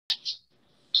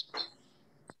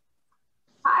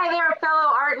Hi there,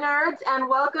 fellow art nerds, and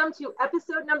welcome to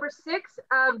episode number 6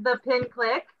 of the Pen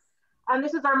Clique.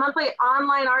 This is our monthly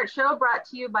online art show brought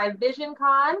to you by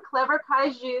VisionCon,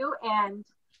 𝗕𝗄𝗄𝗃, and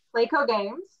Playco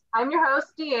Games. I'm your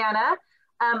host, Deanna.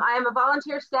 I am a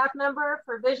volunteer staff member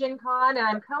for VisionCon, and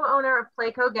I'm co-owner of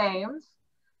Playco Games.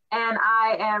 And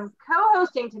I am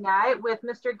co-hosting tonight with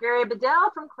Mr. Gary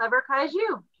Bedell from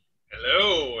𝗕𝗄𝗄𝗃.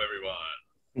 Hello, everyone.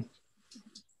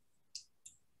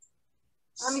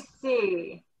 Let me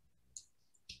see.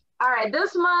 All right,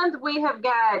 this month we have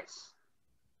got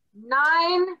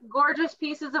 9 gorgeous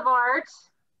pieces of art,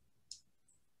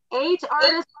 8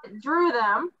 artists that drew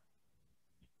them,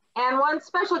 and 1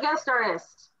 special guest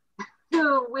artist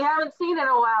who we haven't seen in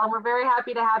a while, and we're very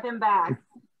happy to have him back.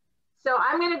 So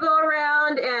I'm going to go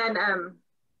around and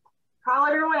call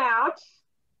everyone out.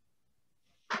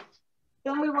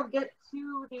 Then we will get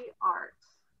to the art.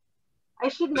 I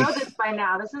should know this by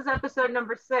now. This is episode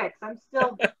number 6. I'm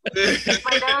still in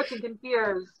my notes and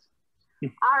confused.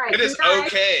 All right. It is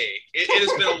okay. It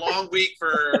has been a long week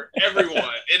for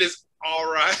everyone. It is all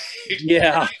right.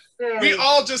 Yeah. We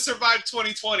all just survived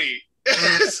 2020.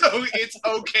 So it's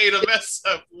okay to mess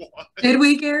up one. Did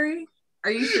we, Gary?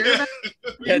 Are you sure about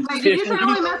that? Wait, did you say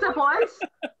only mess up once?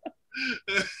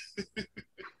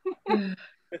 All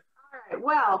right.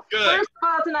 Well, Good. First of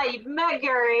all, tonight you've met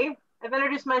Gary. I've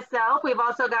introduced myself. We've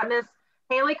also got Miss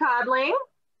Haley Codling.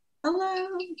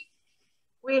 Hello.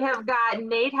 We have got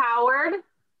Nate Howard,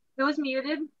 who is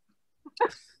muted.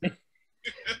 We've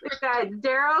got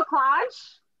Daryl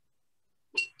Klotch,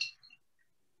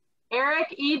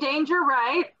 Eric E. Danger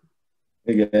Wright.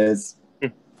 Hey guys.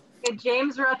 And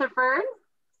James Rutherford,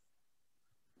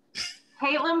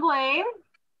 Caitlin Blaine.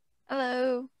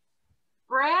 Hello.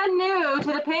 Brand new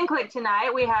to the Pen Clique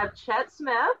tonight, we have Chet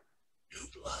Smith. New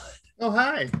blood. Oh,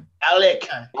 hi. Alec,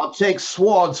 I'll take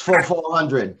swords for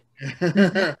 400.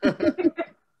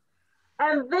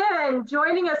 And then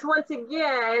joining us once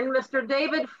again, Mr.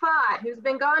 David Fott, who's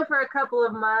been gone for a couple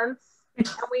of months, and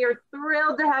we are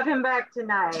thrilled to have him back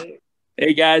tonight.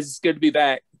 Hey guys, it's good to be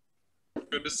back.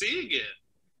 Good to see you again.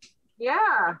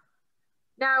 Yeah.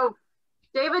 Now,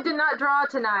 David did not draw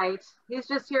tonight. He's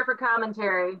just here for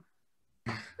commentary.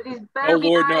 But he's better be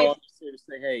Lord, nice. no, I'm just here to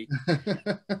say hey.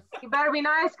 You better be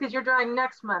nice because you're drawing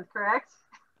next month, correct?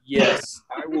 Yes,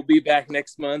 I will be back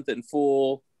next month in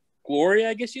full glory,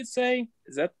 I guess you'd say.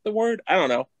 Is that the word? I don't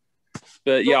know.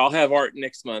 But yeah, I'll have art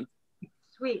next month.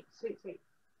 Sweet, sweet, sweet.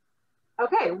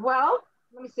 Okay, well,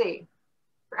 let me see.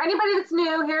 For anybody that's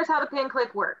new, here's how the Pen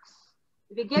Clique works.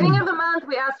 At the beginning of the month,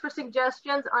 we ask for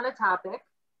suggestions on a topic.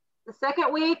 The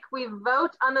second week, we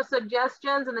vote on the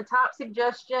suggestions, and the top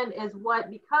suggestion is what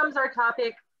becomes our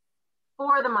topic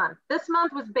for the month. This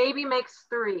month was Baby Makes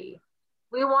 3.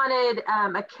 We wanted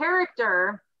a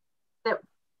character that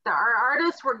our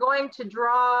artists were going to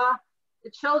draw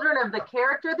the children of the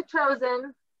character, the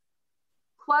chosen,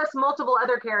 plus multiple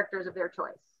other characters of their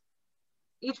choice.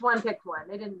 Each one picked one.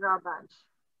 They didn't draw a bunch.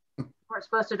 We're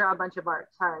supposed to draw a bunch of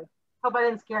art. Sorry. Hope I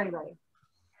didn't scare anybody.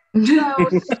 So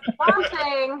Swamp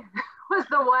Thing was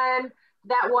the one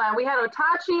that won. We had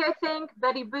𝗏𝗏𝗄𝗃, I think,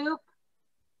 Betty Boop.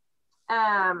 Do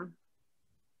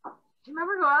you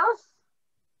remember who else?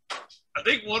 I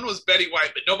think one was Betty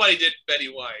White, but nobody did Betty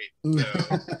White. So.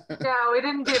 No, we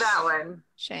didn't do that one.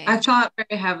 Shame. I thought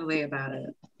very heavily about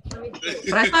it. Let me see.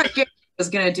 But I thought Gary was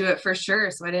going to do it for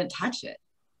sure, so I didn't touch it.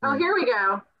 Oh, here we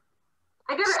go.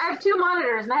 I have 2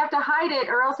 monitors and I have to hide it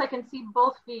or else I can see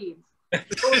both feeds.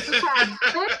 So we just had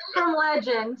Fish from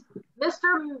Legend, Mr.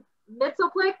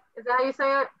 𝗕𝗄𝗺𝗃, is that how you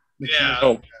say it? Yeah.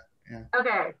 Oh,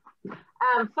 Okay.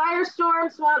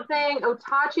 Firestorm, Swamp Thing,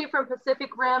 𝗏𝗏𝗄𝗃 from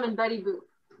Pacific Rim, and Betty Boop.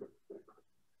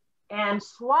 And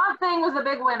Swamp Thing was a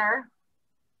big winner.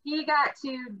 He got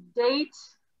to date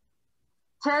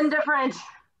 10 different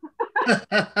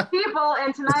people,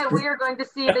 and tonight we are going to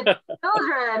see the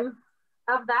children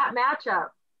of that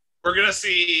matchup. We're going to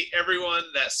see everyone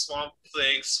that Swamp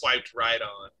Thing swiped right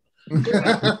on.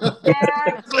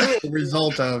 The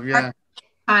result of, yeah.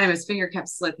 Time his finger kept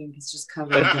slipping. It's just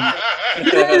covered in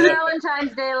It was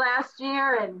Valentine's Day last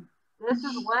year, and this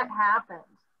is what happened.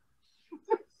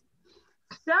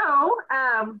 So,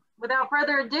 without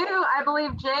further ado, I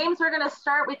believe, James, we're going to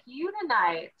start with you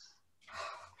tonight.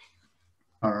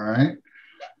 All right.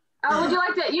 Would you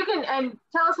like to, you can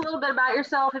tell us a little bit about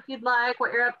yourself if you'd like,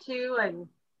 what you're up to, and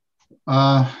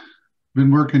Been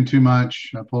working too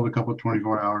much. I pulled a couple of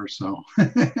 24 hours, so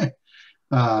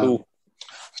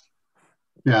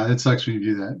yeah, it sucks when you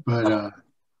do that. But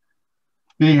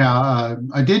anyhow,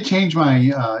 I did change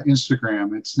my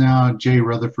Instagram. It's now J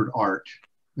Rutherford Art,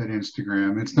 at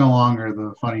Instagram. It's no longer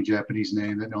the funny Japanese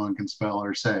name that no one can spell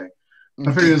or say.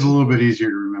 I figured it's a little bit easier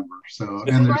to remember. So,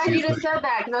 and I'm there's glad the you just official- said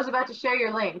that because I was about to share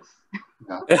your links.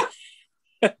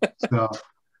 Yeah. So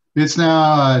it's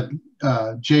now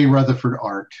𝗕𝗏𝗃𝗧𝗵𝗵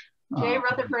art.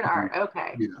 𝗕𝗏𝗃𝗧𝗵𝗵 art.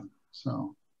 Okay. Yeah.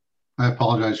 So I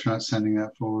apologize for not sending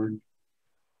that forward.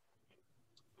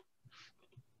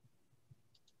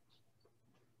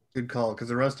 Good call, because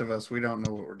the rest of us, we don't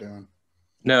know what we're doing.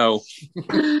 No.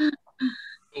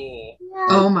 Cool.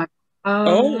 Oh my.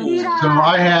 Oh. So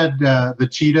I had the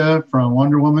cheetah from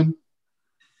Wonder Woman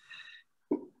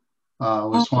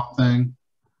with Swamp Thing.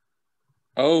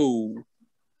 Oh.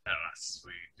 Ah,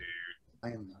 sweet, dude. I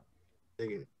am not.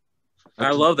 Dig it.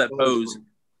 I love that pose.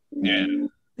 Yeah.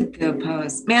 Good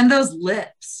pose. Man, those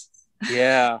lips.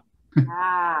 Yeah.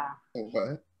 Ah.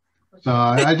 What? So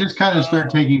I just kind of start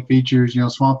taking features. You know,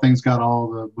 Swamp Thing's got all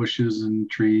the bushes and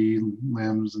tree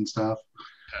limbs and stuff.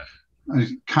 I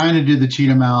kind of did the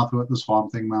cheetah mouth with the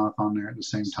Swamp Thing mouth on there at the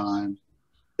same time.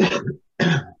 And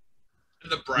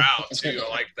the brow too. I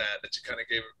like that. That you kind of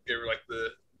gave her like the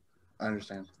I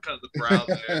understand. kind of the brow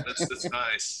there. That's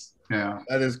nice. Yeah.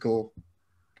 That is cool.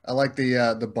 I like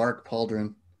the bark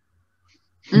pauldron.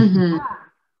 Mm-hmm.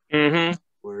 Mm-hmm.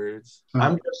 Words.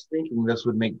 I'm just thinking this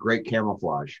would make great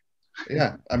camouflage.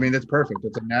 Yeah, I mean it's perfect.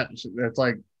 It's a nat. It's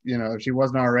like, you know, if she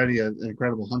wasn't already an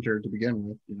incredible hunter to begin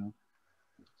with, you know.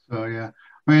 So yeah,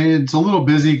 I mean it's a little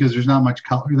busy because there's not much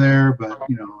color there, but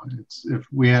you know, it's if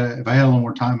I had a little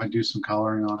more time, I'd do some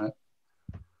coloring on it.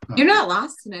 You're not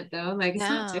lost in it though. Like it's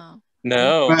not too.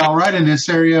 No. Well, right in this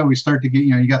area, we start to get,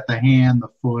 you know, you got the hand, the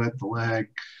foot, the leg.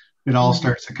 It all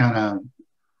starts to kind of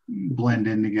blend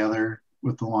in together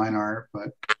with the line art,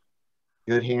 but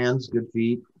Good hands, good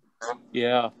feet.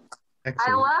 Yeah. I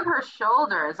Excellent. love her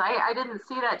shoulders. I didn't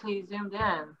see that till you zoomed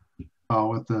in.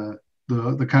 with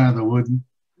the kind of the wooden.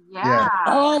 Yeah.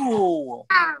 Oh.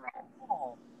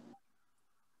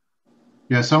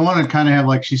 Yeah, so I want to kind of have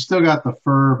like she's still got the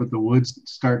fur, but the wood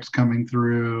starts coming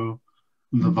through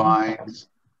the vines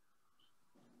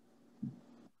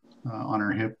on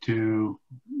her hip too.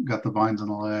 Got the vines on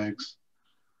the legs.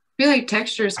 I feel like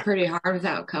texture is pretty hard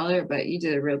without color, but you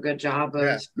did a real good job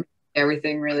of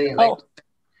everything really like.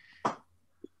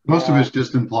 Most of it's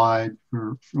just implied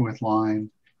with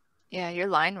line. Yeah, your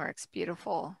line work's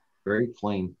beautiful. Very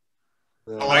clean.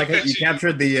 I like that you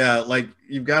captured the like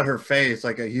you've got her face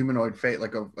like a humanoid face,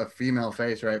 like a female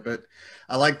face, right? But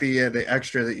I like the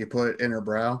extra that you put in her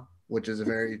brow, which is a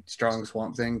very strong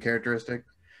Swamp Thing characteristic.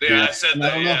 Yeah, I said And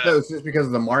that. I don't know if that was just because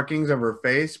of the markings of her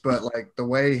face, but like the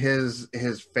way his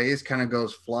face kind of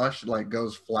goes flush, like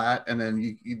goes flat, and then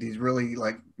you these really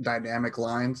like dynamic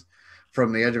lines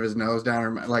from the edge of his nose down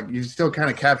her, like you still kind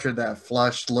of captured that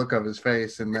flushed look of his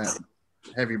face and that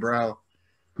heavy brow.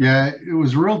 Yeah, it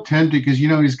was real tempting because, you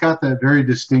know, he's got that very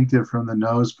distinctive from the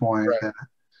nose point,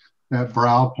 that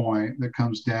brow point that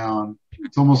comes down.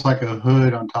 It's almost like a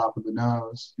hood on top of the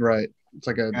nose. Right. It's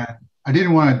like a. And I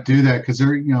didn't want to do that because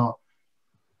there, you know,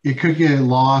 it could get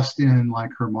lost in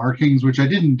like her markings, which I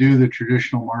didn't do the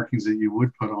traditional markings that you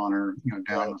would put on her, you know,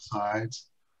 down the sides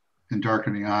and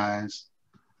darken the eyes.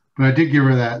 But I did give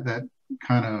her that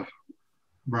kind of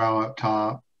brow up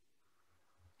top.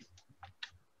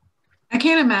 I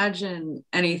can't imagine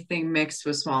anything mixed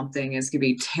with Swamp Thing is gonna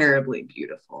be terribly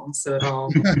beautiful. So it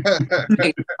all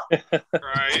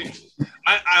Right.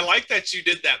 I like that you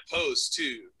did that pose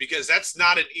too, because that's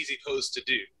not an easy pose to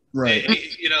do. Right.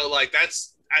 You know, like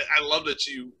I love that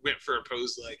you went for a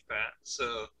pose like that.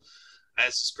 So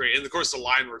that's just great. And of course the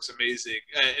line works amazing.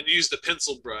 And you used the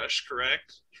pencil brush,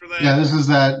 correct? For that? Yeah, this is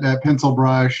that pencil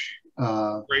brush.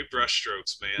 Great brush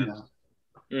strokes, man.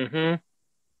 Yeah. Mm-hmm.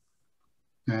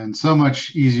 And so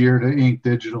much easier to ink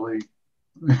digitally.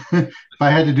 If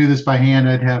I had to do this by hand,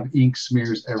 I'd have ink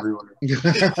smears everywhere.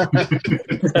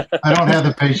 I don't have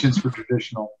the patience for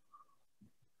traditional.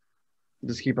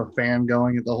 Just keep a fan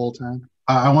going the whole time.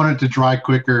 I want it to dry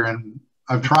quicker, and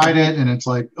I've tried it, and it's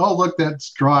like, oh, look,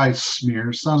 that's dry,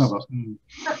 smear, son of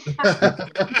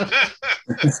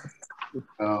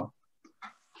a.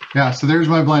 Yeah, so there's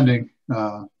my blending.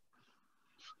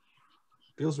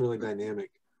 Feels really dynamic.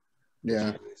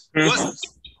 Yeah.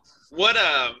 What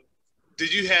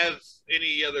did you have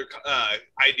any other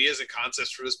ideas and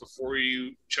concepts for this before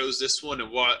you chose this one,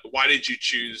 and why did you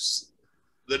choose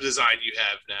the design you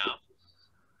have now,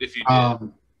 if you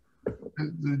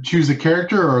did? Choose the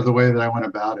character or the way that I went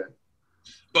about it?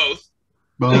 Both.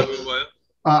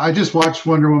 I just watched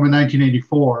Wonder Woman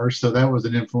 1984, so that was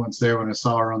an influence there when I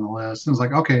saw her on the list. I was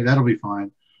like, okay, that'll be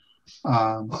fine.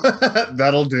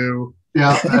 That'll do.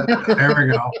 Yeah, there we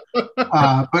go.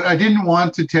 But I didn't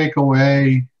want to take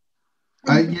away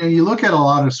You look at a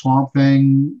lot of Swamp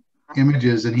Thing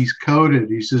images, and he's coated.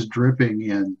 He's just dripping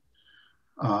in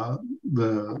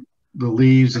the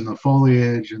leaves and the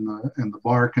foliage and the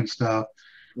bark and stuff.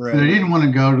 Right. And I didn't want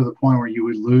to go to the point where you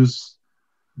would lose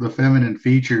the feminine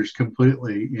features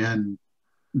completely in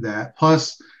that.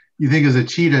 Plus, you think as a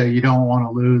cheetah, you don't want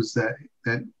to lose that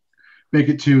make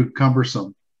it too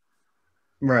cumbersome.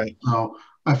 Right. So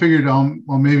I figured,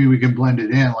 well, maybe we can blend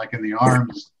it in, like in the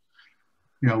arms.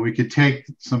 We could take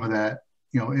some of that.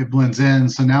 It blends in,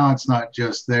 so now it's not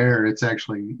just there; it's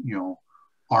actually,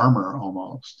 armor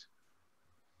almost,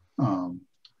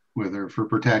 with her for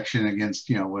protection against,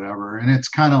 whatever. And it's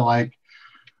kind of like,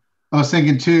 I was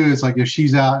thinking too, it's like if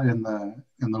she's out in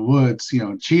the woods,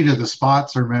 cheetah, the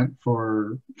spots are meant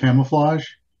for camouflage.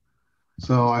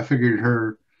 So I figured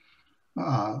her,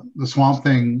 the Swamp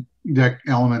Thing deck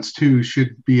elements too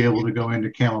should be able to go into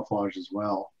camouflage as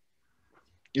well.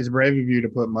 It's brave of you to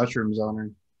put mushrooms on her.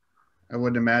 I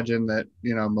wouldn't imagine that,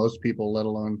 most people, let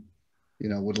alone,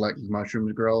 would let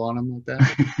mushrooms grow on them like that.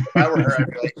 If I were her,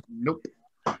 I'd be like, nope.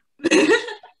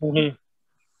 I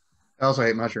also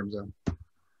hate mushrooms though.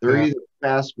 They're either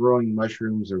fast growing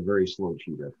mushrooms or very slow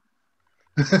cheetah.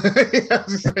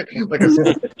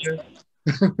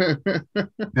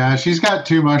 Yeah, she's got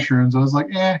 2 mushrooms. I was like,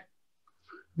 I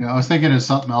was thinking of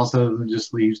something else other than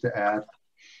just leaves to add.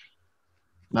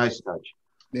 Nice touch.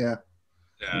 Yeah.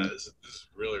 Yeah, this is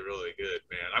really, really good,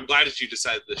 man. I'm glad that you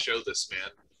decided to show this,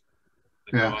 man.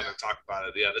 And Yeah. go on and talk about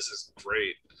it. Yeah, this is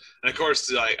great. And of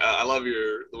course, like I love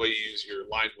the way you use your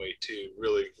line weight too.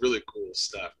 Really, really cool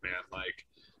stuff, man. Like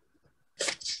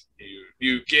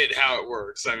you get how it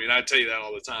works. I mean, I tell you that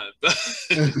all the time.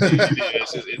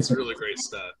 It's really great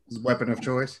stuff. Weapon of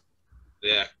choice.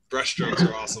 Yeah, brushstrokes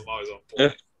are awesome. Always on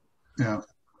point. Yeah.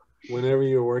 Whenever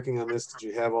you were working on this, did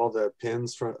you have all the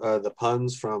puns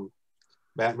from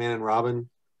Batman and Robin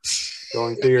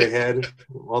going through your head?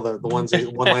 All the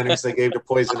one-liners they gave to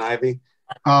Poison Ivy?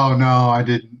 Oh no, I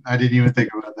didn't even think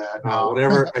about that. No.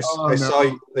 Whenever I saw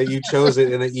that you chose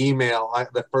it in an email,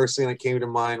 the first thing that came to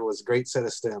mind was "Great set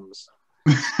of stems."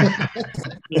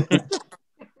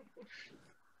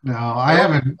 No, I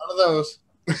haven't. None of those.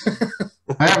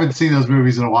 I haven't seen those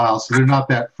movies in a while, so they're not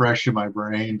that fresh in my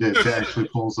brain to actually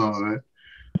pull some of it.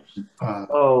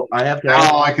 I have to.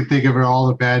 All I can think of are all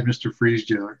the bad Mr. Freeze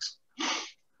jokes.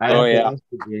 Ask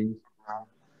you, James.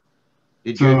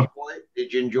 Did you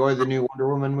enjoy the new Wonder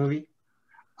Woman movie?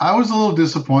 I was a little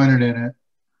disappointed in it.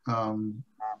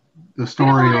 The story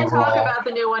I don't want to overall. talk about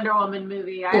the new Wonder Woman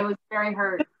movie. I was very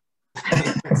hurt.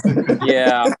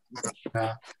 Yeah.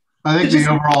 I think the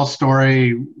overall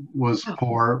story was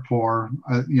poor.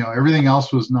 Everything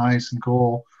else was nice and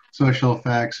cool, special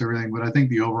effects, everything, but I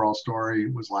think the overall story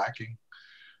was lacking.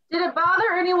 Did it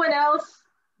bother anyone else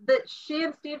that she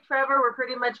and Steve Trevor were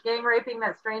pretty much gang raping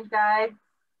that strange guy?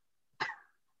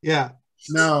 Yeah.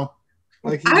 No.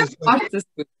 Like I watched this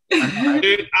movie.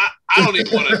 Dude, I don't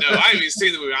even want to know. I haven't even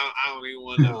seen the movie. I don't even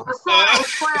want to know.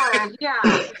 Spoilers, yeah.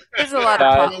 There's a lot of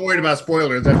I'm talk. not worried about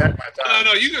spoilers. I've had my time.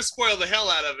 No, you can spoil the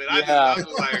hell out of it. Yeah. I was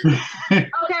like,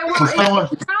 Okay, well,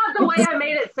 it's not the way I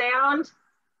made it sound.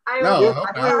 It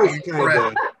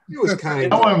was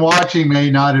kind of. Someone watching may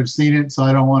not have seen it, so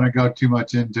I don't want to go too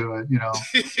much into it.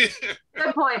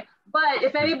 Good point. But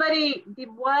if anybody, the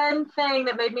one thing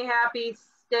that made me happy,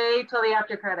 stay till the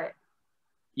after credit.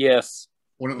 Yes.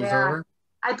 When it was Yeah. over?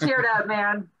 I teared up,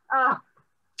 man. Oh,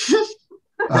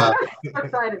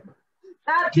 excited.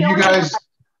 Do you guys?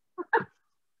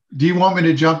 Do you want me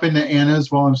to jump into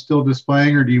Anna's while I'm still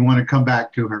displaying, or do you want to come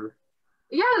back to her?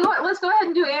 Yeah, let's go ahead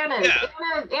and do Anna's. Yeah.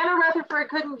 Anna Rutherford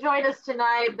couldn't join us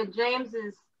tonight, but James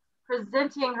is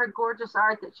presenting her gorgeous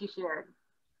art that she shared.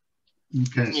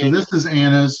 Okay, so this is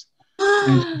Anna's.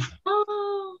 I'm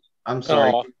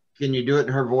sorry. Aw. Can you do it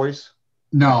in her voice?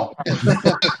 No.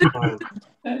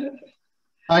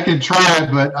 I can try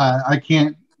it, but I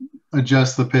can't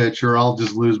adjust the pitch or I'll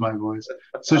just lose my voice.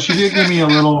 So she did give me a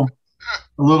little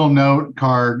note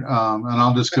card, and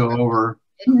I'll just go over.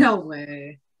 No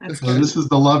way. That's So this is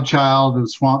the love child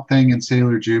of Swamp Thing and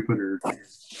Sailor Jupiter.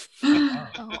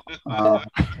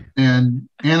 And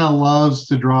Anna loves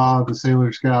to draw the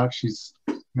Sailor Scout. She's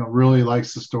really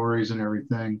likes the stories and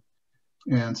everything.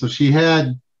 And so she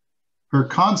had her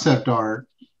concept art.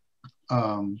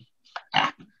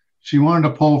 She wanted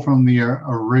to pull from the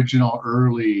original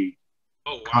early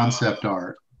concept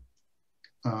art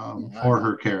for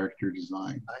her character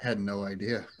design. I had no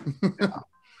idea.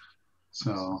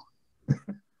 So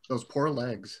those poor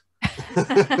legs.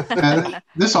 And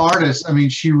this artist, I mean,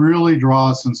 she really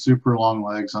draws some super long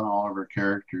legs on all of her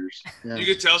characters. Yeah. You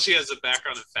could tell she has a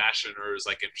background in fashion or is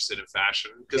like interested in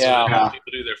fashion because Yeah. when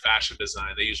people do their fashion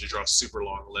design, they usually draw super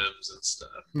long limbs and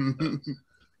stuff.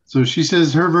 So she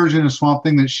says her version of Swamp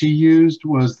Thing that she used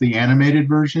was the animated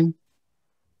version.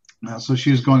 So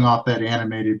she was going off that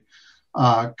animated,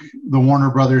 the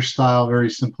Warner Brothers style, very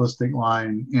simplistic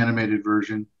line animated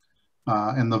version.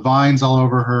 And the vines all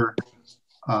over her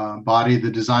body,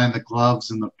 the design, the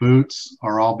gloves and the boots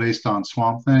are all based on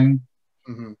Swamp Thing,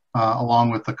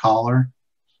 along with the collar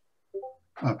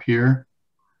up here.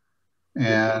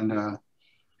 And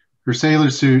her sailor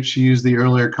suit, she used the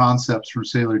earlier concepts from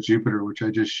Sailor Jupiter, which I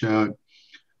just showed.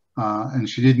 And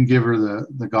she didn't give her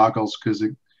the goggles because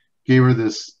it gave her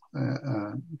this,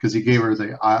 because he gave her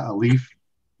the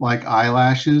leaf-like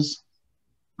eyelashes.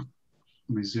 Let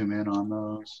me zoom in on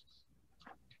those.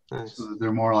 Nice. So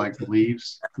they're more like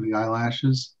leaves for the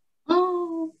eyelashes.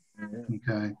 Oh.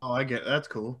 Okay. Oh, I get that's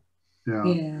cool. Yeah.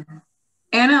 Yeah.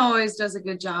 Anna always does a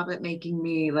good job at making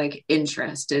me like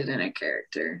interested in a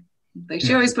character. Like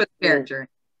she always puts character.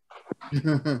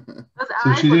 So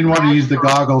she didn't want to use the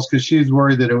goggles because she was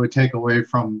worried that it would take away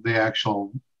from the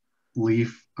actual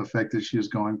leaf effect that she was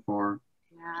going for.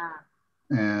 Yeah.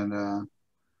 And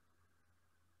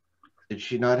Did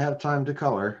she not have time to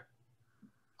color?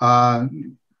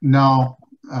 no,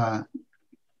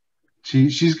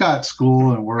 she's got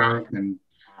school and work and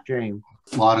Shame.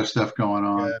 a lot of stuff going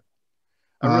on. Yeah.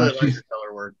 I really like the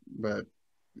color work, but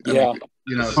I Yeah. mean,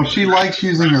 you know, Well, she likes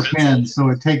using her pen, so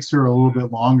it takes her a little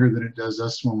bit longer than it does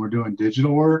us when we're doing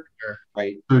digital work.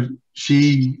 Right. So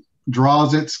she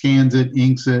draws it, scans it,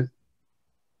 inks it,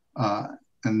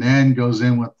 and then goes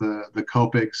in with the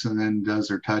Copics and then does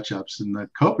her touch-ups. And the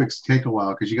Copics take a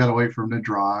while because you got to wait for them to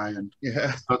dry, and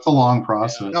yeah. so it's a long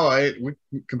process. No, we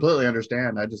completely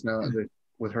understand. I just know that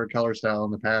with her color style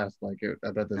in the past, like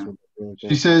I bet this would be really cool.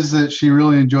 She says that she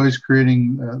really enjoys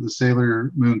creating the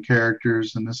Sailor Moon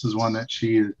characters, and this is one that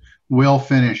she will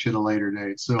finish at a later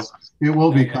date. So it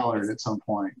will be colored at some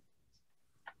point.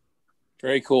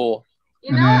 Very cool.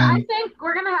 You know, I think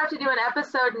we're going to have to do an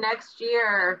episode next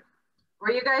year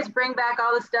where you guys bring back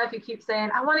all the stuff you keep saying,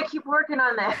 I want to keep working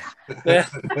on this.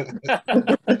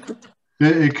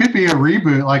 It could be a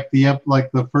reboot, like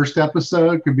the first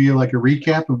episode could be like a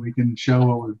recap, and we can show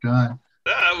what we've done.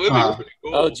 That would be pretty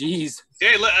cool. Oh, geez.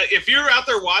 Hey, if you're out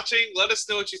there watching, let us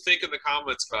know what you think in the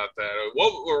comments about that.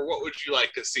 Or what would you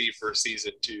like to see for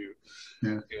season 2?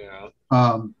 Yeah.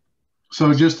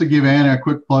 So just to give Anna a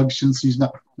quick plug, since she's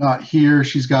not here,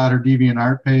 she's got her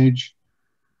DeviantArt page,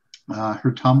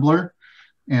 her Tumblr,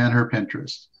 and her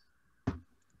Pinterest.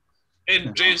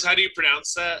 And James, how do you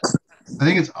pronounce that? I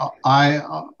think it's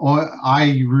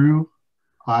𝗂𝘃𝗃.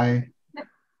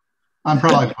 I'm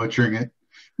probably butchering it.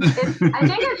 I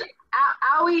think it's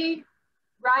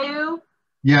𝗂𝘃𝗃.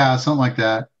 Yeah, something like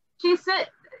that. She sent,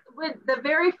 with the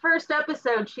very first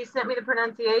episode, she sent me the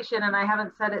pronunciation, and I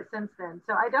haven't said it since then.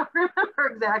 So I don't remember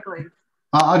exactly.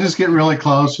 I'll just get really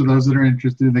close for those that are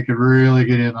interested. They could really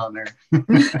get in on there.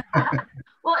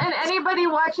 Well, and anybody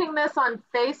watching this on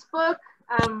Facebook,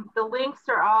 the links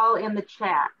are all in the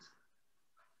chat.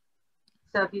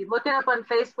 So if you look it up on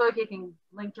Facebook, you can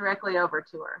link directly over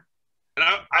to her. And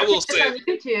I will say on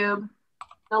YouTube,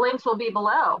 the links will be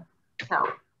below.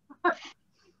 So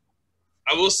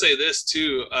I will say this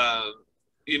too.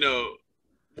 You know,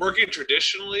 working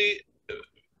traditionally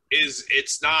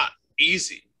it's not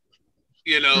easy.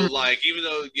 You know, like even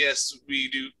though yes, we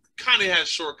do kind of have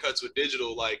shortcuts with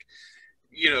digital, like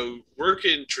you know,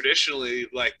 working traditionally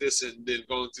like this and then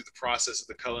going through the process of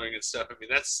the coloring and stuff. I mean,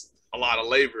 that's a lot of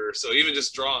labor. So even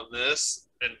just drawing this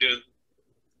and doing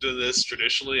this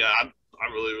traditionally, I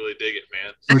really dig it,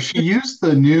 man. So she used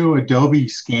the new Adobe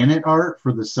Scan It art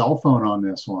for the cell phone on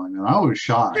this one, and I was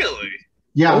shocked. Really?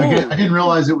 Yeah, I didn't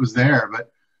realize it was there,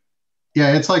 but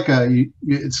yeah, it's like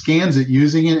it scans it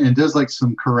using it and does like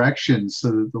some corrections so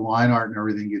that the line art and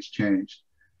everything gets changed.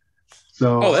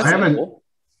 So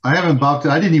I haven't bopped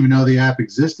it. I didn't even know the app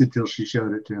existed till she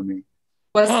showed it to me.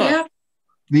 What's the app?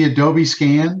 The Adobe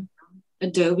Scan.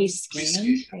 Adobe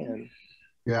Scan.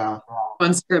 Yeah.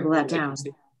 One scribble that down.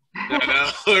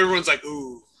 I know. Everyone's like,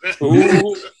 ooh.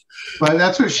 But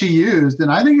that's what she used,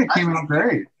 and I think it came out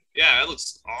great. Yeah, it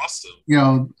looks awesome. You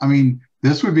know, I mean,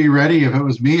 this would be ready if it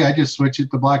was me. I just switch it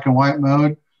to black and white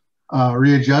mode,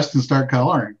 readjust, and start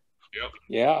coloring. Yep.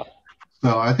 Yeah.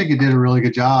 So I think it did a really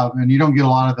good job, and you don't get a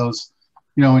lot of those.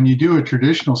 You know, when you do a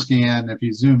traditional scan, if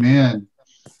you zoom in,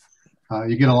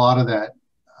 you get a lot of that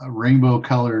rainbow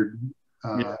colored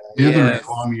dithering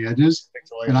along the edges,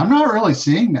 and I'm not really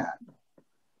seeing that.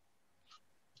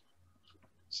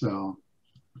 So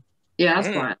Yeah, that's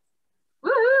fun.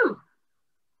 Woohoo!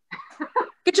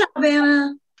 Good job,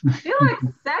 Anna. You look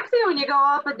sexy when you go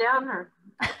up and down her.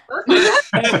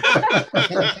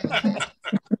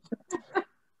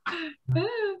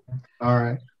 all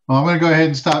right. Well, I'm going to go ahead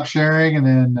and stop sharing, and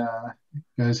then you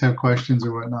guys have questions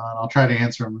or whatnot. I'll try to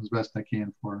answer them as best I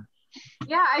can for her.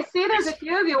 Yeah, I see there's a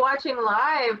few of you watching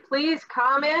live. Please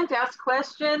comment, ask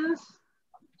questions,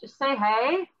 just say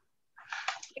hey.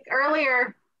 I think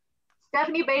earlier,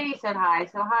 Stephanie Beatty said hi,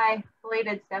 so hi,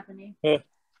 belated Stephanie. And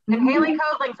Haley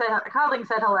Codling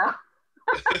said hello.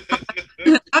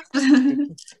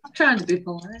 I'm trying to be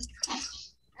polite.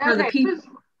 For the Okay, people.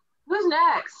 who's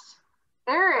next?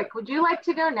 Eric, would you like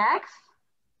to go next?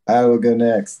 I will go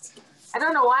next. I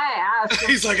don't know why I asked.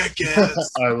 He's like, I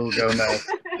guess. I will go next.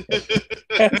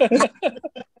 This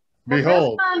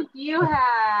Behold. month you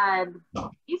had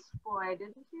Beast Boy,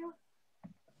 didn't you?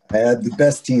 I had the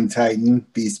best Teen Titan,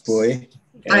 Beast Boy.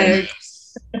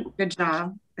 Good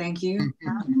job. Thank you.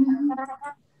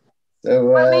 So,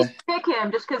 What made you pick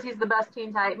him? Just because he's the best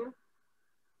Teen Titan?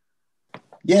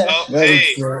 yeah. Oh, well,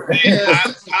 hey,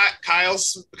 Kyle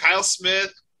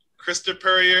Smith, Krista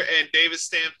Purrier, and David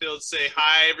Stanfield say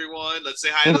hi, everyone. Let's say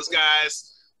hi to those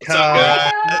guys. What's up,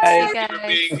 guys? Hey, Thank you for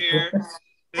being here.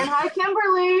 And hi,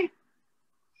 Kimberly.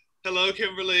 Hello,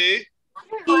 Kimberly.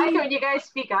 I like it when you guys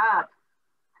speak up.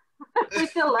 We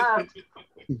feel loved.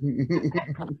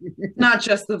 Not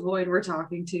just the void we're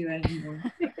talking to anymore.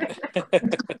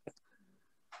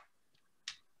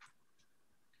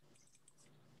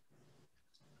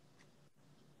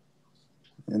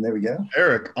 And there we go.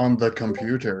 Eric on the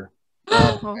computer.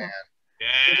 Oh,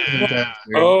 Yeah.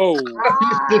 Oh,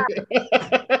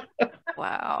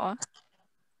 wow.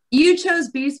 You chose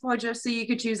Beast Boy just so you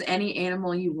could choose any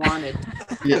animal you wanted.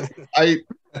 Yeah,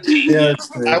 Yeah, it's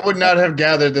true. I would not have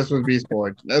gathered this was Beast Boy.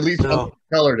 At least No.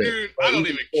 colored it. Dude, I don't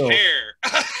even Still, care.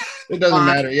 it doesn't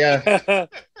matter. Yeah.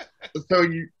 So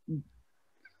you,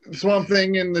 Swamp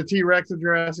Thing and the T-Rex of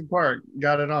Jurassic Park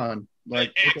got it on.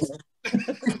 Like,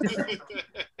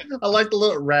 I like the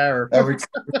little rare.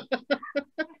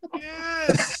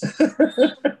 Yes.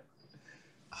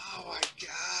 Oh my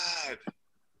god.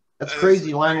 That's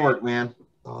crazy line work, man.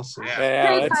 Awesome. Yeah. yeah,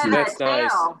 Take that's by nice. that tail.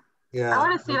 I Yeah.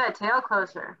 want to see that tail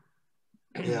closer.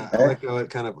 Yeah. I like how it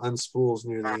kind of unspools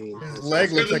near the end. His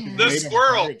leg looks like The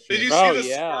squirrel. Did you see Oh, the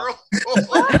yeah.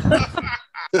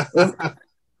 squirrel?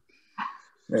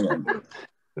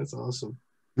 That's awesome.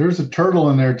 There's a turtle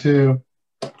in there too.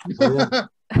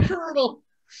 Turtle.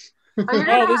 Oh, you're Oh,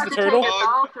 gonna there's have the to turtle. take us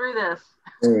all through this.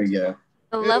 There we go.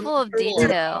 The level of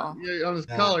detail. Yeah, on his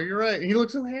Yeah. collar. You're right. He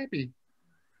looks so happy.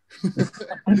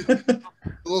 A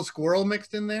little squirrel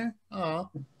mixed in there. Oh.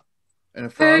 And a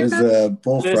frog. There's a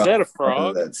bullfrog. Is that a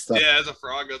frog? That stuff. Yeah, there's a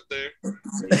frog up there.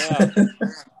 Yeah.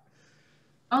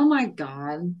 Oh my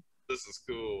god. This is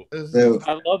cool. So,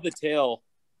 I love the tail.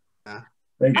 thank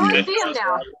I you. want to see him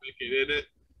now. In it.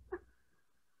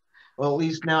 Well, at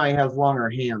least now he has longer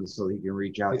hands so he can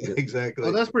reach out to Exactly.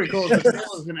 Oh, that's pretty cool. The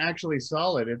tail isn't actually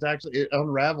solid. It's actually, it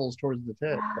unravels towards the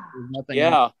tip. There's nothing.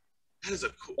 Yeah, That is a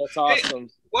cool. that's Hey, awesome.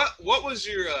 what was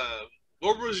your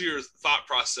thought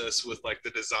process with like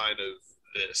the design of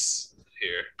this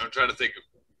here? I'm trying to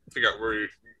figure out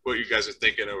what you guys are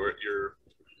thinking or what your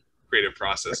creative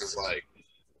process is like.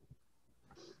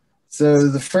 So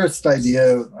the first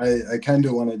idea, I kind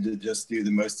of wanted to just do the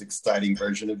most exciting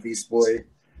version of Beast Boy.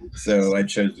 So I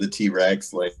chose the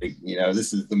T-Rex, like, you know,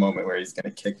 this is the moment where he's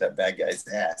going to kick that bad guy's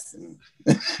ass. And,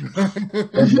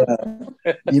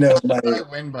 you know, The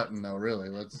win button, though, really.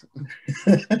 Let's.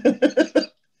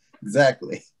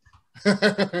 Exactly.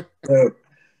 So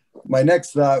my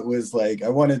next thought was like, I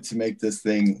wanted to make this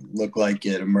thing look like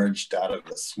it emerged out of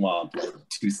a swamp like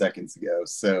 2 seconds ago.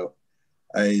 So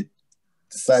I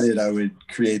decided I would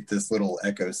create this little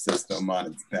ecosystem on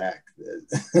its back.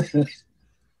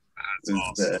 That's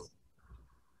awesome.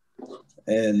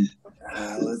 And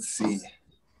let's see.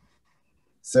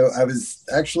 So I was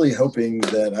actually hoping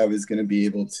that I was going to be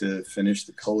able to finish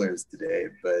the colors today,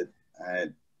 but I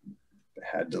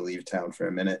had to leave town for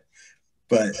a minute.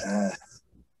 But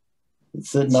it's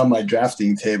sitting on my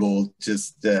drafting table,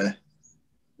 just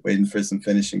waiting for some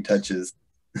finishing touches.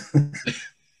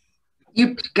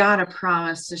 You gotta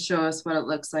promise to show us what it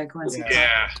looks like once it's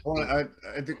Yeah. Well,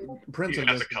 I think Prince You of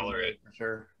have this to color it. for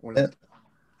sure. Yeah.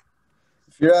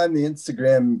 If you're on the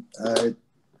Instagram,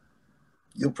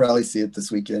 you'll probably see it this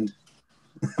weekend.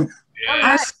 Yeah.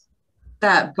 I see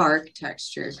that bark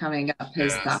texture coming up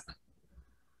his Yeah. thumb.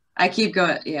 I keep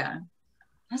going, yeah.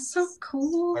 That's so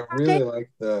cool. I really like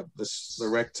the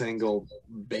rectangle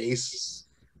base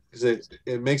because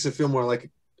it makes it feel more like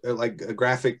like a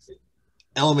graphic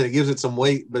element. It gives it some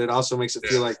weight, but it also makes it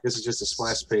feel like this is just a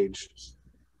splash page,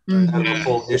 not a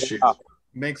full issue.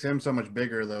 Makes him so much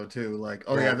bigger though too. Like,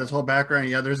 oh yeah, this whole background,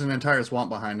 yeah, there's an entire swamp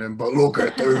behind him, but look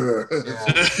at that.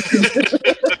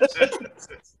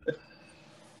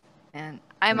 And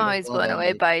I'm always blown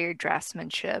away by your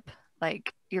draftsmanship.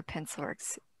 Like, your pencil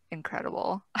work's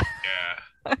incredible.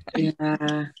 Yeah,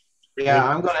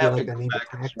 I'm gonna have to go back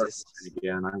and start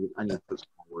again. I need to put some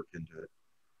more work into it.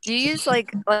 Do you use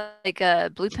like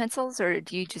blue pencils, or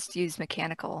do you just use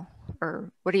mechanical,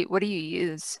 or what do you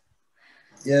use?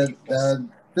 Yeah,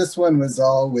 this one was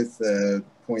all with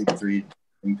 0.3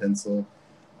 pencil.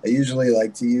 I usually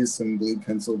like to use some blue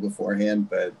pencil beforehand,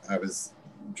 but I was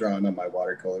drawing on my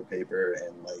watercolor paper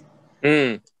and like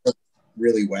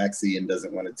really waxy and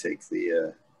doesn't want to take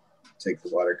the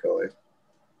watercolor.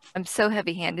 I'm so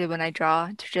heavy-handed when I draw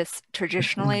just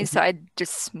traditionally, so I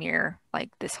just smear like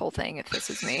this whole thing if this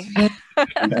is me.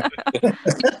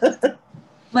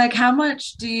 Like, how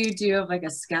much do you do of like a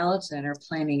skeleton or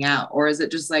planning out, or is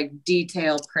it just like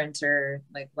detail printer,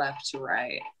 like left to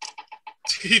right?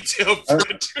 Detail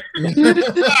printer.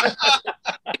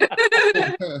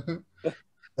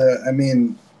 I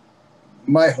mean,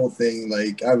 my whole thing,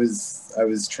 like I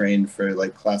was trained for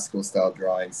like classical style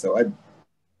drawing, so I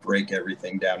break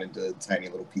everything down into tiny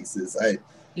little pieces. I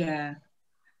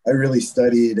really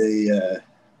studied a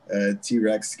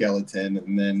T-Rex skeleton,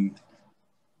 and then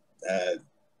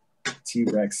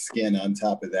T-Rex skin on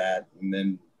top of that, and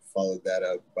then followed that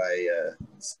up by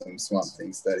some Swamp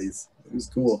Thing studies. It was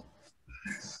cool.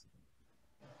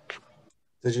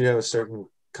 Did you have a certain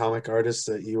comic artist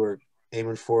that you were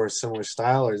aiming for a similar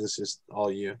style, or is this just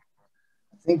all you?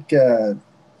 I think 𝗕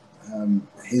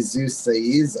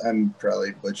𝗕𝗪𝗍, I'm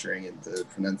probably butchering it, the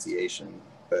pronunciation,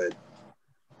 but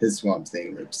his Swamp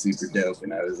Thing looked super dope,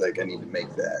 and I was like, I need to make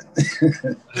that.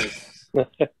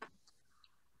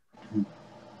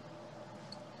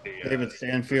 David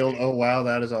Stanfield. Oh wow,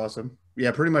 that is awesome.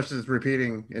 Yeah, pretty much just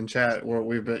repeating in chat what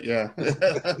we've been. Yeah. Well,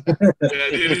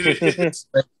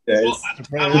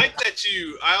 I like that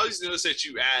I always notice that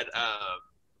you add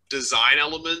design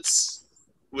elements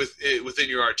within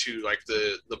your art too, like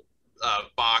the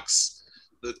box,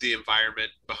 the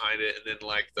environment behind it, and then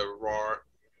like the raw,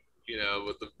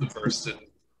 with the person,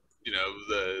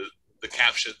 the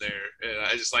caption there, and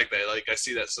I just like that. Like I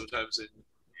see that sometimes in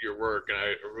your work, and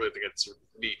I really think it's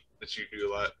neat that you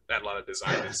do add a lot of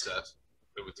design and stuff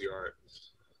with your art.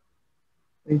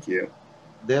 Thank you.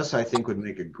 This I think would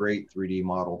make a great 3D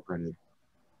model printed.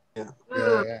 Yeah.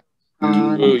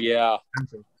 Oh yeah.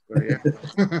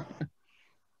 That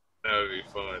would be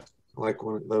fun. Like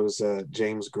one of those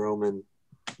James Groman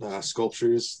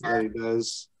sculptures that he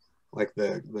does, like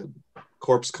the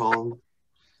corpse Kong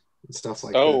and stuff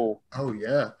like that. Oh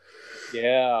yeah.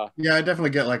 Yeah. Yeah, I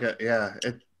definitely get like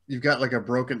you've got like a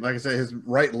broken, like I said, his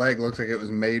right leg looks like it was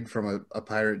made from a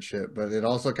pirate ship, but it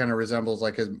also kind of resembles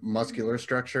like his muscular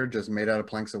structure just made out of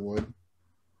planks of wood.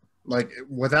 Like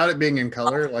without it being in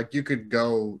color, like you could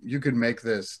make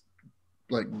this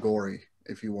like gory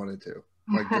if you wanted to.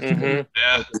 Like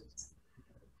yeah.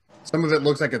 Some of it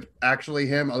looks like it's actually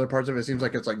him. Other parts of it seems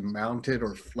like it's like mounted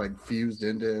or like fused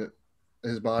into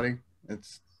his body.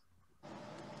 It's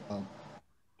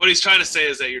what he's trying to say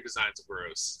is that your designs are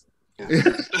gross. Yeah.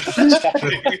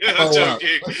 I'm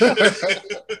joking.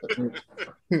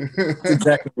 That's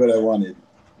exactly what I wanted.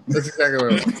 That's exactly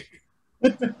what I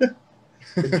wanted.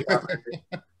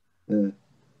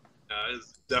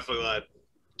 There's definitely a lot of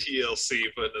TLC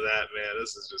put into that, man.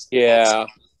 This is just awesome.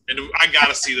 And I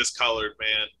gotta see this colored,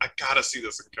 man. I gotta see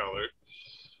this in color.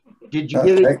 Did you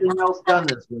get anything else done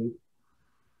this week?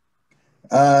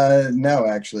 No,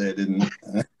 actually, I didn't.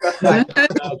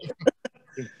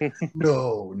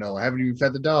 No, I haven't even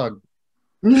fed the dog.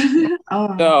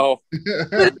 Oh. No.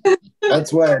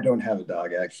 That's why I don't have a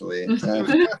dog, actually. I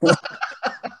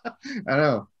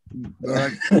know.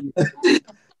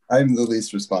 I'm the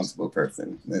least responsible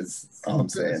person, is all I'm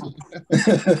saying.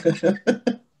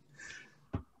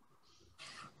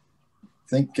 I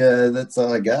think that's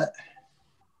all I got.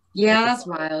 Yeah, that's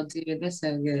wild, dude. That's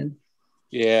so good.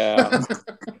 Yeah.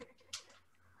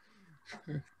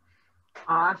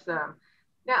 Awesome.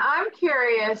 Now, I'm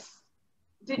curious,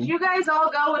 did you guys all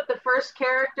go with the first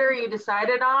character you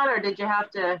decided on, or did you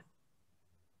have to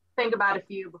think about a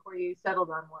few before you settled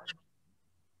on one?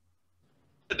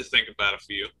 I had to think about a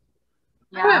few.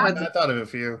 Yeah. I thought of a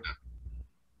few.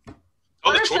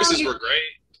 Oh, the choices were great.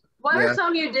 What are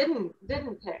some you didn't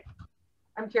pick?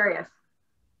 I'm curious.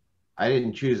 I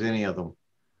didn't choose any of them.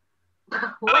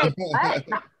 Wait, what?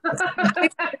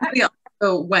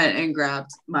 went and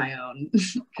grabbed my own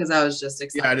because I was just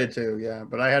excited. Yeah, I did too. Yeah,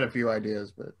 but I had a few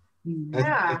ideas, but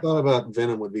I thought about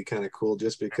Venom would be kind of cool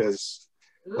just because,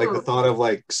 like, the thought of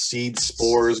like seed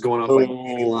spores going off like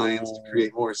baby lions to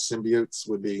create more symbiotes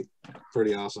would be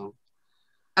pretty awesome.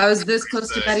 I was this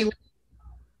close to Betty.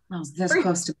 I was this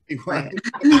close to Betty White.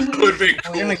 Would be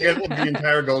cool. We're gonna get the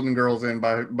entire Golden Girls in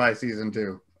by season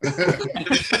 2. Yeah,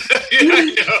 I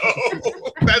know.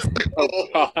 That's the goal.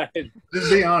 God.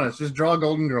 Just be honest. Just draw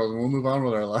Golden Girls, and we'll move on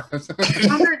with our lives.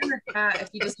 If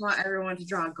you just want everyone to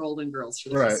draw Golden Girls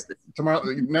for Right. Tomorrow,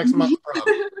 next month,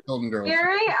 Golden Girls.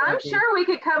 Gary, I'm sure we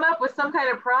could come up with some kind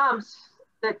of prompts.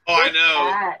 That I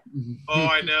know. Oh,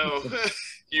 I know.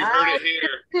 You heard it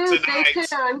here tonight.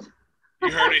 Stay tuned.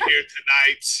 You heard it here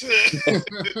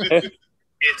tonight.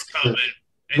 It's coming.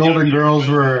 And Golden Girls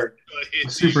were a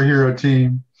superhero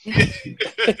team.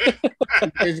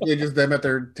 Basically, just them at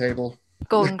their table.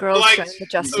 Golden Girls Like, join the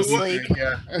Justice League.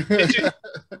 Yeah.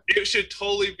 It should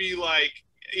totally be like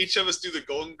each of us do the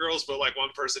Golden Girls, but like one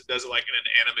person does it like in an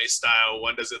anime style,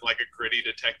 one does it like a gritty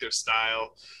detective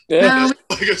style, Yeah.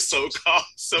 like a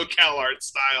SoCal art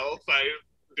style type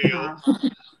deal.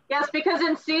 Yes, because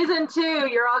in season 2,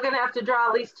 you're all going to have to draw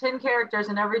at least 10 characters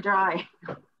in every drawing.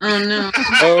 Oh no!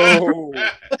 Oh.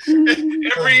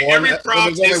 every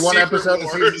prompt There's only is one Secret episode of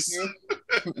Wars. season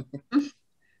 2.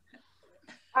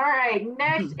 All right,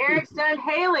 next, Eric's done.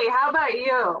 Haley, how about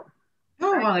you?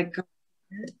 Oh my God!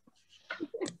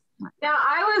 Now,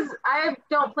 I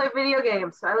don't play video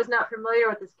games, so I was not familiar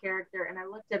with this character, and I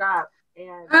looked it up.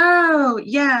 And Oh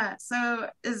yeah. So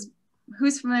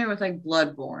who's familiar with like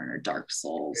Bloodborne or Dark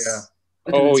Souls? Yeah.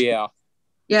 Oh yeah.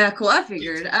 Yeah, cool. I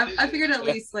figured at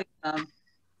least like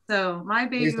so my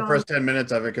At baby least the first 10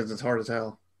 minutes of it, because it's hard as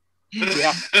hell.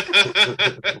 Yeah.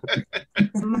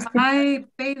 my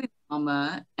baby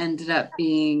mama ended up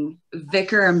being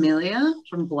Vicar Amelia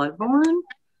from Bloodborne.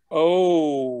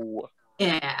 Oh.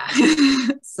 Yeah.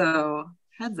 So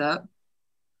heads up.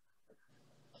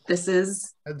 This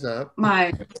is Heads up.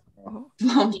 my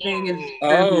mom thing is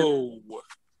Oh.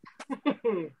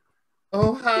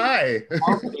 Oh, hi.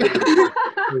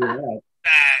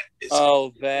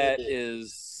 Oh, that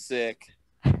is sick.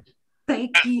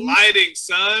 Thank you. Lighting,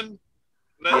 son.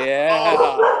 Yeah.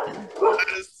 That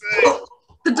is sick.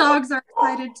 The dogs are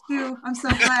excited too. I'm so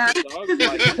glad.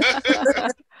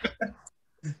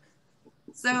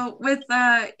 So with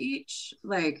each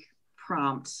like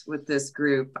prompt with this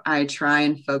group, I try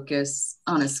and focus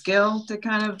on a skill to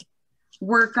kind of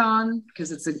work on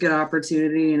because it's a good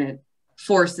opportunity and it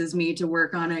forces me to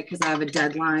work on it because I have a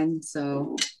deadline.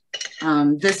 So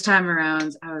this time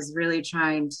around, I was really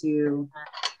trying to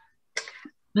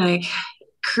like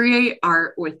create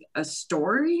art with a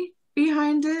story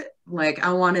behind it. Like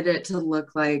I wanted it to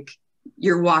look like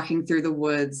you're walking through the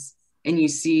woods and you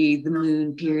see the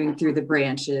moon peering through the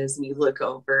branches and you look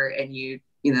over and you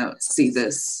see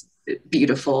this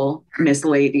beautiful Miss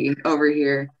Lady over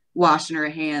here washing her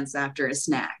hands after a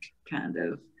snack kind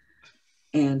of.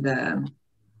 And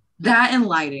that and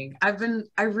lighting.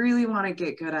 I really want to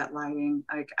get good at lighting.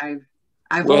 Like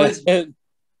I've always been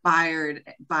inspired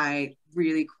by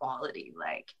really quality,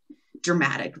 like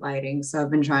dramatic lighting. So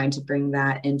I've been trying to bring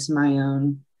that into my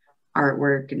own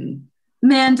artwork. And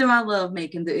man, do I love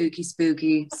making the ookie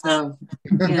spooky. So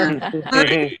yeah.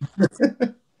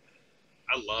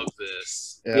 I love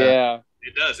this. Yeah.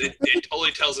 It does. It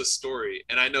totally tells a story,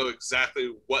 and I know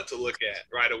exactly what to look at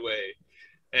right away.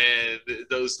 And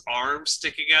those arms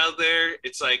sticking out there,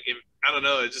 it's like, I don't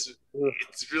know, it's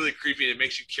really creepy. And it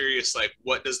makes you curious, like,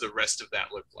 what does the rest of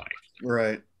that look like?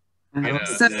 Right. You know?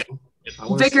 So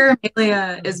Vicar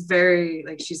Amelia is very,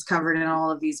 like, she's covered in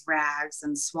all of these rags,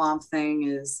 and Swamp Thing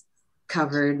is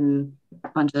covered in a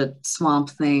bunch of swamp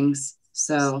things.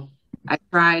 So I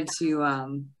tried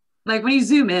to, like, when you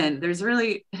zoom in,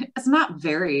 it's not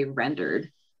very rendered,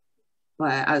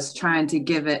 but I was trying to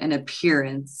give it an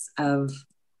appearance of,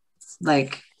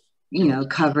 like,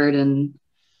 covered in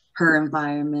her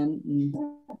environment. And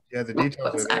yeah, the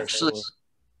details are there. Actually,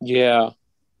 yeah.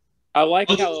 I like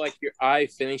how, like, your eye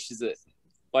finishes it.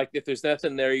 Like, if there's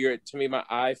nothing there, to me, my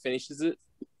eye finishes it.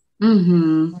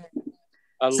 Mm-hmm.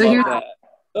 I love that.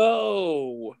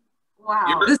 Oh.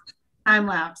 Wow. This is a time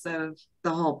lapse of the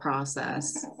whole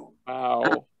process.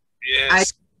 Wow.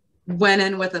 Yes. I went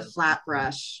in with a flat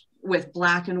brush with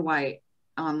black and white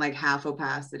on like half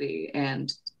opacity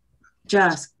and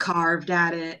just carved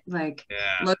at it. Like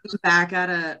looking back at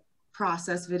a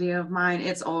process video of mine,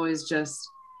 it's always just,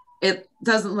 it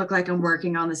doesn't look like I'm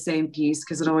working on the same piece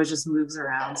because it always just moves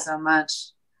around so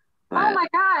much. Oh my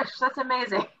gosh, that's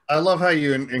amazing. I love how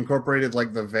you incorporated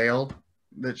like the veil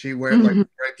that she wears, like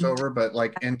drapes over, but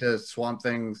like into Swamp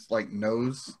Thing's like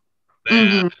nose.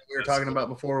 Yeah, We were talking about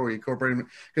before, where you incorporate,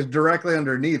 because directly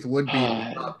underneath would be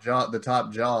the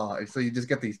top jaw. So you just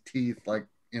get these teeth, like,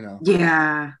 you know,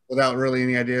 without really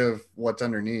any idea of what's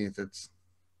underneath. It's.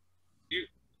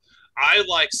 I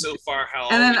like so far how.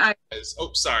 And then guys,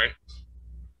 oh, sorry.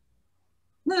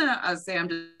 No, I was saying I'm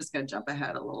just gonna jump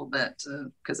ahead a little bit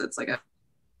because it's like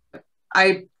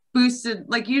I boosted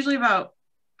like usually about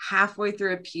halfway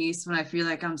through a piece when I feel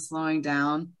like I'm slowing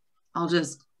down, I'll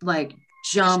just like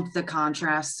jump the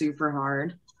contrast super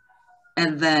hard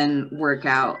and then work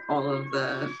out all of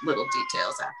the little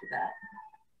details after that.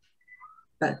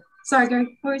 But sorry, Greg,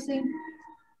 what were you saying?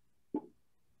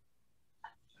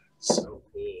 So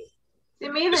cool.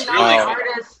 To me, the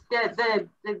artist, the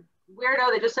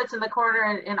weirdo that just sits in the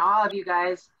corner in awe of you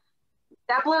guys,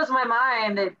 that blows my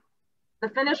mind. That the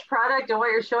finished product and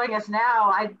what you're showing us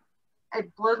now,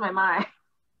 it blows my mind.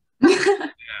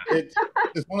 It's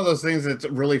one of those things that's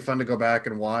really fun to go back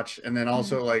and watch, and then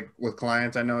also like with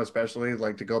clients, I know especially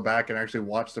like to go back and actually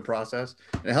watch the process.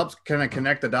 It helps kind of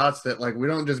connect the dots that like we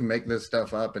don't just make this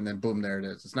stuff up and then boom, there it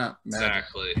is. It's not magic.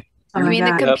 Exactly. You mean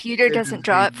the computer doesn't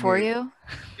draw it for you?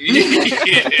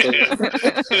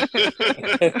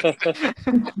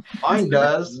 Mine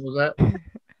does. What was that?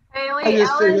 Haley,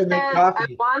 Ellen says, I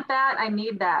want that. I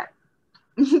need that.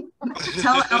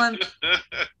 Tell Ellen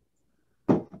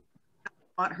I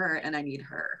want her and I need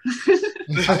her.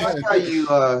 I like how you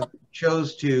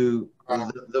chose to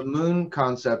the moon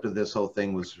concept of this whole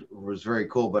thing was very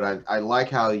cool, but I like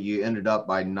how you ended up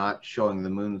by not showing the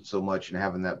moon so much and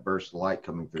having that burst of light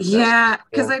coming through. Yeah,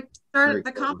 because I started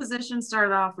the composition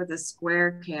started off with a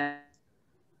square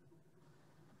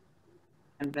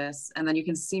canvas, and then you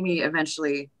can see me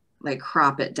eventually like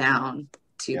crop it down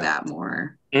to that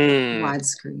more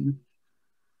widescreen.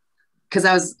 Because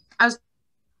I was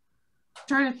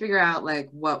trying to figure out like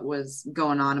what was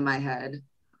going on in my head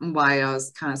and why I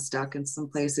was kind of stuck in some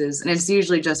places, and it's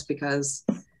usually just because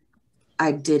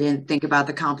I didn't think about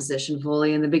the composition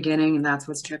fully in the beginning, and that's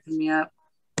what's tripping me up.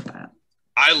 But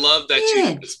I love that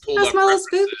you just pulled up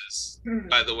references.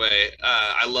 By the way,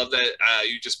 I love that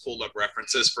you just pulled up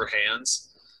references for hands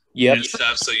and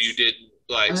stuff, so you didn't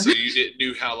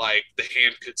knew how like the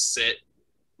hand could sit,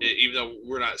 even though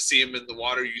we're not seeing them in the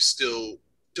water. You still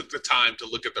took the time to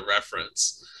look at the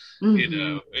reference, you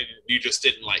know, and you just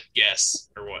didn't like guess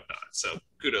or whatnot. So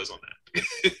kudos on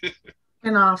that.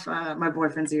 And off my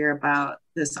boyfriend's ear about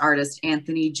this artist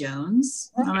Anthony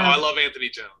Jones. I love Anthony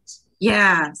Jones.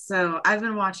 Yeah, so I've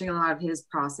been watching a lot of his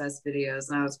process videos,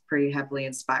 and I was pretty heavily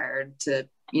inspired to,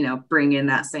 you know, bring in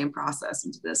that same process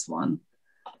into this one.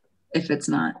 If it's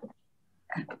not,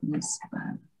 I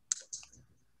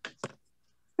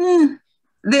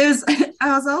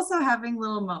was also having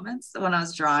little moments when I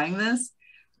was drawing this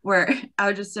where I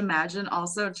would just imagine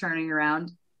also turning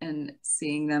around and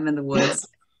seeing them in the woods,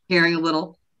 hearing a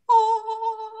little,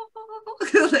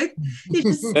 like,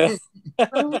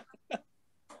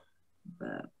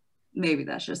 but maybe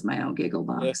that's just my own giggle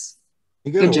box.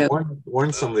 You gotta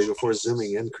warn somebody before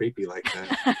zooming in creepy like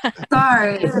that.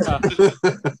 Sorry.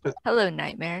 Hello,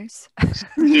 nightmares.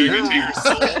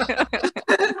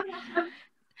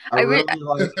 I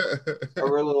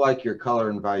really like your color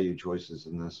and value choices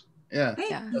in this. Yeah,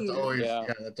 that's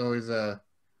always it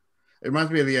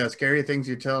reminds me of the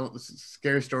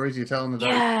scary stories you tell in the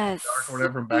dark or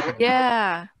whatever from back in the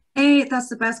day. Hey, that's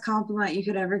the best compliment you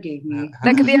could ever give me.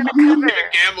 That could be on the cover.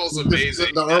 Gamble's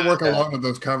amazing. The artwork along with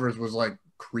those covers was like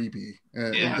creepy.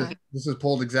 This is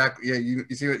pulled exactly. Yeah, you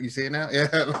see what you see it now.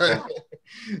 Yeah,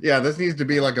 yeah. This needs to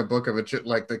be like a book of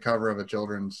like the cover of a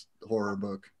children's horror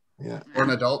book. Yeah, or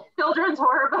an adult children's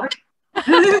horror book.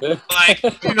 Like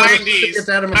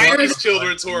 90s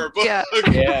children's horror book. Yeah.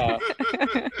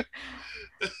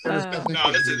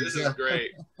 No, this is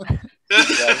great.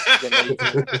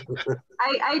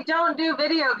 I don't do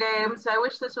video games, so I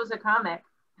wish this was a comic.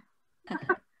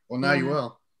 Well, now you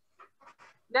will.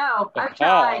 No, I've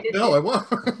tried. No, I won't.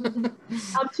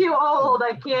 I'm too old.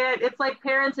 I can't. It's like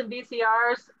parents and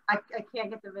VCRs. I can't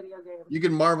get the video game. You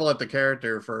can marvel at the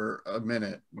character for a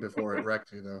minute before it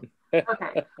wrecks you, though.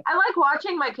 Okay. I like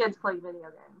watching my kids play video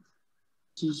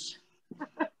games.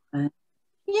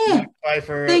 Yeah.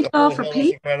 Thank all for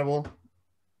Pete. Incredible.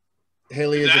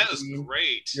 Haley is that is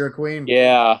great. You're a queen.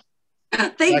 Yeah.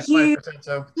 Thank you.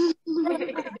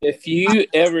 If you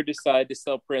ever decide to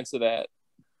sell prints of that,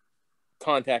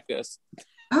 contact us.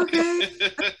 Okay.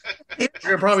 We're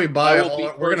gonna probably buy.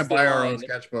 We're gonna buy our own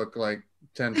sketchbook like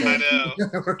 10 I know.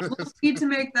 We need to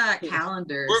make that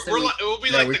calendar. So We'll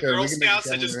be like we the could. Girl We can make a Scouts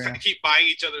that just calendar, yeah. keep buying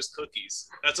each other's cookies.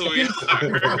 That's what we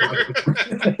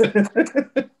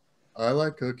are. I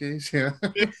like cookies. Yeah.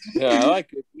 Yeah, I like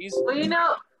cookies. Well, you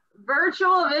know,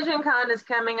 virtual Vision Con is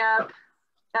coming up.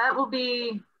 That will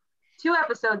be 2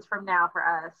 episodes from now for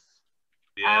us.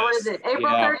 What is it?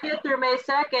 April 30th through May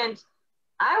 2nd.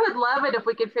 I would love it if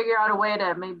we could figure out a way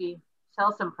to maybe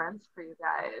sell some prints for you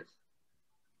guys.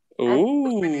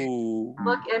 Ooh.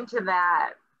 Look into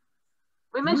that.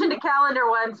 We mentioned a calendar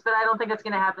once, but I don't think it's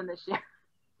going to happen this year.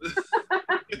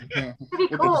 Yeah. It'd be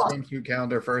We'll cool. do the swimsuit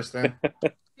calendar first then.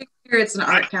 it's an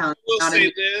art calendar. I will not say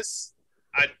an- this.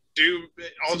 I do,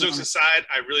 all jokes aside,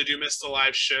 I really do miss the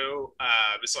live show.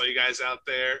 Miss all you guys out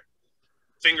there.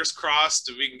 Fingers crossed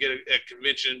that we can get a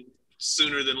convention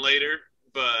sooner than later.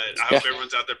 But I hope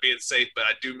everyone's out there being safe. But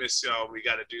I do miss y'all. We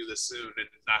got to do this soon. And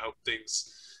I hope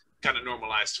things kind of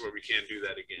normalize to where we can do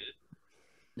that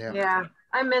again. Yeah.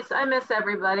 I miss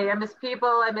everybody. I miss people.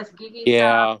 I miss geeky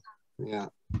Yeah. stuff. Yeah.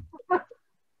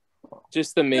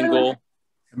 Just the mingle.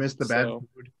 I missed the bad So.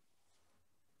 food.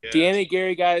 Yeah. Deanna,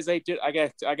 Gary, guys, I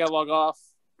got to log off.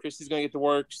 Christy's gonna get to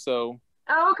work, so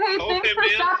Oh, okay, thanks for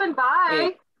stopping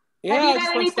by. yeah, Have you I got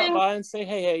just want to stop anything- by and say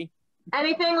hey.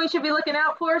 Anything we should be looking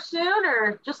out for soon,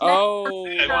 or just Oh,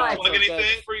 Hey, wow. plug anything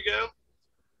before you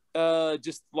go?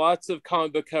 Just lots of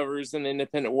comic book covers in the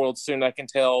independent world soon, I can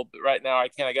tell. But right now I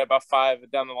can't. I got about 5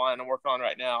 down the line I'm working on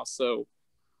right now. So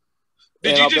Did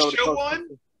and you I'll be able just to show post one?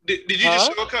 something. Did you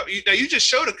just show a cover? Now you just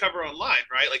showed a cover online,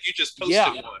 right? Like you just posted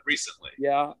one recently.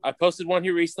 Yeah, I posted one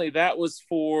here recently. That was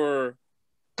for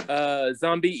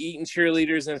zombie eating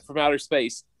cheerleaders and from outer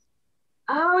space.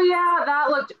 Oh yeah, that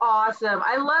looked awesome.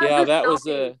 I love. Yeah, this that was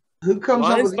selfie. Who comes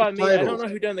up lines with by these me. I don't titles? know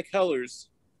who done the colors.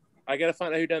 I gotta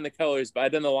find out who done the colors, but I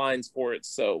done the lines for it.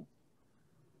 So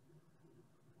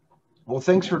Well,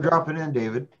 thanks for dropping in,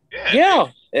 David. yeah,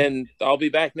 and I'll be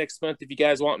back next month if you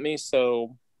guys want me.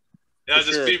 So Yeah, for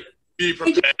just sure. be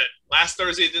prepared. Last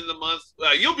Thursday at the end of the month,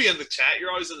 you'll be in the chat.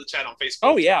 You're always in the chat on Facebook.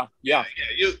 Oh yeah. I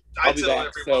I'll be tell back,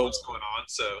 everyone so- what's going on.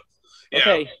 So yeah.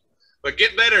 Okay. But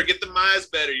get better. Get them eyes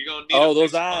better. You're gonna need. Oh, them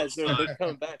those next eyes, month, they're son.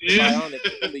 coming back. Yeah. Bionic.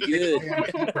 It's gonna be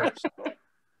good.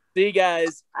 See you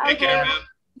guys. Take care, man.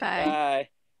 Bye.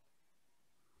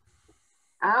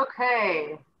 Bye.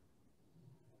 Okay.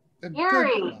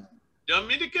 Gary. You want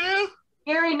me to go?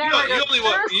 Gary never you goes only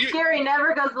want- first. you- Gary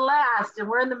never goes last, and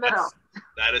we're in the middle.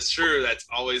 That is true. That's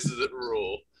always the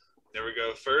rule. Never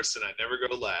go first, and I never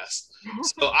go last.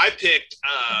 So I picked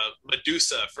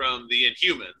Medusa from the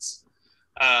Inhumans,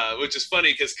 which is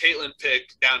funny because Caitlin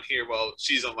picked down here. Well,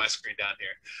 she's on my screen down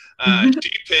here. She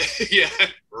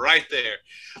picked, right there.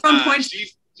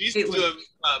 She's doing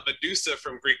Medusa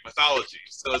from Greek mythology.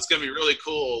 So it's gonna be really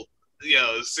cool,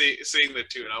 seeing the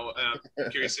two. And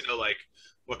I'm curious to know like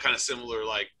what kind of similar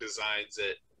like designs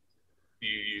that you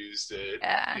used.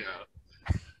 Yeah.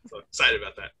 So excited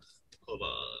about that. Hold on.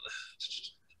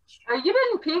 Oh, you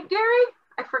didn't peek, Gary?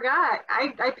 I forgot.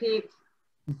 I peeked.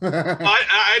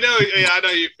 I know. Yeah, I know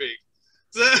you peeked.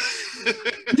 So,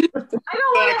 I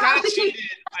don't want to have to keep cheated.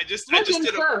 I just looking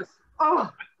did close.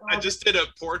 I just did a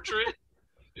portrait,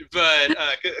 but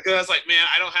because I was like, man,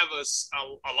 I don't have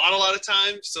a lot of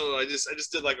time, so I just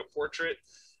did like a portrait,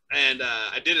 and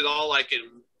I did it all like in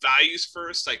values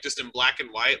first, like just in black and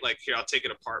white. Like here, I'll take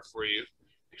it apart for you.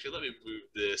 Actually, let me move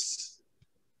this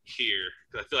here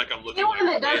because I feel like I'm looking. Anyone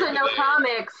like that doesn't know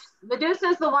comics,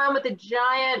 Medusa's the one with the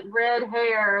giant red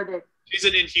hair. That she's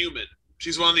an Inhuman.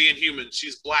 She's one of the Inhumans.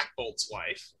 She's Black Bolt's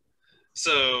wife.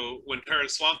 So when her and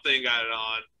Swamp Thing got it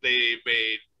on, they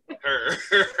made her.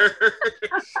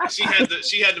 she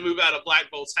had to move out of Black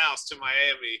Bolt's house to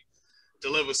Miami to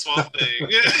live with Swamp Thing.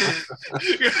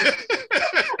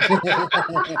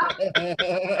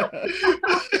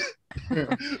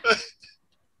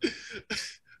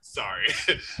 Sorry,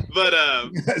 but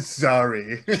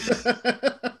sorry,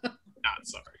 not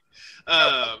sorry.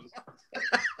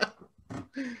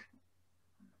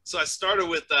 So I started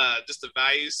with just the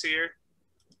values here.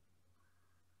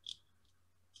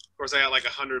 Of course, I got like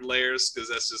 100 layers because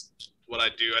that's just what I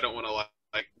do. I don't want to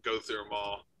like go through them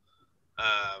all,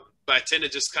 but I tend to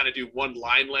just kind of do one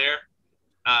line layer.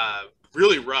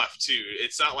 Really rough too.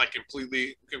 It's not like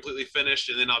completely finished,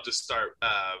 and then I'll just start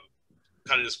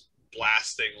kind of just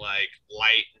blasting like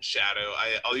light and shadow.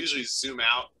 I'll usually zoom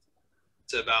out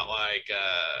to about like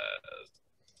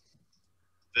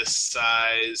this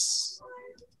size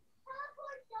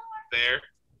there,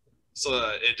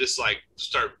 so it just like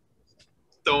start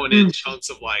throwing in chunks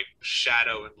of like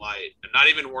shadow and light, and not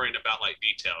even worrying about like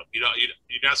detail. You're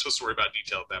not supposed to worry about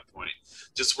detail at that point.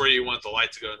 Just where you want the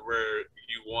light to go and where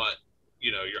you want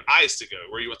you know, your eyes to go,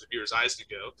 where you want the viewer's eyes to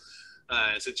go.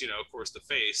 And since, you know, of course, the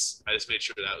face, I just made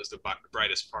sure that was the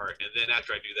brightest part. And then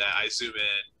after I do that, I zoom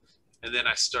in, and then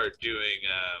I start doing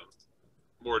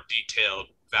more detailed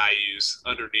values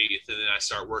underneath, and then I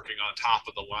start working on top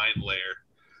of the line layer.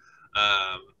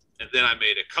 And then I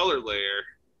made a color layer,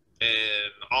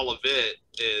 and all of it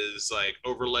is like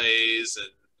overlays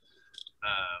and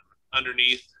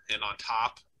underneath and on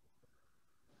top.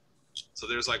 So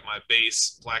there's like my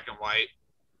base black and white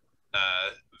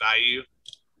value.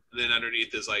 And then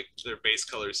underneath is like their base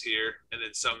colors here, and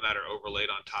then some that are overlaid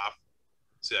on top.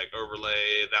 So like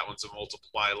overlay, that one's a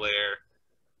multiply layer,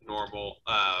 normal.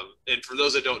 And for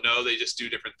those that don't know, they just do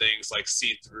different things like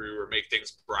see through or make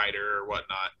things brighter or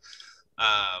whatnot.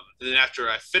 And then after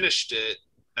I finished it,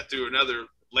 I threw another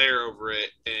layer over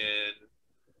it and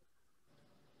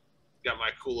got my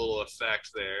cool little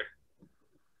effect there.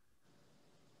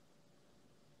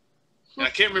 And I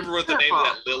can't remember what the name of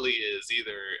that lily is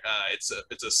either. It's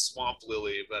a swamp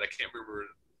lily, but I can't remember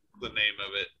the name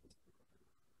of it.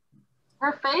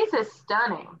 Her face is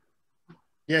stunning.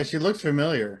 Yeah, she looks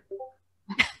familiar.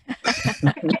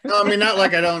 No, I mean, not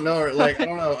like I don't know her. Like, I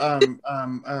don't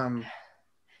know.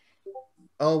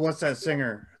 Oh, what's that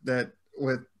singer that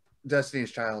with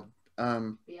Destiny's Child?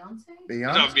 Beyonce?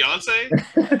 Beyonce? No, Beyonce?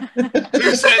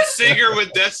 Who's that singer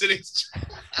with Destiny's Child?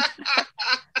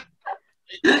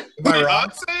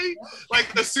 Beyonce?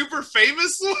 Like the super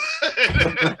famous one?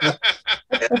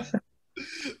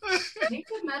 He's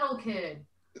a metal kid.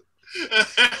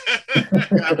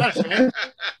 I'm not sure.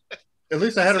 At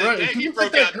least I had it right. Yeah, he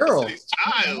broke that out girl. Destiny's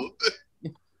Child.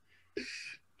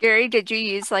 Gary, did you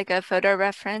use like a photo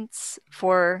reference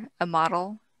for a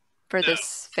model for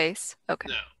this face? Okay.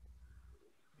 No,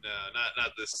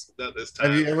 not this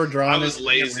time. Have you ever drawn I was it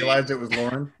lazy. and realized it was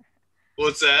Lauren?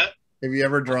 What's that? Have you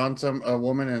ever drawn a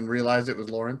woman and realized it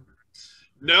was Lauren?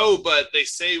 No, but they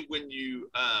say when you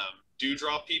do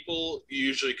draw people, you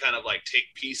usually kind of like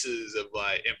take pieces of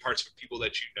like and parts of people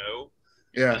that you know.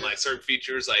 Yeah. And like certain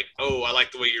features like, oh, I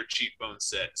like the way your cheekbone's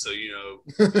set. So, you know,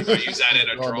 you might use that in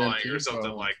a drawing or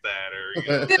something like that. Or,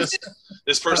 you know,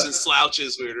 this person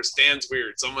slouches weird or stands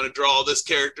weird. So I'm going to draw this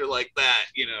character like that,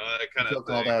 you know, kind of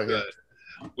thing. But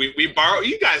we borrow,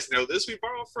 you guys know this, we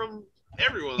borrow from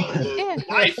everyone,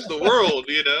 life, the world,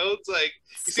 you know, it's like.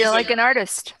 Feel like an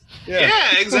artist.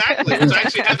 Yeah, exactly. Which I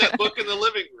actually have that book in the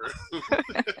living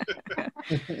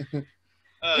room.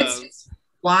 It's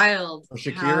wild.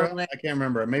 Shakira? I can't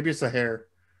remember. Maybe it's the hair.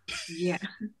 Yeah.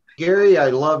 Gary, I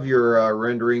love your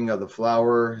rendering of the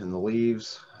flower and the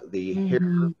leaves. The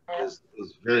hair is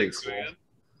very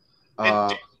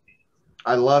cool.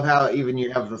 I love how even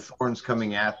you have the thorns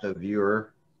coming at the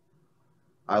viewer.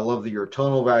 I love your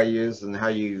tonal values and how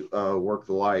you work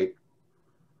the light.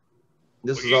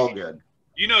 This is all good.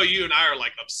 You know, you and I are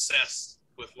like obsessed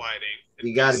with lighting.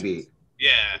 You got to be.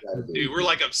 Yeah, dude, we're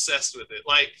like obsessed with it.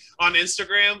 Like on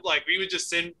Instagram, like we would just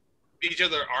send each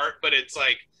other art, but it's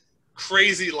like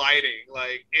crazy lighting.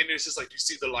 Like, and it's just like, you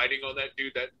see the lighting on that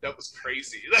dude? That was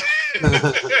crazy.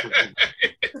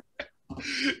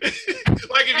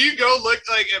 Like if you go look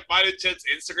like at 𝗏𝗏𝗀's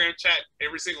Instagram chat,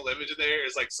 every single image in there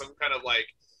is like some kind of like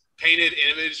painted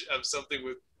image of something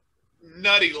with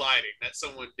nutty lighting that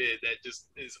someone did that just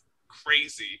is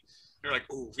crazy. You're like,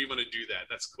 oh, we want to do that.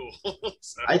 That's cool.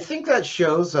 So. I think that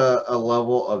shows a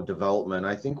level of development.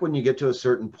 I think when you get to a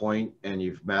certain point and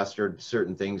you've mastered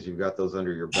certain things, you've got those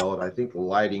under your belt. I think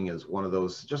lighting is one of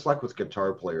those, just like with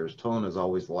guitar players, tone is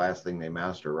always the last thing they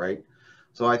master, right?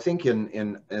 So I think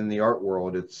in the art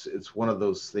world, it's one of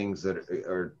those things that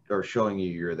are showing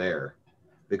you you're there.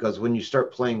 Because when you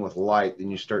start playing with light, then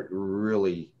you start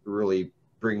really, really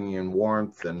bringing in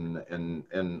warmth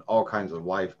and all kinds of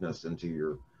lifeness into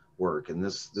your work, and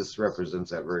this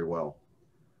represents that very well.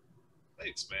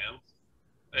 Thanks, man.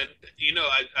 And you know,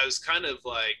 I was kind of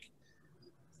like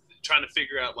trying to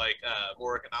figure out like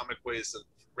more economic ways of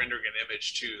rendering an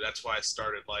image too. That's why I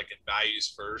started like in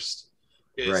values first.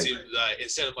 It seemed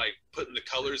instead of like putting the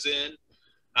colors in,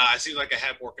 I seemed like I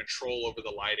had more control over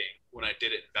the lighting when I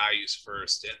did it in values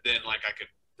first, and then like I could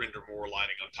render more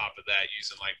lighting on top of that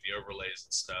using like the overlays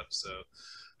and stuff. So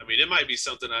I mean, it might be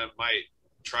something I might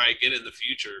try again in the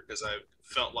future, because I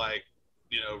felt like,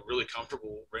 you know, really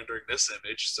comfortable rendering this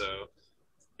image. So,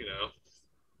 you know,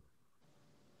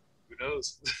 who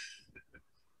knows?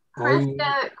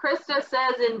 Krista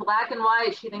says in black and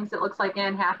white she thinks it looks like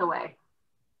Anne Hathaway.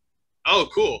 Oh,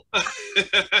 cool.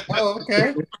 Oh,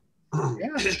 okay.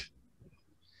 Yeah.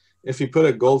 If you put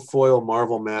a gold foil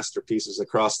Marvel masterpieces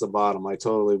across the bottom, I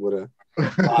totally would have.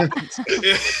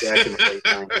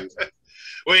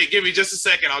 Wait, give me just a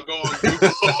second. I'll go on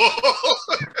Google.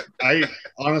 I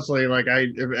honestly, like,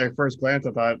 at first glance,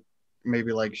 I thought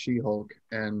maybe like She-Hulk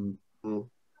and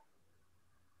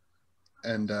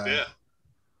yeah.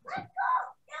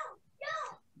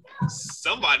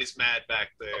 Somebody's mad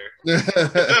back there.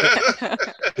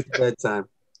 It's bedtime.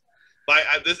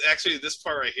 This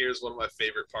part right here is one of my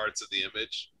favorite parts of the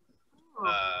image.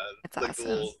 That's like awesome.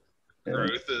 the little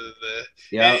growth of the.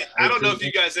 Yeah, And I don't know if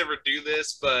you guys ever do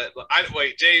this, but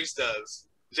James does.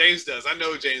 James does. I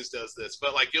know James does this,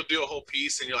 but like you'll do a whole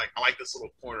piece and you're like, I like this little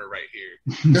corner right here.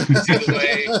 See the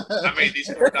way I made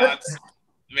these 4 dots?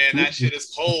 Man, that shit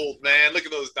is cold, man. Look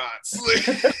at those dots.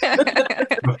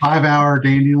 A 5-hour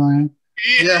dandelion.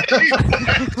 Yeah,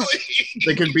 exactly.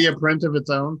 They could be a print of its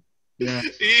own. Yeah.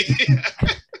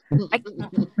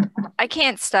 I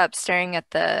can't stop staring at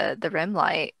the rim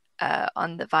light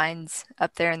on the vines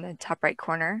up there in the top right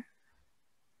corner.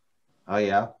 Oh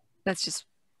yeah. That's just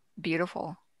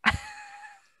beautiful.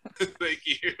 Thank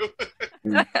you.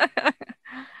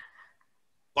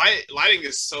 Lighting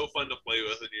is so fun to play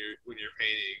with when you're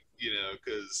painting,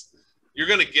 because you're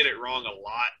gonna get it wrong a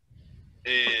lot,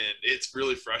 and it's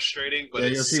really frustrating. But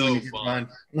it's so fun.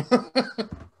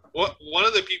 One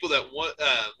of the people that one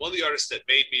of the artists that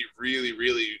made me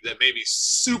that made me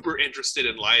super interested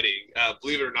in lighting,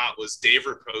 believe it or not, was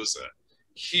𝗕𝗲𝗄𝗺𝘆.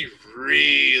 He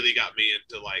really got me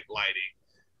into like lighting.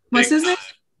 What's his name?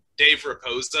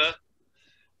 𝗕𝗲𝗄𝗆.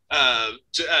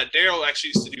 Daryl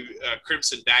actually used to do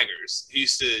Crimson Daggers. He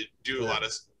used to do a lot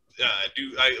of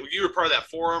you were part of that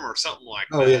forum or something like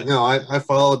that. Oh yeah, no, I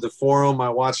followed the forum. I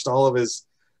watched all of his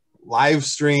live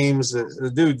streams.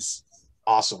 The dude's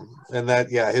awesome, and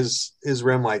his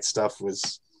rim light stuff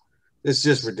it's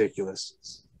just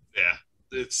ridiculous. Yeah,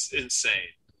 it's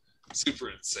insane, super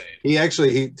insane. He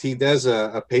actually he does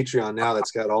a Patreon now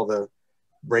that's got all the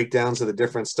breakdowns of the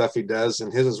different stuff he does,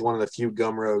 and his is one of the few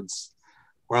Gumroads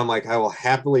where I'm like, I will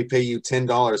happily pay you $10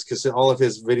 because all of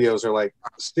his videos are like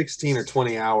 16 or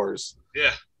 20 hours.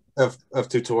 Yeah. Of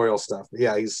tutorial stuff.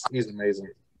 Yeah, he's amazing.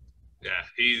 Yeah,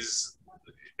 he's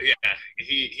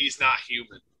not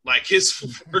human. Like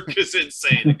his work is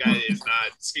insane. The guy is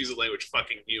not, excuse the language,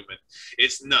 fucking human.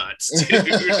 It's nuts, dude.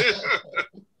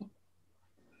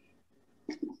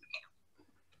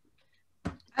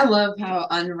 I love how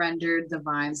unrendered the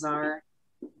vines are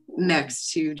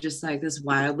next to just like this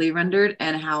wildly rendered,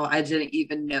 and how I didn't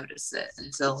even notice it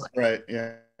until right.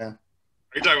 Yeah. Are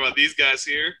you talking about these guys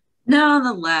here? No, on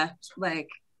the left, like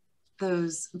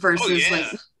those versus like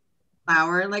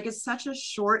flower. Like it's such a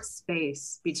short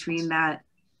space between that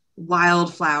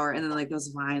wildflower and then like those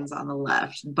vines on the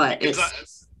left. But I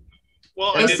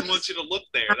didn't want you to look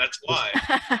there. That's why.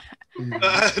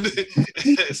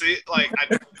 See, like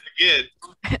again,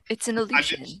 it's an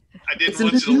illusion. I didn't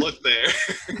want you to look there.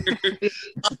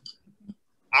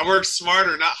 I worked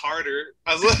smarter, not harder.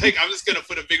 I was like, I'm just gonna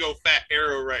put a big old fat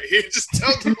arrow right here. Just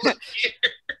tell them to look here.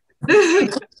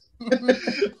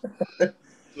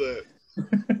 But,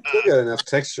 still got enough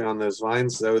texture on those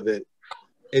vines though that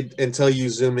until you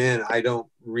zoom in, I don't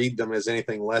read them as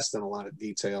anything less than a lot of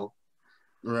detail.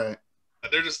 Right.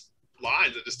 They're just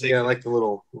lines that just take. Yeah, like the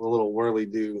little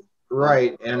whirly-do.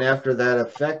 Right, and after that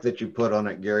effect that you put on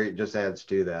it, Gary, it just adds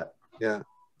to that. Yeah.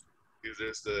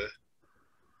 There's the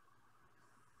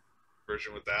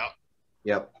version without.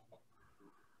 Yep.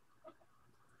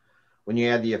 When you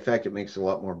add the effect, it makes it a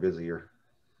lot more busier.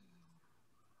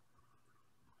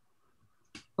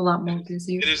 A lot more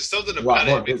busier. There's something A lot about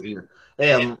more busier.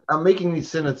 Hey, I'm making these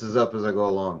sentences up as I go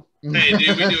along. Hey,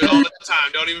 dude, we do it all the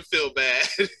time. Don't even feel bad.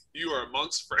 You are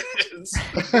amongst friends.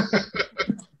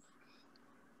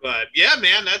 But yeah,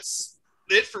 man, that's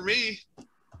it for me.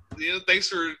 Thanks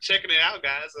for checking it out,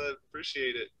 guys. I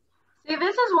appreciate it. See,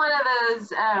 this is one of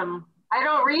those. I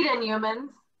don't read Inhumans,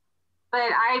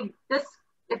 but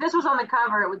if this was on the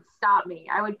cover, it would stop me.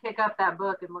 I would pick up that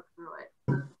book and look through it.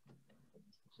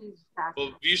 She's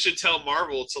fascinating. Well, you should tell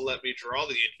Marvel to let me draw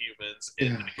the Inhumans,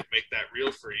 and I can make that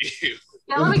real for you.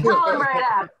 Yeah, let me call him right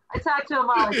up. I talk to him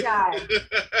all the time.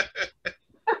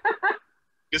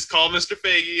 Just call Mr.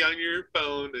 Feige on your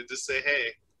phone and just say,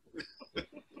 hey.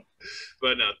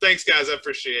 But no, thanks, guys. I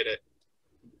appreciate it.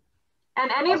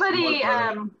 And anybody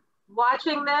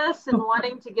watching this and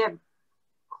wanting to get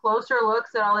closer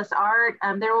looks at all this art,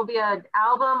 there will be an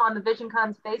album on the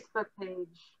VisionCon's Facebook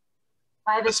page.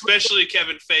 Especially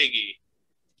Kevin Feige.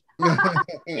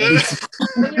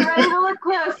 When you're ready to look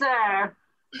closer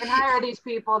and hire these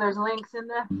people, there's links in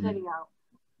the video.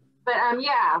 But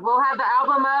yeah, we'll have the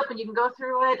album up and you can go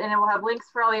through it, and it will have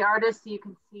links for all the artists so you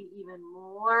can see even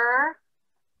more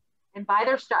and buy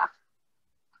their stuff.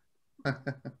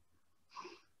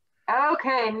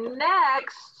 Okay,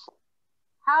 next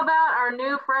How about our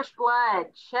new fresh blood,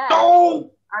 Chet?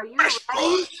 No! Are you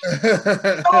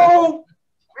ready? No!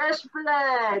 Fresh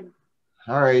blood.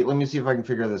 All right, let me see if I can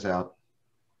figure this out.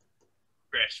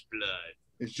 Fresh blood.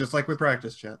 It's just like we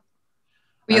practice, chat.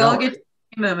 We I all know, get to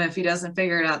blame him if he doesn't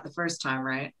figure it out the first time,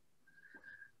 right?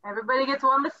 Everybody gets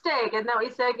one mistake. Isn't that what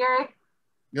you said, Gary?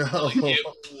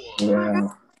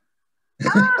 Wow.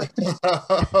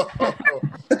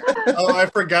 Oh, I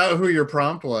forgot who your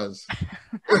prompt was.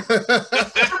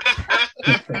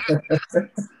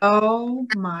 Oh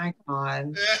my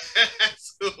God.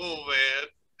 That's cool, man.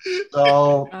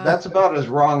 So that's about as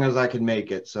wrong as I can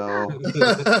make it. So Who put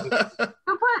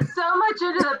so much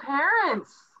into the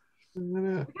parents?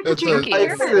 That's you a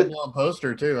get figured- long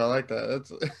poster too. I like that.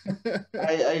 That's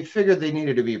I figured they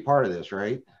needed to be a part of this,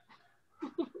 right?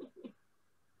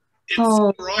 It's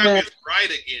Oh, wrong man. is right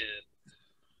again.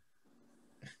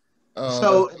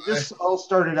 So this all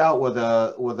started out with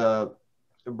a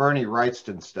Bernie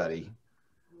Wrightston study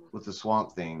with the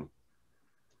swamp thing.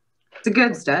 It's a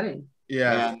good study.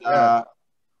 yeah.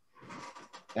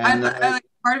 And Like,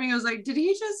 part of me was like, did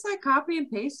he just like copy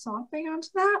and paste something onto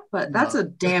that? But that's a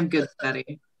damn good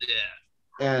study. Yeah.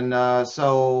 and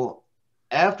so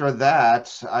after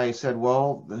that, I said,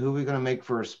 well, who are we going to make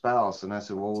for a spouse? And I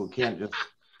said, well, we can't just.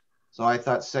 So I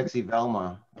thought sexy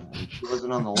Velma. She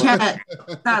wasn't on the list. Yeah,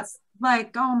 that's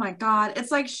like, oh my God.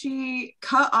 It's like she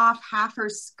cut off half her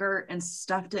skirt and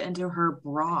stuffed it into her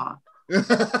bra.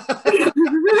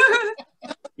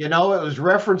 You know, it was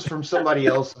referenced from somebody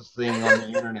else's thing on the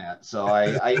internet. So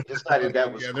I decided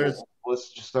that was cool.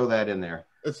 Let's just throw that in there.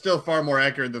 It's still far more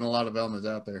accurate than a lot of Velmas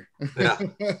out there. Yeah.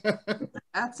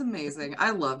 That's amazing.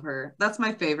 I love her. That's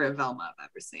my favorite Velma I've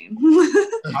ever seen.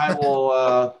 I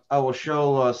will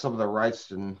show some of the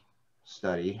Wrightston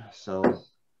study. So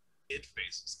Kid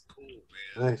face is cool,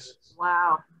 man. Nice.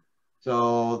 Wow.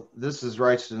 So this is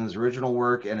Wrightston's original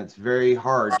work, and it's very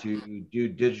hard to do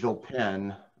digital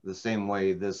pen the same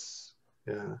way this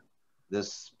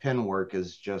pen work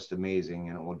is just amazing,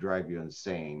 and it will drive you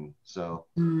insane. So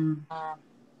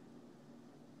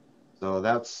so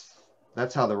that's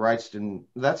how the Wrightston,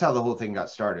 that's how the whole thing got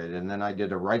started. And then I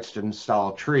did a Wrightston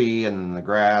style tree and then the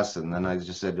grass, and then I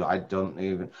just said, I don't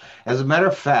even, as a matter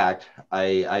of fact,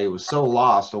 I was so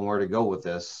lost on where to go with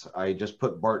this. I just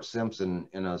put Bart Simpson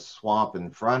in a swamp in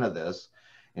front of this,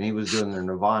 and he was doing their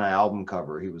Nirvana album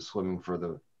cover. He was swimming for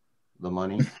the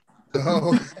money.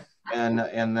 Oh.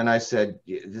 And then I said,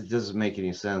 this doesn't make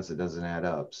any sense. It doesn't add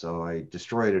up. So I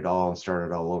destroyed it all and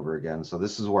started all over again. So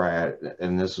this is where I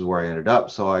ended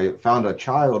up. So I found a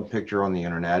child picture on the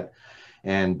internet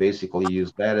and basically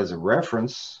used that as a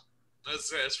reference.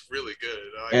 That's really good.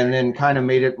 And then kind of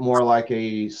made it more like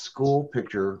a school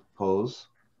picture pose,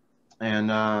 and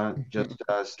just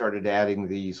started adding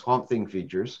the Swamp Thing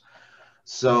features.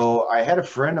 So I had a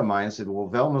friend of mine said, well,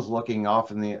 Velma's looking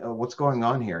off in the, what's going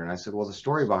on here? And I said, well, the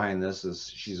story behind this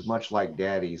is she's much like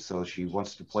Daddy. So she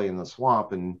wants to play in the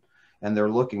swamp, and they're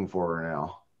looking for her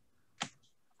now.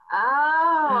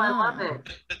 Oh, I love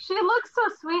it. She looks so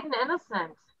sweet and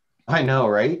innocent. I know,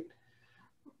 right?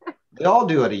 They all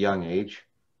do at a young age.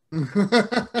 And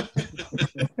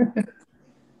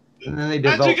then they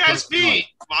develop. How'd you guys meet?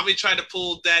 Mommy tried to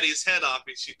pull Daddy's head off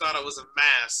me. She thought it was a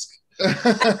mask.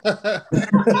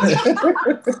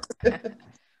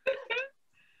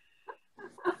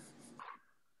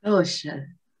 Oh shit.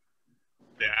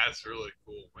 Yeah, that's really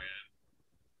cool, man.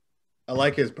 I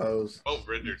like his pose. Oh,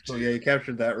 rendered So too. yeah, you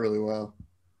captured that really well.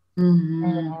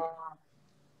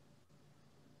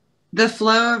 The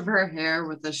flow of her hair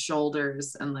with the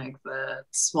shoulders and like the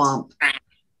swamp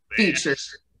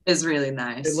features is really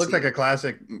nice. It looks like a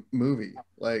classic movie.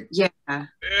 Like yeah, one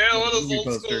of those movie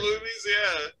old school poster. movies.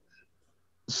 Yeah.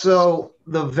 So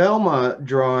the Velma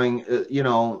drawing,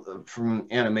 from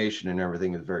animation and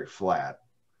everything is very flat.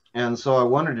 And so I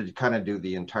wanted to kind of do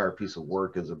the entire piece of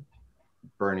work as a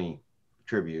Bernie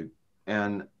tribute.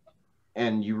 And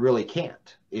you really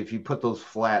can't. If you put those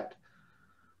flat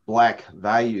black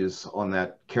values on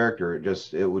that character,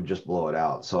 it would just blow it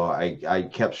out. So I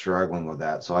kept struggling with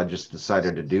that. So I just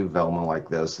decided to do Velma like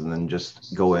this, and then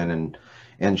just go in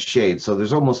and shade. So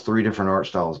there's almost 3 different art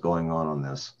styles going on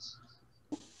this.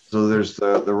 So there's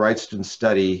the Wrightston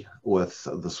study with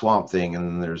the Swamp Thing, and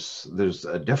then there's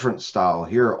a different style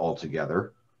here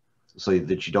altogether, so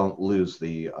that you don't lose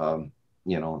the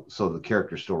so the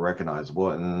character's still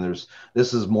recognizable. And then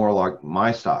this is more like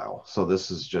my style. So this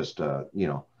is just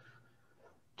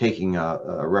taking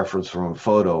a reference from a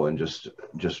photo and just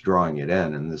drawing it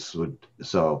in. And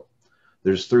so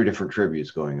there's 3 different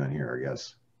tributes going on here, I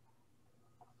guess.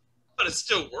 But it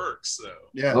still works, though.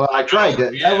 Yeah. Well, I tried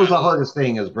that. Yeah. That was the hardest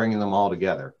thing, is bringing them all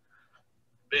together.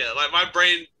 Yeah, like my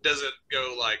brain doesn't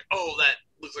go like, oh, that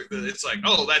looks like this. It's like,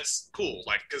 oh, that's cool,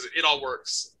 like because it all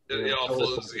works. It all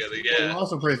flows together. We're Yeah.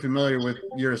 also pretty familiar with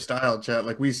your style, Chet.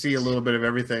 Like we see a little bit of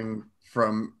everything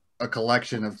from a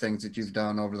collection of things that you've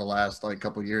done over the last like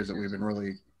couple of years that we've been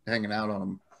really hanging out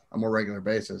on a more regular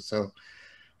basis. So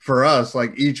for us,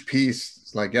 like each piece,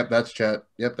 it's like, yep, that's Chet.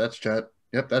 Yep, that's Chet.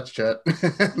 Yep, that's Chet.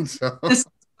 So This is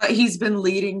what he's been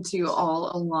leading to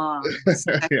all along.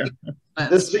 Yeah.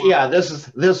 This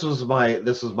was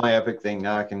my epic thing.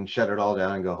 Now I can shut it all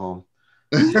down and go home.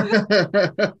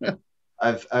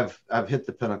 I've hit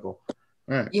the pinnacle.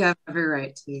 Right. You have every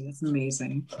right to. That's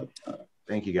amazing.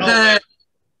 Thank you guys.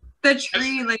 The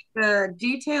tree, like the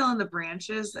detail in the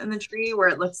branches in the tree, where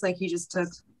it looks like he just took,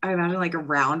 I imagine, like a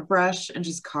round brush and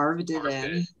just carved it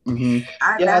in. Mm-hmm.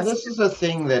 Yeah, this is a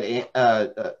thing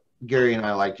that Gary and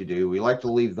I like to do. We like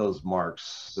to leave those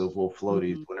marks, those little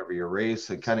floaties, whenever you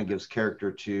erase. It kind of gives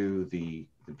character to the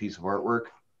piece of artwork.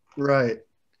 Right.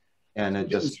 And it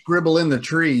You just scribble in the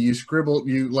tree. You scribble.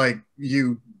 You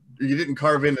didn't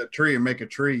carve in a tree and make a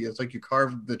tree. It's like you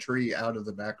carved the tree out of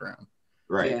the background.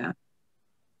 right. Yeah.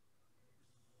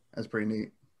 That's pretty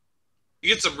neat.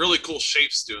 You get some really cool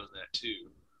shapes doing that too.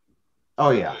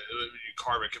 Oh yeah. When you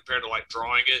carve it compared to like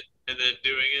drawing it and then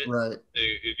doing it. Right.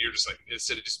 You're just like,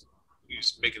 instead of just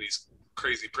making these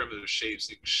crazy primitive shapes,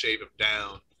 you can shave them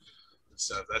down and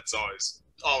stuff. That's always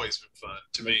been fun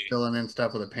to me. Filling in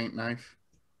stuff with a paint knife.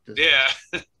 Yeah.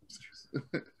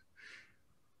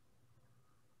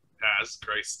 That's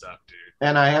great stuff, dude.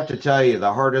 And I have to tell you,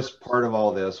 the hardest part of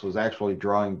all this was actually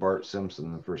drawing Bart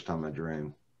Simpson the first time I drew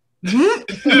him.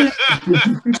 There's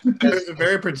a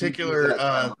very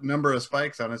particular number of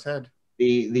spikes on his head.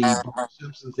 The Bart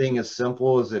Simpson thing, as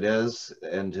simple as it is,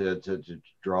 and to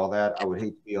draw that, I would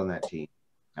hate to be on that team.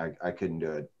 I couldn't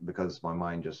do it because my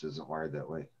mind just isn't wired that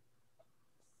way.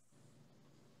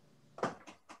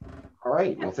 All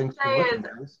right. Well, thanks for looking,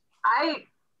 guys.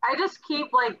 I just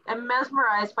keep like, I'm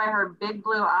mesmerized by her big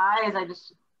blue eyes. I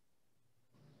just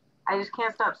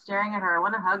can't stop staring at her. I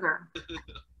want to hug her.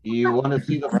 You want to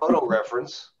see the photo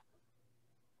reference?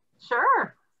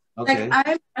 Sure. Okay. Like,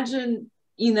 I imagine,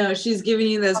 she's giving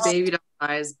you those baby doll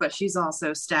eyes, but she's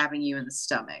also stabbing you in the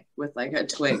stomach with like a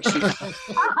twig.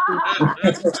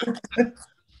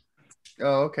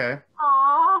 Oh, okay.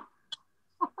 Aww.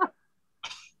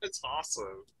 That's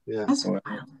awesome. Yeah. That's wild.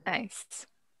 Nice.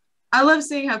 I love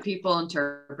seeing how people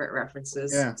interpret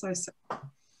references. Yeah. So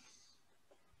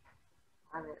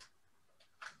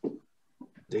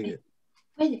Dig it.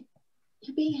 Wait,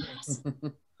 you're being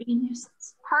being a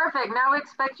nuisance. Perfect. Now we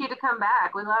expect you to come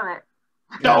back. We love it.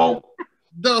 No.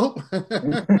 No.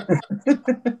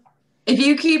 If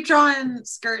you keep drawing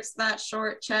skirts that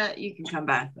short, Chet, you can come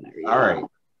back whenever you All right.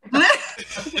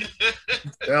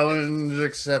 Challenge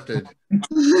accepted.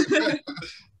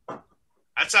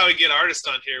 That's how we get artists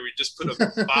on here. We just put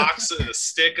a box and a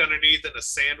stick underneath and a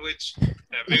sandwich and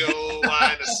a big old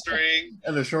line of string.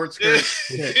 And a short skirt.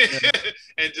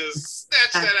 And just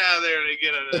snatch that out of there and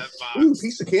get out of that box. Ooh,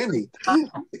 piece of candy. Ooh,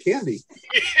 the candy.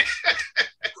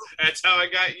 That's how I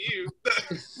got you.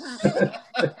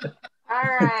 All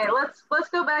right, let's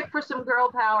go back for some girl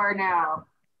power now.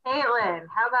 Caitlin,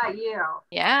 how about you?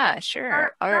 Yeah,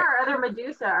 sure. You're our other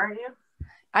Medusa, aren't you?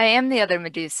 I am the other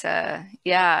Medusa.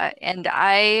 Yeah, and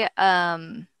I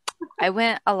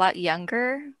went a lot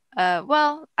younger.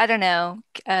 Well, I don't know.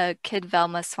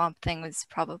 𝗕𝗲𝗀𝘆 Swamp Thing was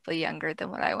probably younger than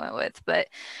what I went with, but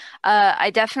I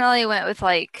definitely went with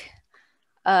like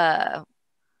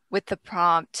with the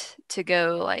prompt to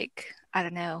go like, I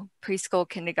don't know, preschool,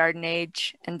 kindergarten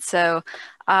age. And so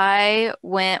I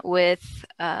went with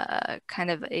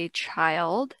kind of a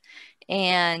child,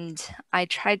 and I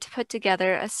tried to put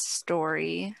together a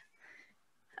story.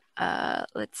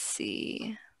 Let's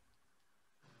see.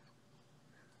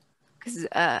 Because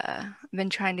I've been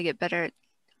trying to get better at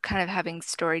kind of having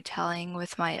storytelling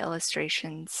with my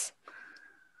illustrations.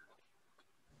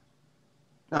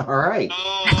 All right.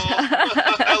 Oh,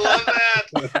 I love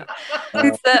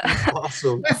that.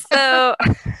 Awesome. So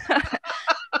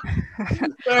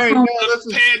Sorry, no,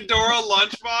 The Pandora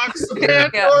lunchbox. yeah.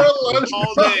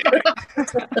 All day.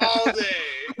 All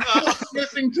day.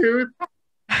 Missing tooth.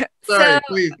 Sorry, So-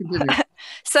 please continue.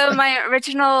 So my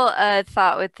original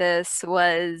thought with this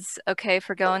was, okay,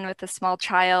 for going with a small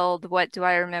child, what do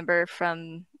I remember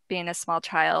from being a small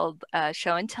child?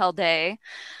 Show and tell day.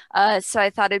 So I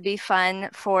thought it'd be fun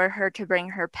for her to bring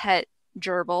her pet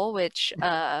gerbil, which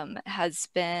has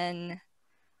been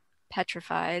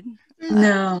petrified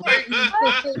No.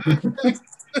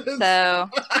 So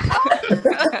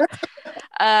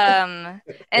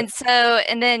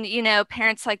and then, you know,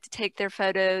 parents like to take their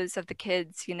photos of the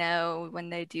kids, you know, when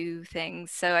they do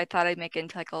things. So I thought I'd make it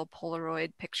into like a little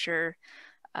Polaroid picture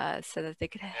so that they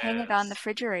could hang it on the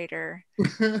refrigerator.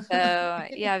 So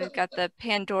yeah, we've got the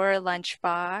Pandora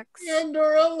lunchbox.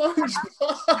 Pandora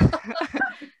lunchbox.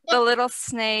 The little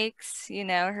snakes, you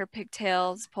know, her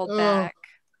pigtails pulled back.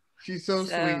 She's so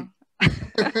sweet.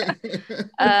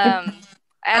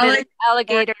 Added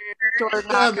alligator door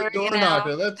knocker. Yeah, the door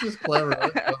knocker. That's just clever.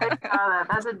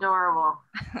 That's adorable.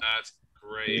 That's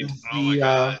great. Oh my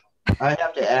god. I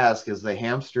have to ask: is the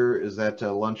hamster? Is that a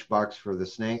lunchbox for the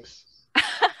snakes?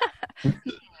 I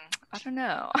don't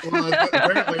know. Well,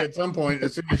 apparently, at some point,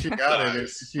 as soon as she got it,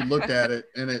 she looked at it,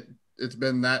 and it's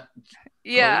been that.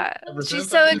 Yeah, she's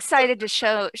so excited to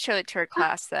show it to her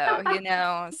class, though. You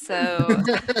know, so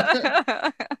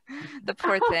the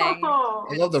poor thing.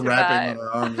 I love the wrapping on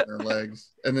her arms and her legs,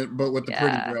 but with the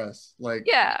pretty dress, like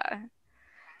I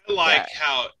like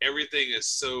how everything is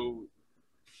so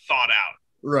thought out.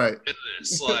 Right. In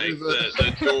this, like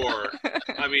the door.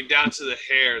 I mean, down to the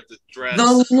hair, the dress,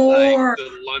 the lore, like,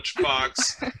 the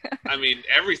lunchbox. I mean,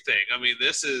 everything. I mean,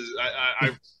 this is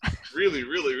I really,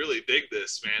 really, really dig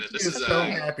this, man. And this is so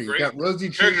happy. Great got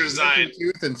rosy character design.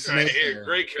 And snake hair.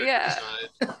 Great character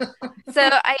design. So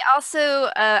I also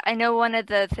I know one of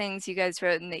the things you guys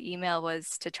wrote in the email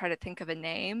was to try to think of a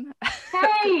name.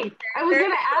 Hey, I was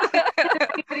gonna ask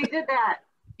if anybody did that.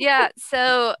 Yeah,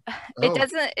 so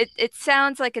it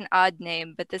sounds like an odd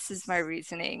name, but this is my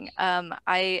reasoning.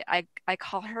 I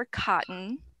call her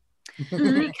Cotton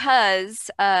because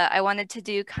I wanted to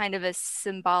do kind of a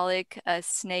symbolic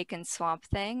snake and swamp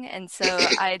thing. And so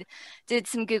I did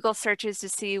some Google searches to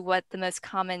see what the most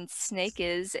common snake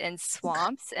is in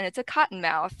swamps, and it's a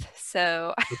cottonmouth.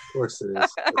 So of course it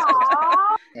is.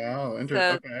 Oh, interesting.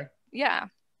 So, okay. Yeah.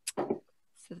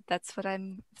 So that's what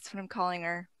I'm calling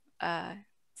her.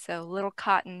 So little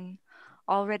Cotton,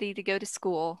 all ready to go to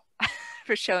school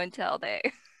for show and tell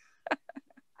day.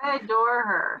 I adore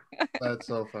her. That's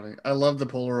so funny. I love the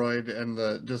Polaroid and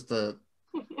the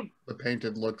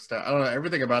painted look style. I don't know.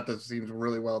 Everything about this seems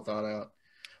really well thought out,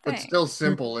 but still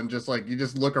simple and just like you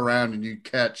just look around and you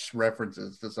catch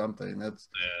references to something. This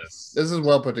is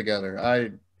well put together.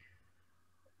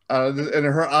 And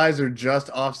her eyes are just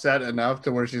offset enough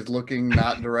to where she's looking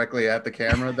not directly at the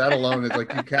camera. That alone is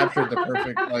like you captured the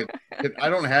perfect. Like, I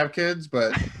don't have kids,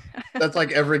 but that's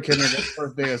like every kindergarten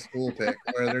first day of school pic,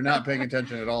 where they're not paying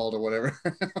attention at all to whatever.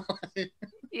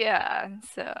 Yeah.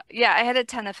 So yeah, I had a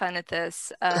ton of fun with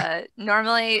this.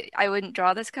 Normally, I wouldn't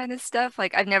draw this kind of stuff.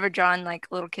 Like I've never drawn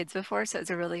like little kids before, so it's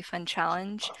a really fun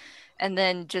challenge. And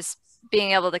then just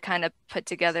being able to kind of put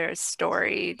together a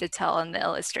story to tell in the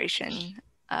illustration.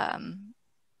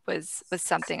 Was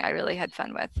something I really had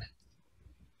fun with.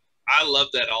 I love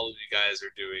that all of you guys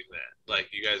are doing that. Like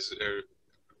you guys are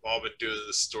all been doing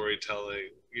the storytelling,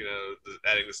 you know,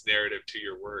 adding this narrative to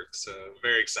your work. So I'm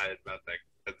very excited about that.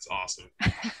 That's awesome.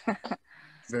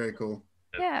 Very cool.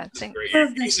 Yeah, thanks. Great. Your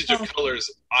usage of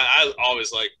colors. I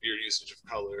always like your usage of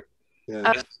color. Yeah,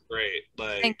 that's great.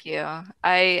 Like, thank you.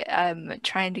 I am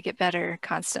trying to get better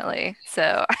constantly.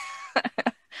 So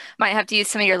might have to use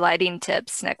some of your lighting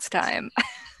tips next time.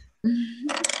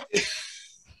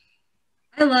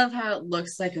 I love how it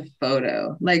looks like a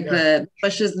photo, like the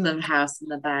bushes in the house in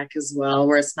the back as well,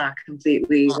 where it's not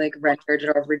completely like rendered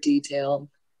or over detailed,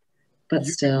 but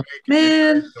still,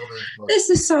 man, this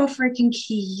is so freaking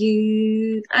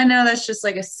cute. I know that's just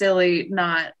like a silly,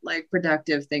 not like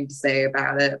productive thing to say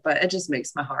about it, but it just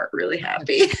makes my heart really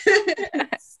happy. I'm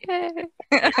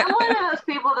one of those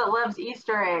people that loves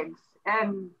Easter eggs,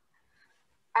 and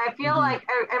I feel like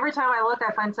every time I look,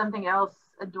 I find something else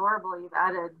adorable you've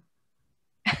added.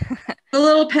 The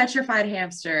little petrified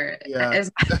hamster is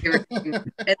my favorite thing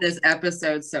in this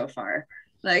episode so far.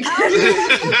 Like, for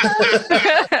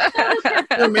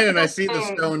a minute, I see the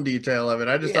stone detail of it.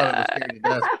 I just thought it was scary to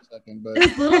death for a second,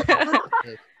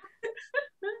 but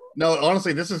no,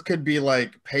 honestly, could be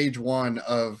like page 1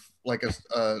 of like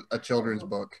a children's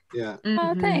book. Yeah.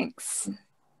 Oh, thanks.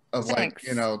 Of like,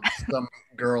 you know, some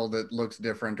girl that looks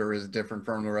different or is different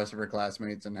from the rest of her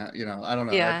classmates, and you know, I don't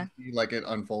know. Yeah. I see like it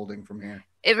unfolding from here.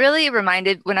 It really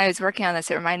reminded, when I was working on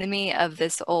this, it reminded me of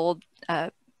this old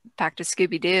Back to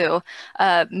Scooby-Doo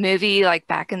movie, like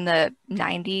back in the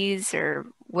 90s or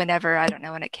whenever, I don't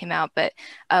know when it came out, but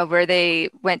where they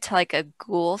went to like a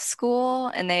ghoul school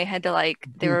and they had to like,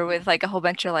 they were with like a whole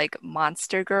bunch of like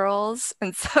monster girls.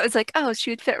 And so it's like, oh,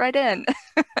 she would fit right in.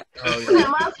 Oh, yeah.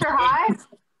 Monster High?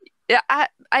 Yeah,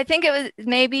 I think it was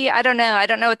maybe, I don't know. I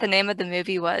don't know what the name of the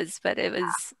movie was, but it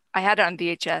was, I had it on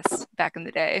VHS back in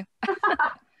the day.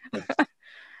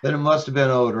 Then it must have been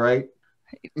old, right?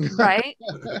 Right?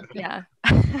 Yeah.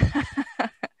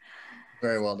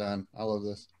 Very well done. I love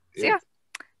this. So yeah,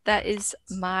 that is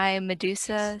my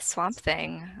Medusa Swamp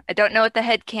Thing. I don't know what the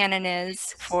headcanon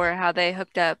is for how they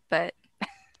hooked up, but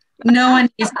No one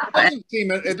needs It doesn't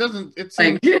seem it doesn't it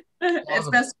seems like it's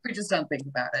best if we just don't think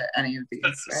about it, any of these,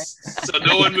 right? So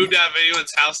no one moved out of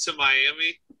anyone's house to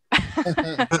Miami?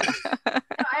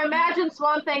 I imagine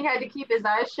Swamp Thing had to keep his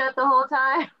eyes shut the whole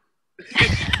time.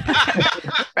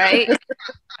 right?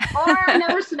 Or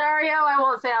another scenario I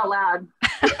won't say out loud.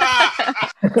 We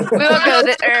won't go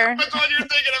there. That's what you're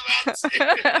thinking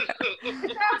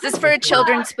about. This is for a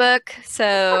children's book,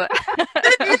 so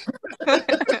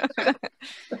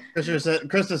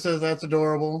Krista says that's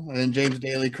adorable, and then James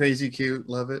Daly, crazy cute,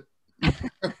 love it.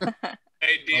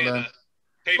 Hey, Deanna,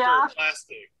 paper Yeah. or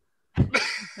plastic?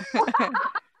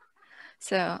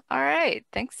 so all right.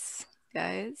 Thanks,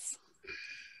 guys.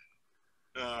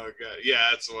 Oh god, yeah,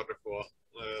 that's wonderful.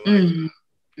 Like,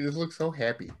 She just looks so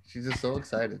happy. She's just so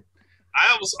excited.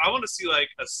 I want to see like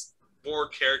more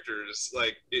characters,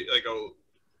 like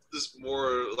just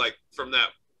more like from that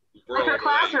world. Like her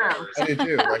classroom. I do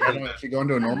too. Like, I don't know, is she going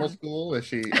to a normal school? Is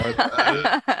she?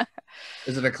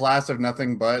 Is it a class of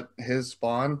nothing but his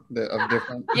spawn of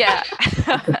different? Yeah. Is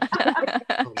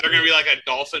there gonna be like a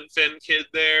dolphin fin kid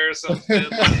there or something?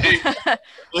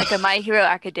 Like a My Hero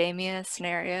Academia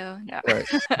scenario. No. Right.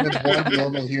 There's one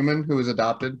normal human who is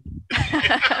adopted.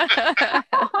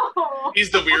 He's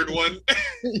the weird one.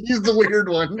 He's the weird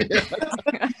one.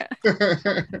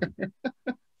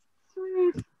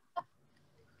 Sweet.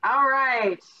 All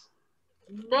right.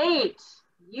 Nate,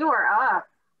 you are up.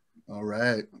 All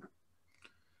right.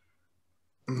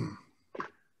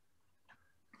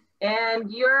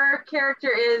 And your character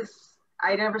is,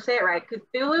 I never say it right,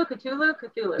 Cthulhu?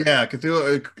 Yeah,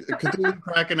 Cthulhu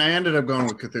Kraken. I ended up going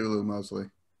with Cthulhu mostly.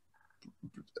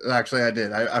 Actually, I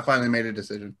did. I finally made a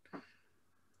decision.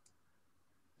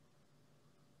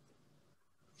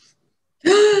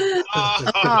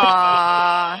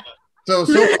 Aww. So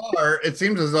far, it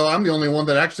seems as though I'm the only one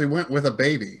that actually went with a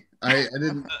baby. I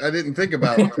didn't think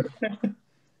about it.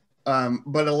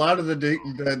 But a lot of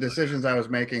the decisions I was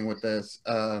making with this,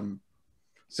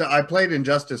 so I played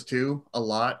Injustice 2 a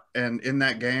lot, and in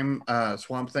that game,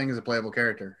 Swamp Thing is a playable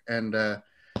character, and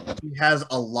he has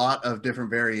a lot of different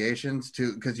variations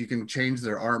too, because you can change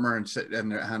their armor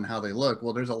and how they look.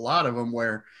 Well, there's a lot of them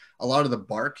where a lot of the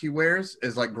bark he wears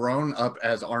is like grown up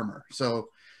as armor. So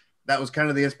that was kind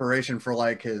of the inspiration for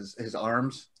like his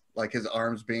arms. Like his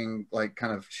arms being like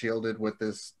kind of shielded with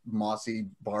this mossy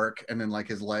bark, and then like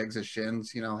his legs, his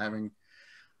shins, you know, having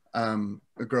a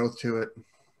growth to it.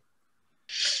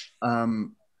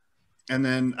 And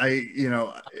then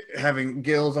having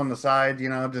gills on the side, you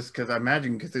know, just because I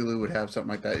imagine Cthulhu would have something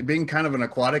like that. Being kind of an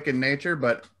aquatic in nature,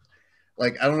 but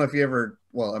like, I don't know if you ever,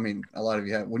 well, I mean, a lot of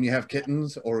you have, when you have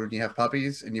kittens or when you have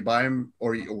puppies and you buy them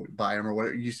or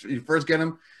whatever, you first get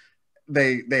them,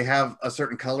 they have a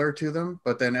certain color to them,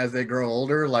 but then as they grow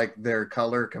older, like their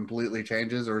color completely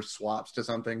changes or swaps to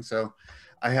something. So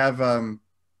I have,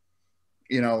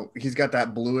 he's got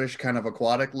that bluish kind of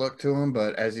aquatic look to him,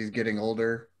 but as he's getting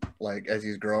older, like as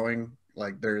he's growing,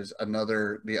 like there's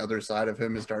the other side of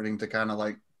him is starting to kind of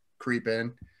like creep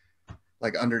in,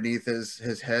 like underneath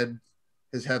his head,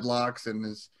 his headlocks, and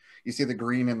you see the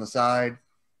green in the side.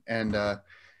 And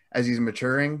as he's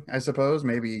maturing, I suppose,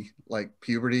 maybe like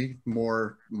puberty,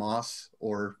 more moss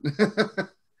or,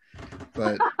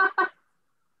 but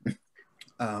this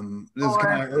is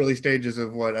kind of early stages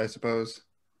of what I suppose.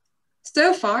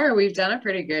 So far, we've done a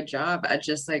pretty good job at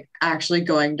just like actually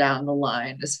going down the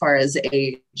line as far as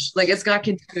age. Like it's got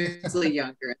continuously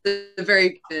younger. It's a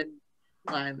very good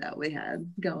line that we had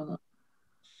going on.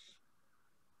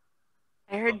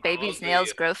 I heard babies'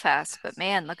 nails grow fast, but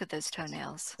man, look at those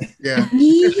toenails. Yeah.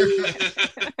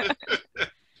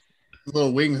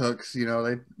 Little wing hooks, you know,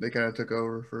 they kind of took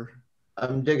over for.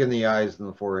 I'm digging the eyes and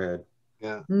the forehead.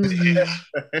 Yeah. Yeah.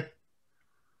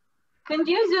 Can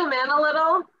you zoom in a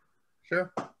little?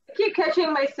 Sure. I keep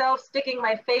catching myself sticking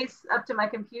my face up to my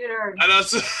computer. I know.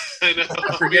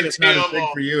 I forget it's not as big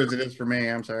for you as it is for me.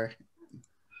 I'm sorry.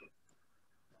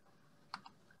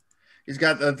 He's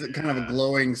got that kind of a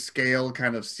glowing scale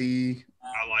kind of sea.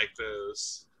 I like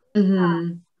those.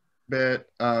 Mm-hmm. Bit.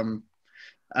 I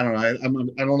don't know. I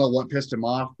don't know what pissed him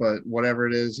off, but whatever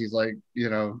it is, he's like,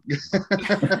 kind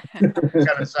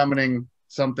of summoning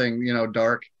something,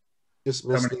 dark. Just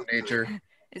summoning nature.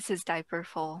 Is his diaper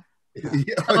full?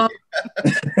 Yeah.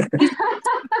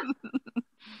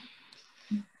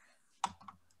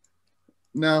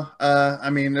 No, I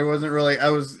mean, there wasn't really,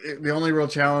 the only real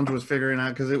challenge was figuring out,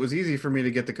 because it was easy for me to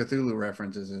get the Cthulhu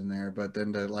references in there, but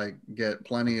then to like get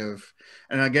plenty of,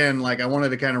 and again, like I wanted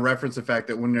to kind of reference the fact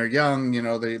that when they're young, you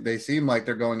know, they seem like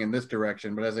they're going in this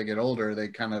direction, but as they get older, they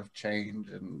kind of change,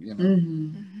 and, you know.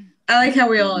 Mm-hmm. I like how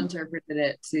we all interpreted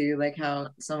it too, like how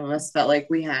some of us felt like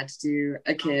we had to do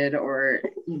a kid, or,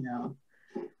 you know,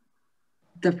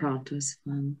 the prompt was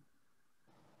fun.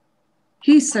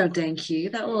 He's so dang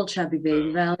cute, that little chubby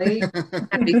baby belly.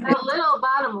 That little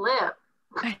bottom lip.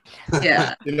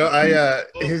 Yeah. You know,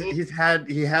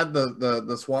 he had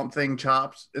the Swamp Thing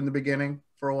chops in the beginning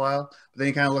for a while, but then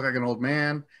he kind of looked like an old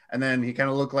man, and then he kind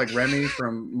of looked like Remy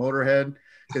from Motorhead,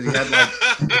 because he had like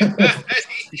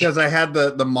because I had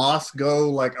the moss go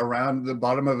like around the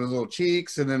bottom of his little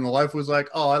cheeks, and then the wife was like,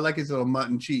 "Oh, I like his little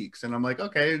mutton cheeks," and I'm like,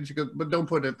 "Okay," and she goes, "But don't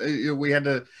put it." We had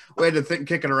to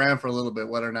kick it around for a little bit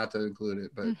whether or not to include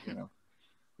it, but you know,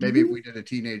 maybe if we did a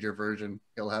teenager version,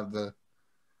 he'll have the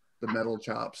metal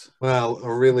chops. Well,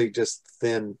 a really just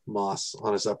thin moss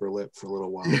on his upper lip for a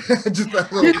little while. Just that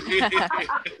little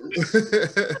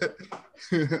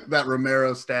that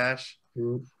Romero stash,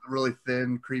 really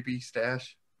thin, creepy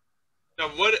stash. Now,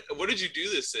 what did you do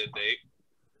this in, Nate?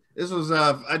 This was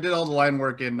I did all the line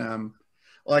work in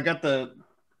well, I got the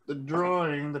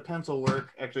drawing, the pencil work.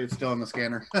 Actually, it's still in the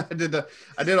scanner. I did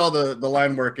all the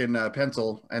line work in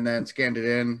pencil, and then scanned it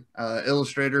in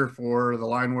Illustrator for the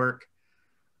line work,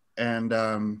 and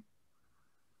then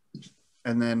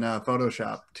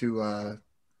Photoshop to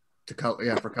color,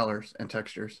 yeah, for colors and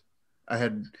textures. I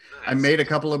made a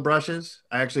couple of brushes.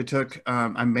 I actually took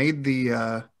I made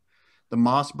the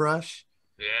moss brush.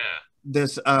 Yeah.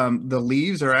 This the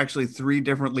leaves are actually 3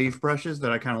 different leaf brushes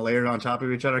that I kind of layered on top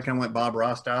of each other. I kind of went Bob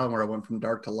Ross style, where I went from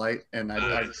dark to light, and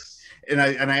I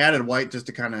added white just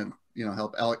to kind of, you know,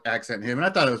 help accent him. And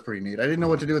I thought it was pretty neat. I didn't know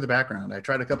what to do with the background. I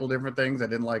tried a couple different things. I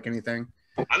didn't like anything.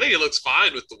 I think it looks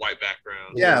fine with the white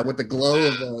background. Yeah, with the glow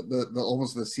of the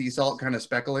almost the sea salt kind of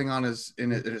speckling on his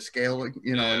scale,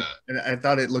 you know. Yeah. And I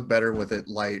thought it looked better with it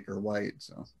light or white.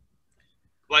 So,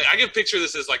 like, I can picture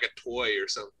this as like a toy or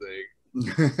something.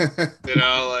 You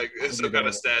know, like some kind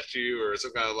of statue or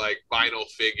some kind of like vinyl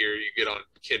figure you get on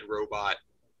Kid Robot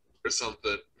or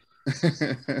something.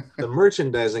 The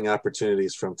merchandising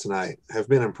opportunities from tonight have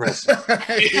been impressive.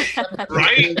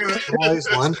 Right? Toys,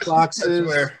 lunch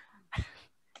boxes.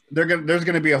 There's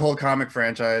gonna be a whole comic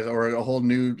franchise or a whole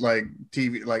new like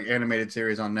TV like animated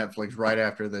series on Netflix right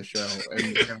after this show,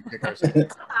 and we're gonna kick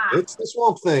ourselves. It's the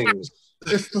Swamp Things.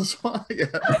 It's the Swamp. Yeah.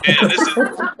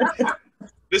 Man,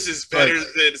 this is better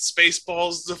than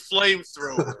Spaceballs the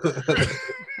Flamethrower.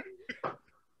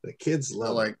 The kids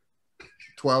love like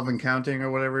 12 and Counting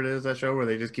or whatever it is, that show where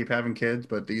they just keep having kids,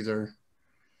 but these are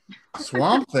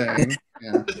Swamp Thing.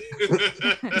 Yeah.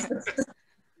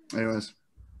 Anyways.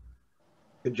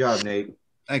 Good job, Nate.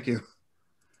 Thank you.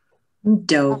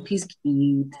 Dope. He's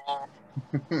cute.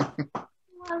 Love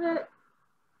it.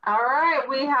 All right,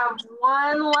 we have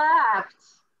one left.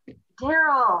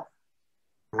 Daryl,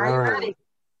 are you ready?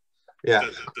 Yeah.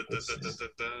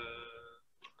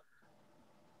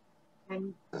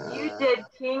 And you did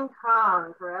King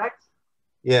Kong, correct?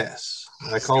 Yes.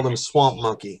 I called him Swamp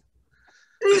Monkey.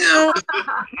 Oh!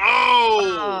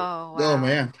 Oh, wow. Oh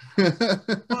man.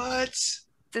 What?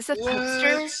 Is this a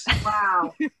poster?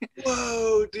 Wow.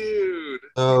 Whoa, dude.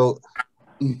 So,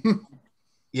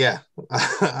 yeah.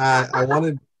 I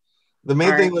wanted, the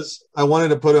main thing was I wanted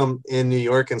to put him in New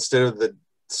York instead of the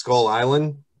Skull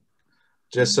Island,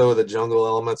 just so the jungle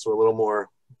elements were a little more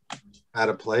out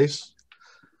of place.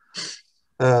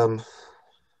 But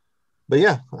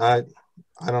yeah, I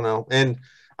don't know. And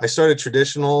I started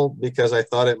traditional because I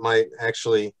thought it might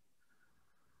actually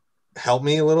help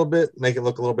me a little bit, make it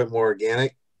look a little bit more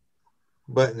organic.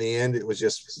 But in the end, it was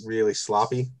just really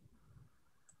sloppy.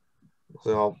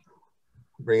 So I'll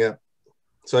bring up.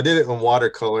 So I did it in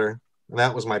watercolor, and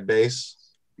that was my base.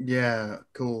 Yeah,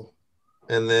 cool.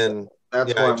 And then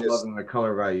that's why I'm loving the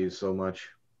color values so much.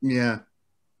 Yeah.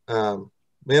 Then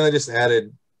I just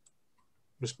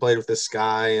played with the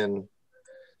sky, and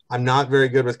I'm not very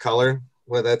good with color.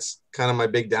 Well, that's kind of my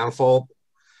big downfall.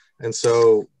 And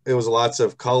so it was lots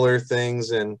of color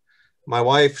things. And my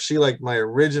wife, she liked my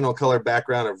original color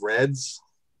background of reds,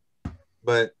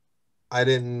 but I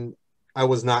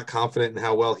was not confident in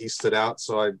how well he stood out.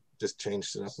 So I just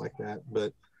changed it up like that.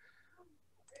 But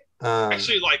I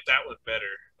actually like that one better.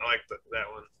 I like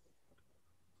that one.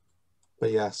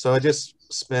 But yeah, so I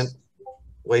just spent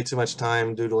way too much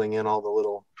time doodling in all the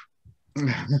little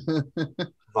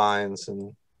vines,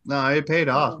 and no, it paid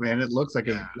off, man. It looks like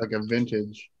a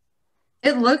vintage.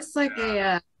 It looks like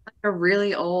a A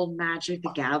really old Magic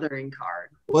the Gathering card.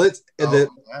 Well, Yeah.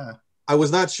 I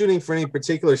was not shooting for any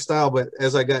particular style, but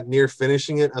as I got near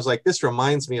finishing it, I was like, this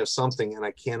reminds me of something, and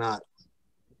I cannot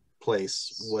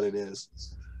place what it is.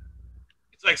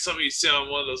 It's like something you see on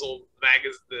one of those old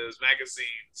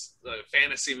magazines, the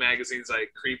fantasy magazines,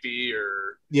 like Creepy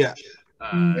or Yeah.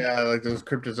 Yeah, like those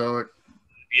cryptozoic.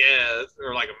 Yeah,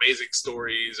 or like Amazing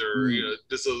Stories, or you know,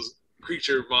 just those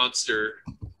creature monster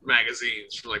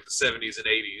magazines from like the 70s and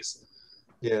 80s.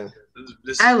 Yeah.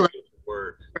 This I love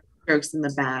work. strokes in the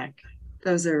back.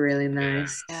 Those are really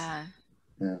nice. Yeah.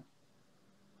 Yeah,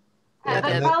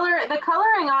 The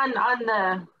coloring on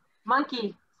the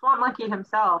monkey, swamp monkey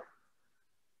himself.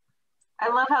 I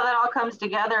love how that all comes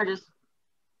together. Just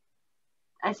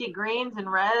I see greens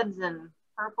and reds and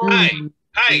purples.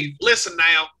 Hey, listen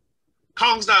now.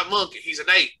 Kong's not a monkey. He's an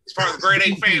ape. He's part of the great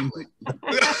ape family.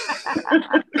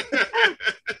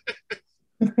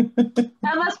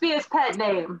 That must be his pet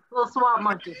name, little swamp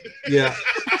monkey. Yeah.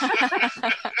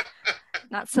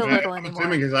 Not so little I'm anymore.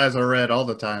 assuming his eyes are red all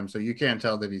the time, so you can't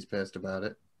tell that he's pissed about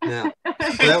it. Yeah.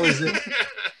 So that was it.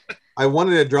 I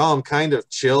wanted to draw him kind of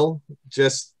chill,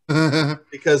 just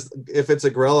because if it's a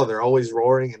gorilla, they're always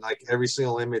roaring, and like every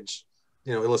single image,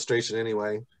 you know, illustration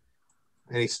anyway.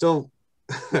 And he's still.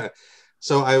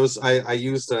 So I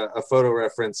used a photo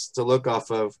reference to look off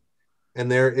of,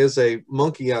 and there is a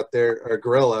monkey out there, a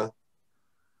gorilla,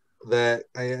 that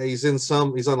he's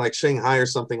on like Shanghai or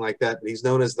something like that, but he's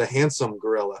known as the handsome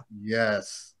gorilla.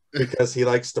 Yes. Because he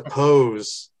likes to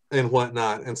pose and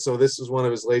whatnot. And so this is one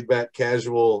of his laid back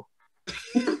casual.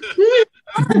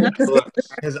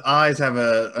 His eyes have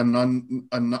a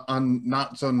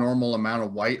not so normal amount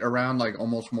of white around, like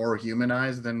almost more human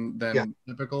eyes than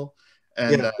typical.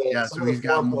 And so he's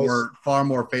got far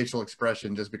more facial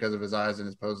expression just because of his eyes and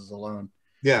his poses alone.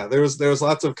 Yeah, there was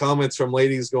lots of comments from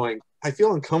ladies going, I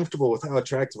feel uncomfortable with how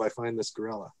attractive I find this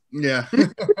gorilla. Yeah.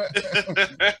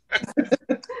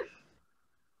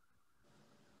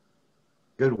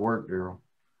 Good work, Daryl.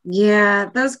 Yeah,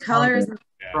 those colors.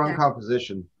 Strong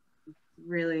composition.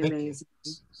 Really amazing.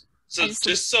 So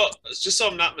just so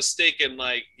I'm not mistaken,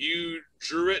 like you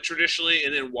drew it traditionally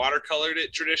and then watercolored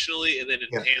it traditionally and then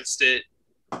enhanced it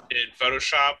in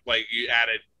Photoshop. Like you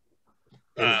added,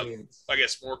 I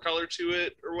guess, more color to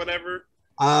it or whatever.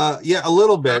 Yeah, a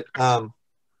little bit.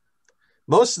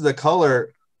 Most of the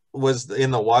color was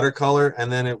in the watercolor,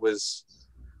 and then it was.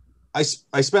 I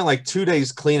spent like 2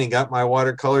 days cleaning up my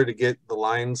watercolor to get the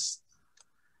lines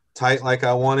tight like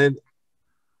I wanted.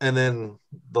 And then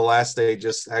the last day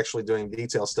just actually doing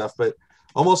detail stuff, but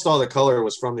almost all the color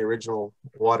was from the original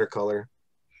watercolor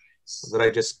that I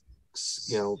just,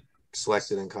 you know,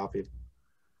 selected and copied.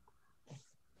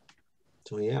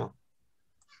 So yeah.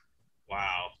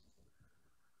 Wow.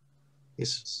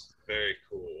 He's very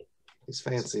cool. He's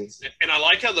fancy. And I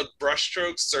like how the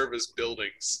brushstrokes serve as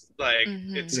buildings. Like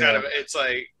it's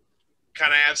like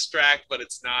kind of abstract, but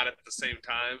it's not at the same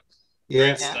time. Yeah.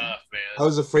 Great stuff, man. I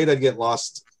was afraid I'd get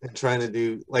lost in trying to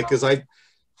do like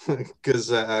because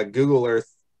Google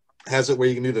Earth has it where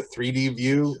you can do the 3D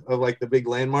view of like the big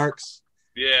landmarks.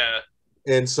 Yeah.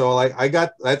 And so I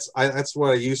got that's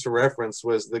what I used to reference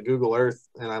was the Google Earth,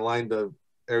 and I lined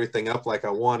everything up like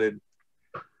I wanted.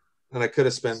 And I could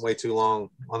have spent way too long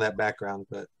on that background,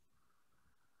 but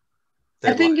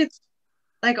I think it's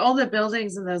like all the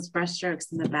buildings and those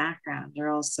brushstrokes in the background are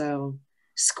also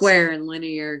square and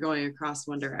linear going across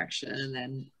one direction, and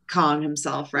then Kong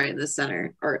himself right in the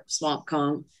center, or Swamp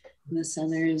Kong in the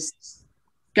center, is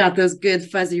got those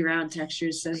good fuzzy round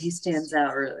textures, so he stands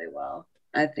out really well.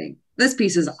 I think this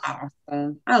piece is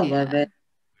awesome. I love it.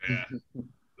 Yeah.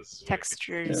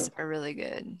 Textures are really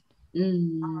good.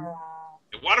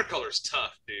 The watercolor's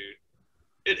tough, dude.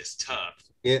 It is tough.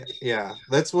 Yeah.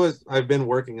 That's what I've been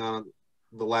working on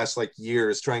the last like year,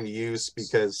 is trying to use,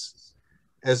 because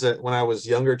when I was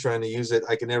younger trying to use it,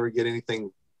 I could never get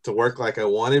anything to work like I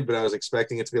wanted, but I was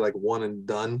expecting it to be like one and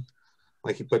done.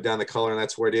 Like you put down the color and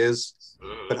that's where it is.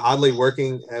 But oddly,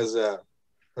 working as a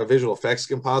visual effects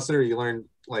compositor, you learn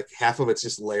like half of it's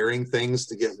just layering things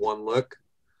to get one look.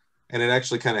 And it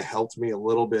actually kind of helped me a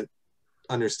little bit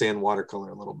understand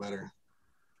watercolor a little better.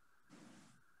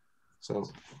 So,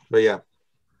 but yeah.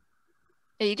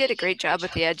 Yeah, you did a great job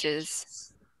with the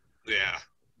edges. Yeah.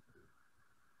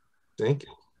 Thank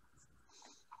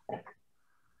you.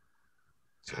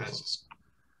 That's just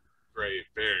great.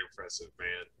 Very impressive,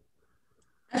 man.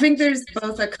 I think there's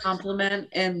both a compliment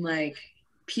and like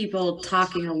people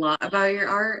talking a lot about your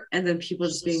art, and then people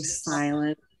just being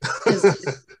silent, just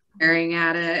staring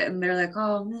at it, and they're like,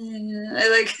 "Oh man," I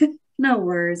like no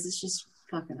words. It's just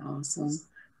fucking awesome.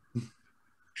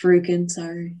 freaking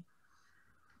sorry.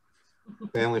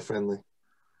 Family friendly.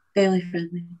 Family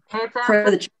friendly. It's For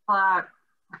after the o'clock.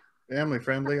 Family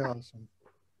friendly, awesome.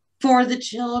 for the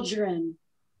children.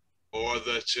 For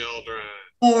the children.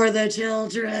 For the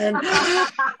children.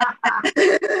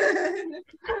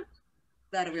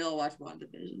 That we all watch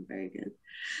WandaVision. Very good.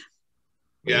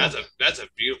 Yeah, that's a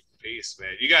beautiful piece,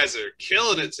 man. You guys are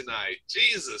killing it tonight.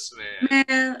 Jesus, man.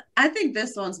 Man, I think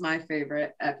this one's my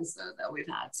favorite episode that we've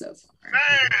had so far.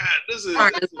 Man, this is.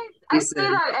 I say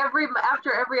that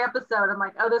after every episode. I'm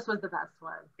like, oh, this was the best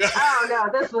one. Oh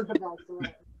no, this was the best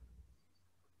one.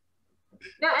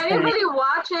 Now, anybody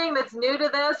watching that's new to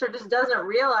this or just doesn't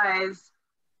realize,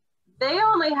 they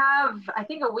only have, I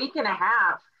think, a week and a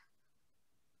half.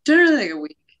 Generally like a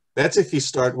week. That's if you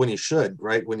start when you should,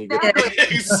 right? When you get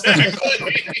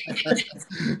Exactly.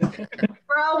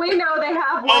 For all we know, they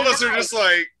have one. All of us are just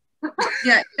like,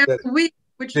 Yeah, a week,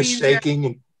 which just means shaking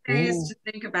and days to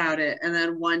think about it, and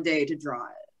then one day to draw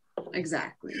it.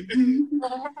 Exactly.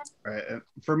 Right.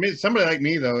 For me, somebody like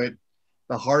me though,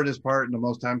 the hardest part and the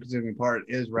most time-consuming part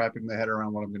is wrapping the head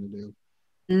around what I'm going to do.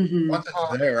 Mm-hmm. Once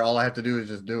it's there, all I have to do is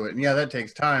just do it. And yeah, that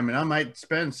takes time, and I might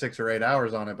spend 6 or 8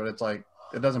 hours on it, but it's like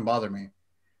it doesn't bother me.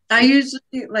 I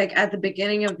usually, like, at the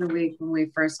beginning of the week when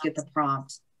we first get the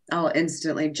prompt, I'll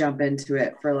instantly jump into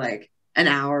it for like an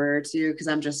hour or two because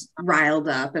I'm just riled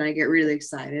up and I get really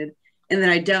excited. And then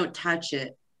I don't touch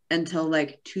it until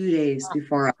like 2 days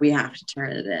before we have to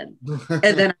turn it in.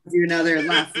 And then I do another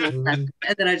last little step,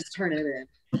 and then I just turn it in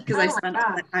because I spent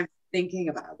all that time thinking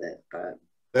about it. But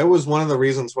that was one of the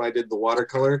reasons why I did the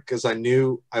watercolor, because I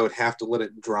knew I would have to let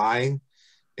it dry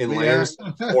in layers,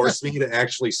 force me to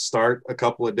actually start a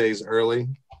couple of days early.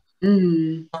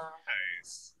 mm-hmm.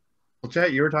 nice. Well,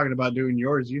 Chet, you were talking about doing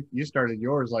yours. You started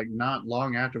yours like not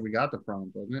long after we got the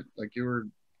prompt, wasn't it? Like you were.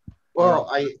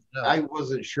 Well, I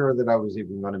wasn't sure that I was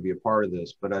even going to be a part of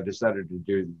this, but I decided to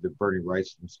do the Bernie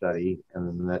Wrightson study, and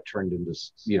then that turned into,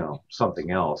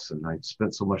 something else. And I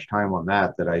spent so much time on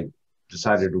that I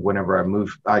decided whenever I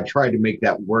moved, I tried to make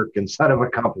that work inside of a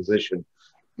composition,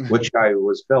 which I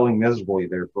was failing miserably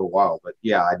there for a while. But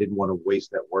yeah, I didn't want to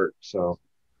waste that work. So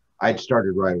I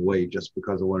started right away just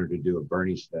because I wanted to do a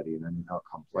Bernie study, and I knew how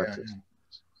complex it is.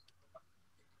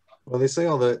 Well, they say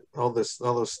all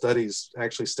those studies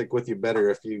actually stick with you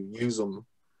better if you use them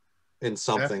in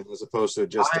something as opposed to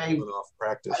just a one-off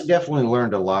practice. I definitely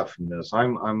learned a lot from this.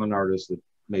 I'm an artist that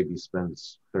maybe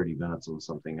spends 30 minutes on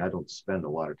something. I don't spend a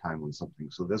lot of time on something.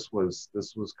 So this was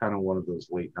kind of one of those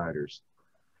late nighters.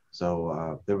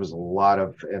 So there was a lot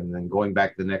of, and then going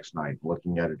back the next night,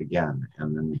 looking at it again,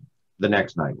 and then the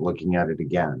next night, looking at it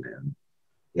again. And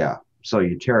yeah, so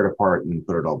you tear it apart and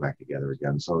put it all back together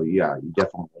again. So yeah, you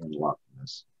definitely learned a lot from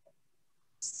this.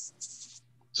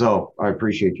 So I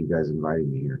appreciate you guys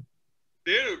inviting me here.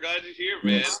 Dude, glad you're here,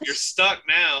 man. You're stuck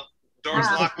now. Door's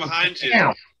locked behind you.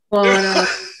 Sandwich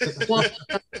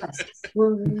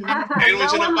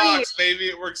in a box, baby.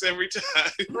 It works every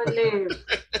time.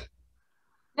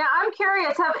 Now, I'm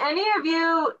curious, have any of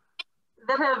you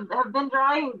that have been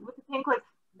drawing with the Pen Clique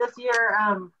this year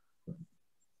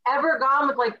ever gone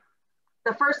with like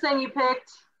the first thing you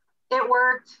picked, it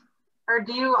worked? Or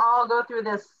do you all go through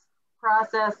this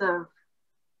process of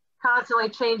constantly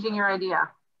changing your idea?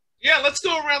 Yeah, let's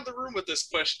go around the room with this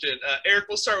question. Eric,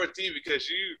 we'll start with you because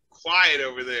you're quiet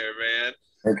over there, man.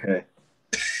 Okay.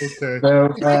 Okay.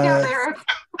 So, Eric.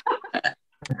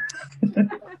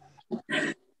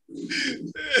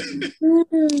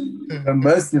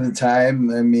 most of the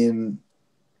time, I mean,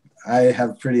 I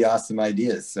have pretty awesome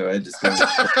ideas, so I just go.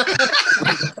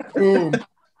 Boom.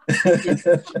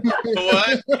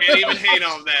 What? Can't even hate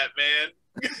on that,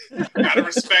 man. Gotta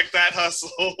respect that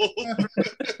hustle.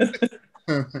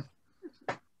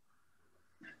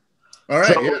 All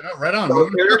right, So- yeah, no, right on. So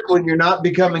Eric, when you're not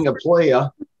becoming a playa,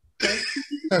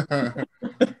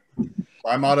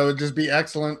 My motto would just be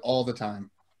excellent all the time.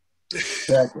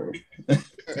 Exactly.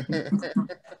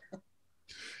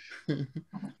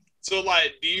 So,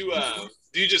 like, do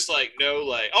you just like know,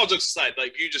 like, all jokes aside,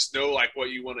 like, you just know like what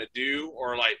you want to do,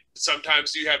 or like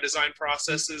sometimes you have design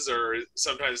processes, or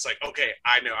sometimes it's like, okay,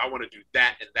 I know I want to do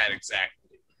that and that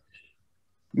exactly.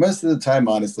 Most of the time,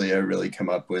 honestly, I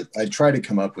try to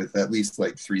come up with at least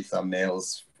like 3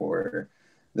 thumbnails for,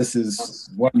 this is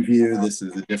one view, this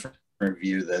is a different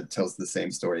view that tells the same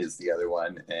story as the other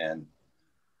one, and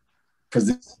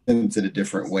presents it a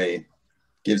different way,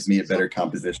 gives me a better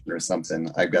composition or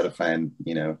something. I've got to find,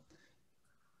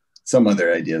 some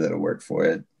other idea that'll work for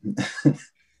it.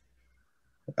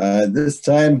 This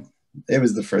time, it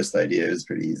was the first idea. It was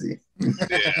pretty easy.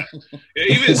 Yeah.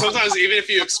 Even sometimes, even if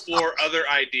you explore other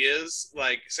ideas,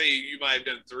 like say you might have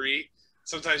done 3,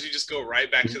 sometimes you just go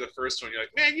right back to the first one. You're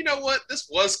like, man, you know what? This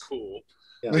was cool.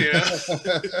 Yeah. Yeah.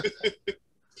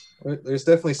 There's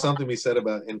definitely something to be said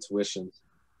about intuition,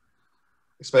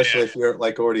 especially if you're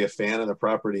like already a fan of the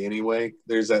property anyway.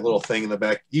 There's that little thing in the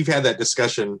back. You've had that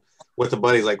discussion with the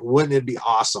buddies, like, wouldn't it be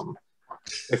awesome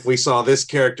if we saw this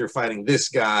character fighting this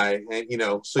guy? And you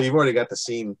know, so you've already got the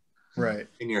scene right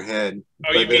in your head.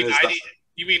 Oh, But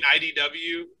you mean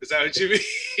IDW? Is that what you mean?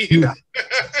 Yeah.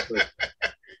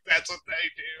 That's what they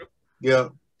do. Yeah.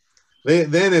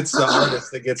 Then it's the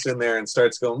artist that gets in there and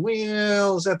starts going,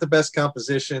 well, is that the best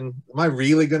composition? Am I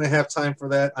really going to have time for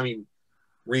that? I mean,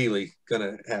 really going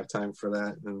to have time for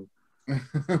that? And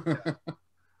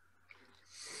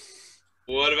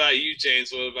what about you,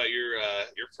 James? What about your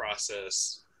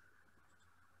process?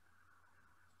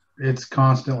 It's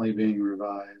constantly being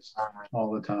revised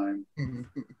all the time.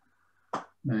 I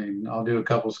mean, I'll do a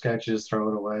couple sketches, throw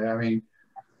it away. I mean,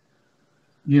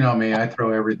 you know me, I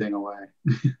throw everything away.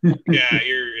 Yeah,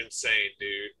 you're insane,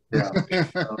 dude. Yeah.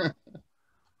 So,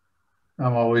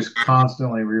 I'm always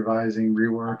constantly revising,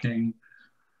 reworking.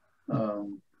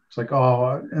 It's like,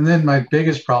 oh, and then my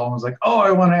biggest problem is like, oh,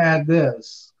 I want to add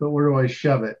this, but where do I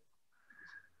shove it?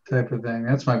 Type of thing.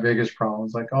 That's my biggest problem.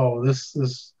 It's like, oh, this,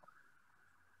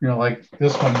 you know, like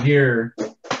this one here,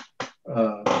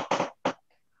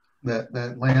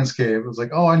 that landscape. It was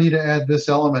like, oh, I need to add this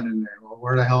element in there. Well,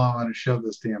 where the hell am I going to shove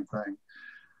this damn thing?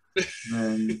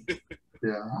 And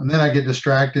yeah, and then I get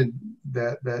distracted.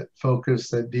 That focus,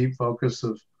 that deep focus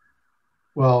of,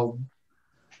 well,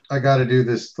 I got to do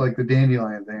this, like the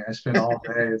dandelion thing. I spent all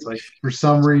day. It's like for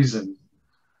some reason,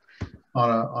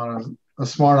 on a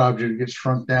smart object, it gets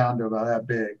shrunk down to about that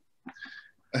big.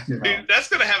 You know. Dude, that's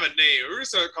gonna have a name. We're gonna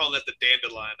start calling that the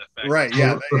dandelion effect. Right,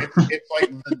 yeah. It's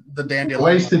like the dandelion.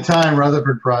 Wasted time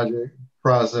Rutherford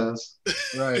process.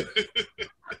 Right.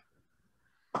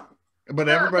 But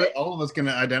everybody, all of us can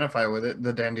identify with it,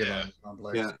 the dandelion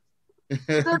complex. yeah.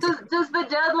 So does the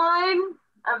deadline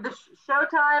of the show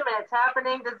time and it's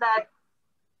happening, does that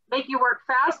make you work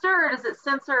faster or does it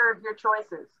censor your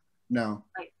choices? No.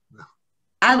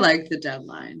 I like the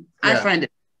deadline. Yeah. I find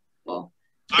it cool.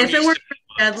 If it weren't for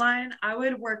the deadline, I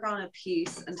would work on a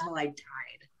piece until I died.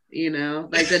 You know,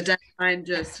 like the deadline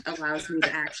just allows me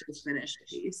to actually finish a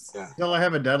piece. Yeah. Until I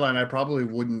have a deadline, I probably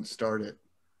wouldn't start it.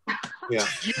 Yeah.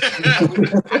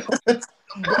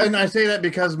 And I say that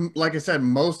because, like I said,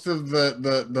 most of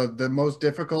the most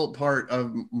difficult part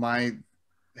of my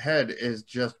head is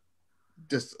just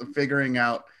figuring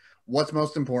out what's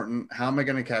most important, how am I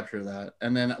going to capture that,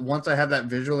 and then once I have that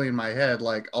visually in my head,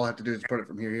 like all I have to do is put it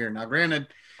from here to here. Now, granted,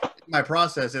 my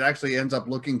process, it actually ends up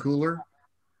looking cooler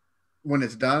when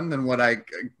it's done than what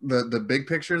the big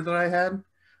picture that I had,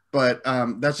 but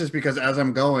that's just because as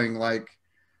I'm going, like,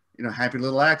 you know, happy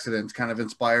little accidents kind of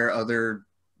inspire other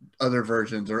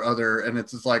versions or and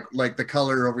it's just like the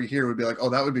color over here would be like, oh,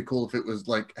 that would be cool if it was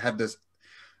like had this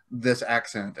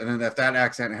accent, and then if that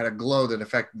accent had a glow that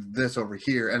affected this over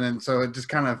here, and then so it just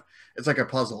kind of, it's like a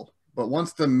puzzle. But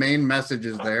once the main message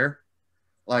is there,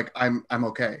 like I'm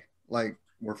okay, like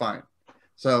we're fine.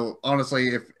 So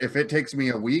honestly, if it takes me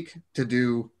a week to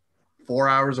do 4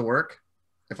 hours of work,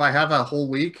 if I have a whole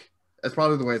week, that's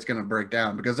probably the way it's going to break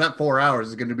down, because that 4 hours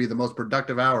is going to be the most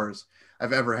productive hours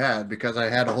I've ever had because I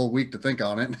had a whole week to think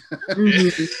on it.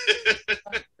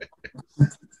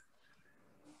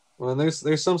 Well,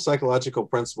 there's some psychological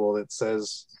principle that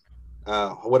says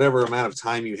whatever amount of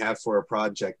time you have for a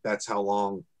project, that's how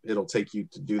long it'll take you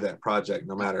to do that project,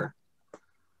 no matter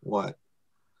what.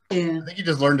 Yeah. I think you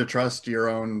just learn to trust your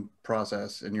own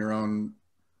process and your own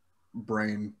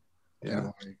brain. Yeah.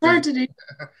 It's hard to do.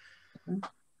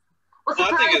 Well,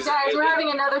 surprise, guys, we're having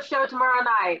another show tomorrow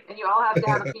night, and you all have to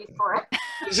have a piece for it.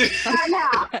 Right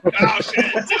now. Oh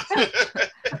shit!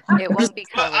 It won't be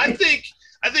But covered.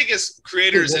 I think as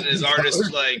creators and as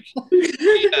artists, like,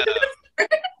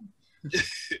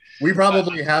 We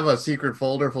probably have a secret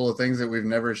folder full of things that we've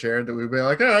never shared that we'd be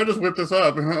like, oh, I just whipped this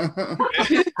up.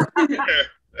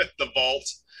 the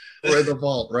vault. We're in the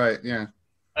vault, right? Yeah.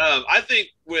 I think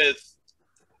with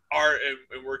art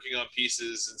and working on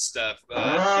pieces and stuff, you're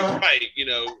right. You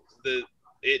know,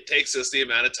 it takes us the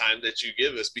amount of time that you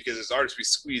give us, because as artists, we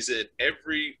squeeze in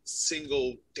every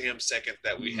single damn second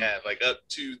that we have, like up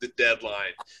to the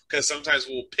deadline. Because sometimes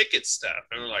we'll pick at stuff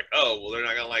and we're like, oh, well, they're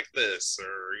not gonna like this,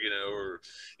 or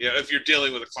if you're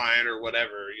dealing with a client or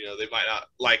whatever, they might not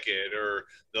like it, or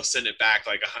they'll send it back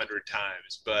like 100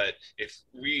 times. But if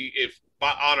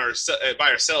by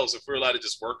ourselves, if we're allowed to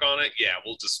just work on it, yeah,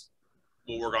 we'll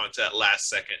we'll work on to that last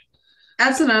second.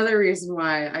 That's another reason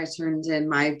why I turned in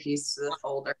my piece to the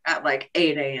folder at like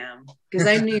 8 a.m. because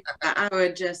I knew that I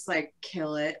would just like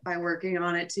kill it by working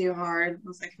on it too hard. I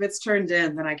was like, if it's turned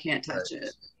in, then I can't touch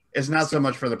it. It's not so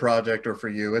much for the project or for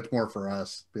you. It's more for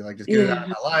us. Be like, just get it out of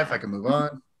my life. I can move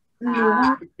on.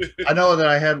 I know that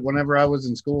I had, whenever I was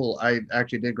in school, I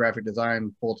actually did graphic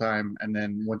design full time and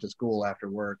then went to school after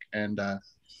work. And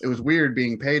it was weird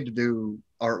being paid to do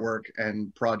artwork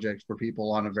and projects for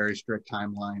people on a very strict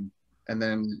timeline. And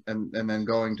then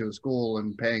going to a school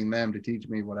and paying them to teach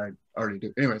me what I already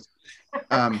do. Anyways,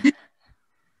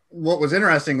 what was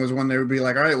interesting was when they would be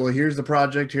like, all right, well, here's the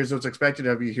project, here's what's expected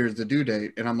of you, here's the due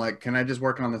date. And I'm like, can I just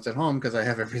work on this at home? Because I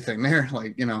have everything there,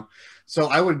 like, you know. So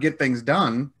I would get things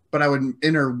done, but I would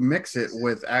intermix it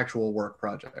with actual work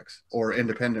projects or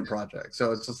independent projects.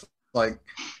 So it's just like,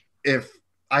 if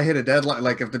I hit a deadline,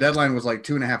 like if the deadline was like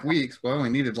 2.5 weeks, well, I only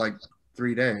needed like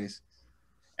 3 days.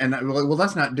 And well,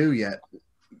 that's not due yet.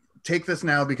 Take this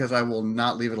now because I will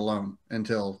not leave it alone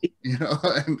until, you know,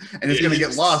 and it's going to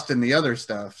get lost in the other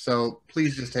stuff. So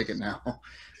please just take it now.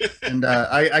 And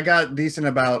I got decent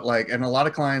about like, and a lot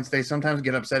of clients, they sometimes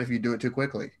get upset if you do it too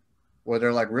quickly. Where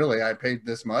they're like, really, I paid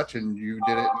this much and you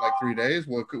did it in like 3 days.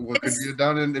 What could you have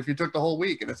done if you took the whole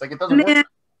week? And it's like, it doesn't work.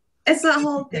 It's that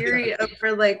whole theory of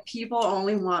for like people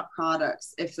only want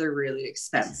products if they're really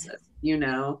expensive, you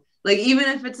know? Like, even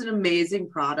if it's an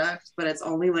amazing product, but it's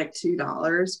only like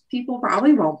 $2, people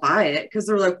probably won't buy it because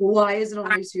they're like, well, why is it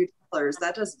only $2?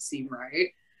 That doesn't seem right.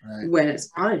 When it's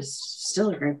probably still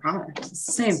a great product. It's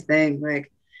the same thing.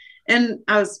 Like, and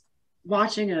I was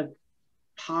watching a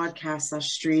podcast /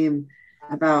 stream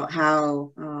about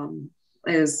how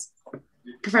is a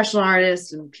professional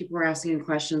artist and people were asking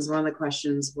questions. One of the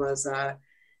questions was, like,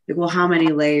 well, how many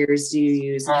layers do you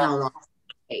use and how long does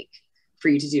it take for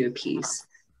you to do a piece?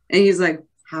 And he's like,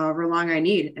 however long I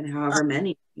need and however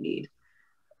many I need.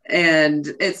 And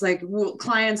it's like, well,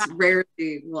 clients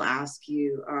rarely will ask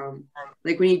you,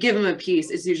 like when you give them a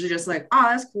piece, it's usually just like, oh,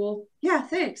 that's cool. Yeah,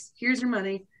 thanks. Here's your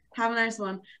money. Have a nice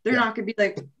one. They're not going to be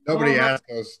like, nobody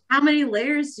asks us. How many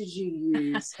layers did you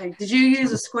use? Like, did you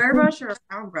use a square brush or a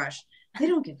round brush? They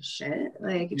don't give a shit.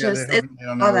 Like, Yeah, just, they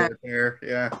don't know that.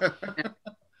 Yeah.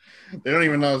 They don't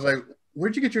even know. It's like,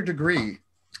 where'd you get your degree?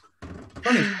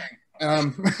 Funny thing.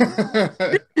 But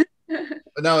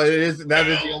no, that is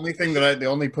the only thing the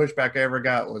only pushback I ever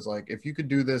got was like, if you could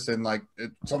do this in like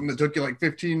something that took you like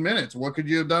 15 minutes, what could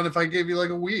you have done if I gave you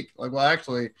like a week? Like, well,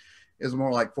 actually it's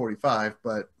more like 45,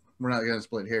 but we're not going to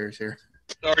split hairs here.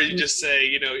 Or you just say,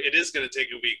 you know, it is going to take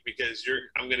a week because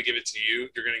I'm going to give it to you.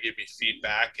 You're going to give me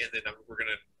feedback, and then we're going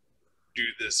to do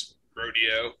this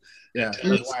rodeo. Yeah,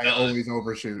 that's why I always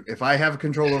overshoot. If I have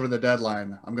control over the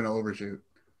deadline, I'm going to overshoot.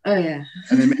 Oh yeah.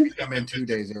 And then maybe come in 2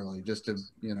 days early just to,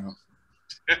 you know,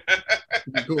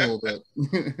 be cool. But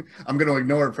I'm going to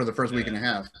ignore it for the first week and a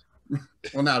half.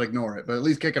 Well, not ignore it, but at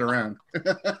least kick it around.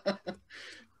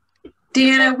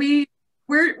 Deanna,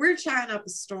 we're chatting up a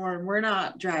storm. We're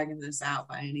not dragging this out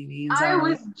by any means. I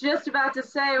was just about to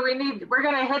say we're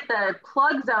going to hit the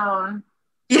plug zone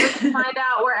to find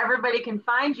out where everybody can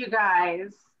find you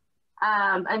guys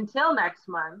until next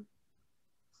month.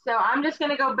 So I'm just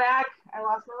going to go back. I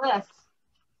lost my list.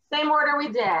 Same order we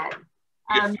did.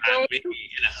 You find me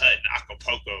in a hut in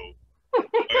Acapulco.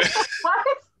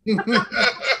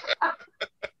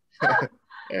 What?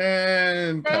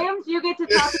 And James, you get to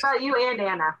talk about you and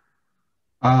Anna.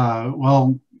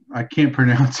 Well, I can't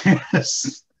pronounce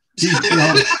this.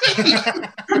 Tell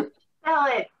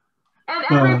it. And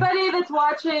everybody that's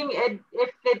watching, if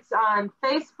it's on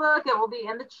Facebook, it will be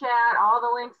in the chat, all the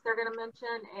links they're going to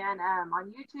mention. And on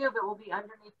YouTube, it will be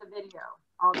underneath the video.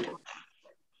 All the links.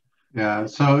 Yeah,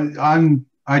 so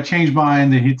I changed mine.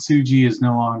 The Hitsuji is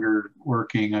no longer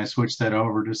working. I switched that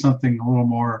over to something a little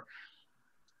more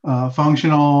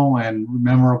functional and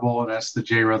memorable. And that's the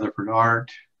J. Rutherford Art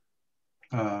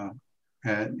at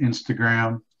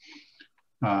Instagram.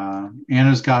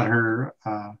 Anna's got her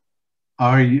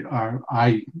AOI-RYU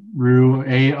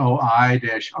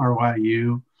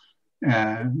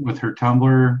with her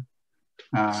Tumblr,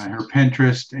 her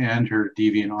Pinterest, and her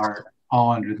DeviantArt,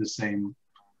 all under the same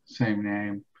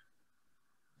name.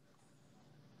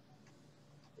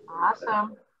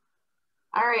 Awesome.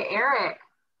 All right, Eric,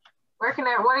 what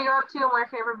are you up to and where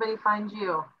can everybody find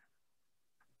you?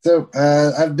 So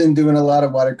I've been doing a lot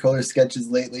of watercolor sketches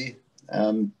lately.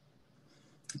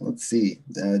 Let's see,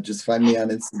 just find me on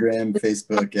Instagram,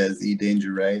 Facebook as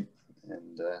𝗕𝗓𝗄𝗎,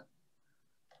 and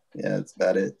yeah, that's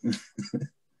about it.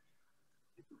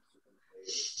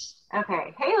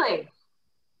 Okay, Haley.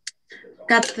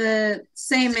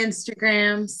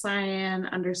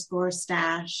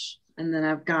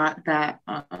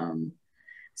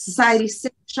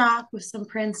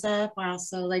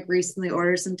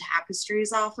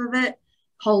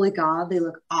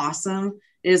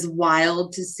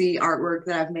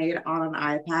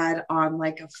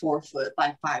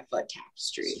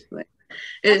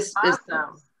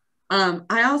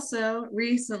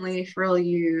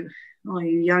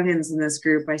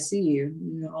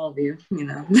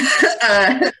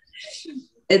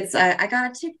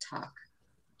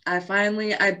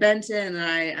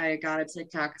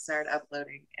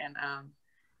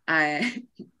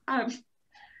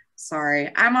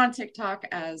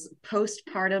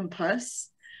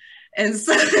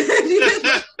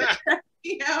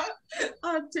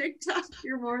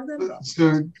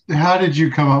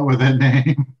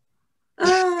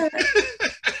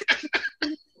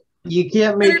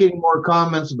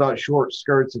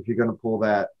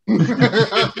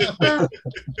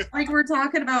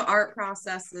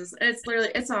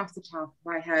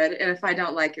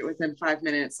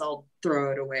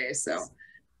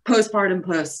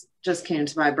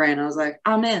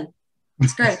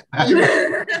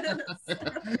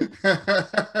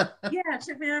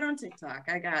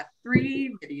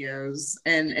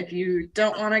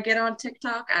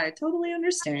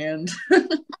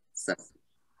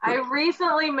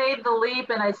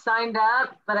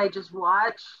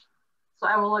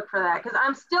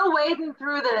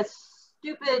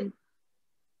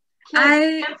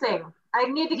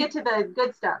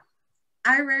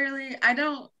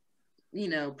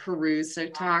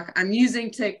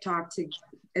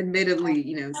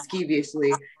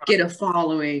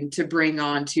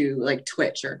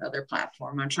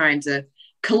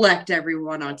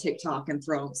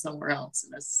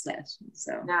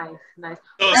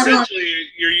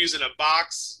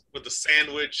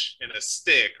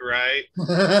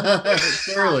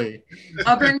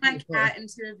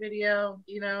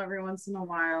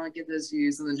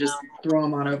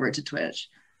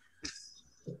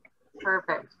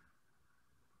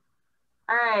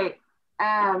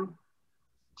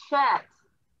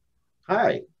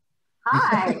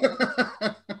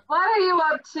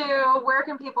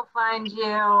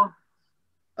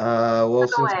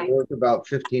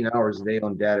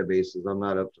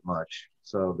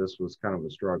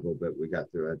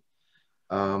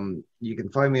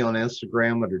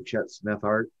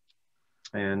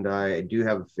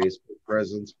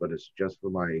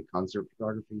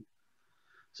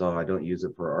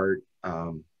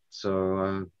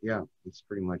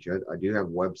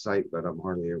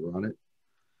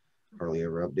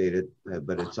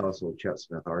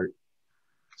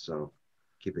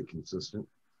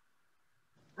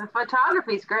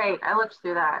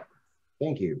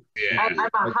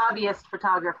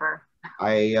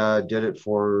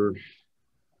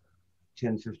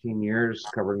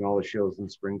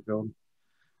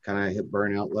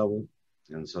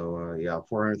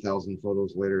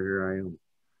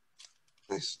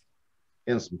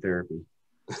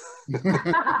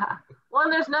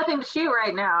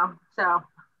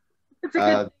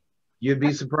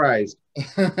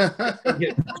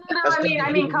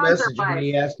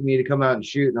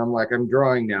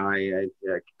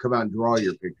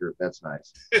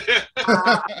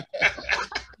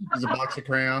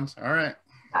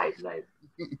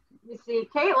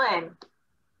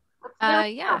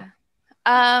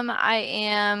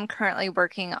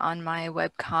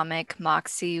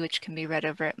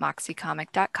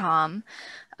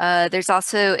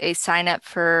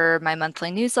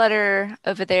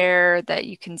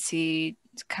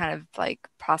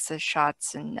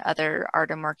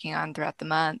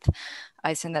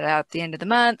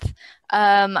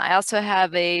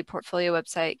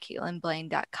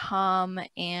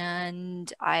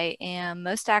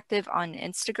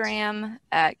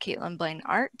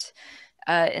 and art.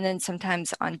 And then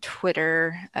sometimes on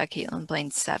Twitter,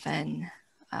 𝗕𝗯𝘆𝗠𝗵𝗆𝗀7.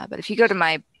 But if you go to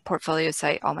my portfolio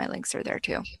site, all my links are there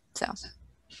too. So,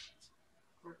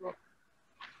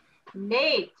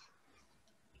 Nate.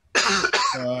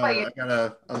 I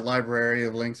got a library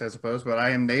of links, I suppose, but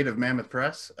I am Nate of Mammoth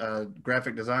Press,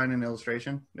 graphic design and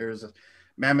illustration. There's a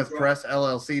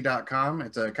mammothpressllc.com.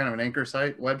 It's a kind of an anchor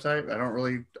site website. I don't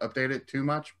really update it too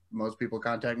much. Most people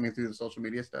contact me through the social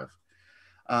media stuff.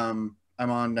 I'm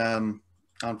on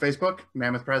Facebook,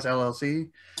 Mammoth Press LLC.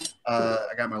 I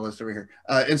got my list over here.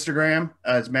 Instagram,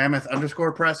 it's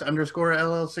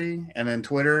Mammoth_Press_LLC, and then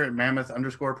Twitter at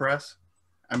Mammoth_Press.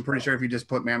 I'm pretty sure if you just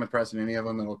put Mammoth Press in any of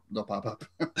them, they'll pop up.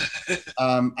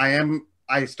 I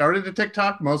started a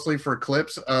TikTok mostly for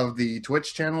clips of the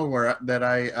Twitch channel that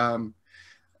I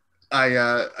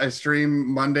I stream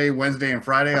Monday, Wednesday, and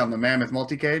Friday on the Mammoth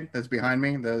Multicade that's behind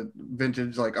me, the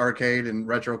vintage like arcade and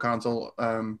retro console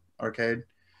arcade.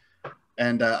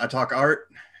 And I talk art,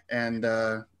 and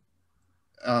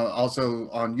also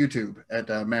on YouTube at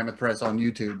Mammoth Press on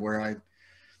YouTube, where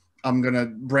I'm gonna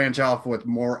branch off with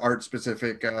more art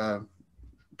specific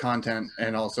content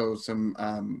and also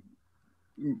some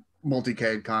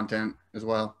multicade content as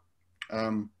well.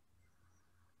 I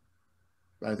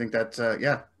think that's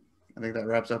yeah. I think that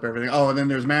wraps up everything. Oh, and then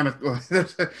there's Mammoth.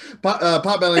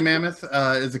 Potbelly Mammoth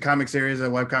is a comic series, a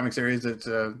web comic series. It's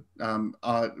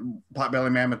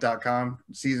potbellymammoth.com.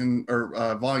 Season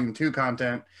or volume 2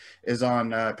 content is on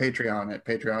Patreon at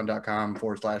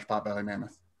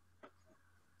patreon.com/potbellymammoth.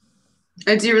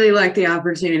 I do really like the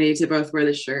opportunity to both wear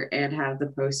the shirt and have the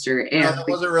poster. And that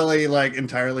wasn't really like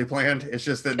entirely planned. It's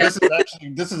just that this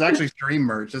is actually stream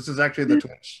merch. This is actually the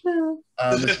Twitch.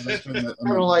 I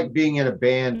don't like being in a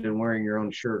band and wearing your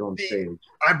own shirt on stage.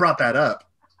 I brought that up.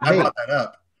 I'm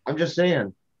just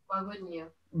saying. Why wouldn't you?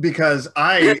 Because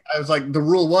I was like, the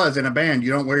rule was in a band,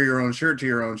 you don't wear your own shirt to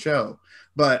your own show.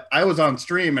 But I was on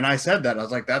stream and I said that. I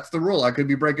was like, that's the rule. I could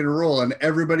be breaking a rule. And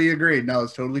everybody agreed. No,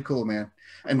 it's totally cool, man.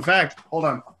 In fact, hold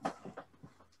on.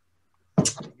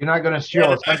 You're not going to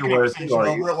steal us underwear,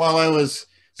 while I was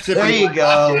sipping. There you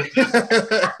go.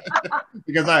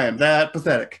 Because I am that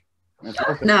pathetic.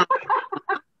 No.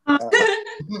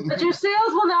 But your sales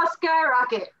will now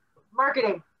skyrocket.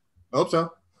 Marketing. Hope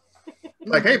so.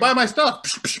 Like, hey, buy my stuff.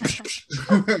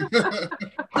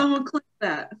 Someone click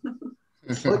that.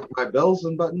 Click my bells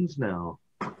and buttons now.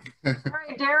 All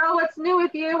right, Daryl, what's new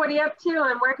with you? What are you up to,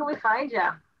 and where can we find you?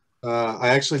 I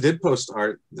actually did post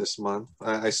art this month.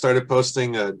 I started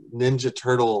posting a Ninja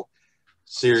Turtle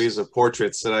series of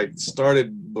portraits that I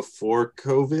started before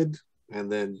COVID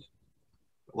and then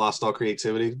lost all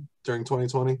creativity during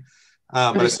 2020.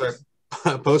 But I started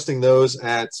posting those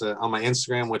at on my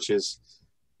Instagram, which is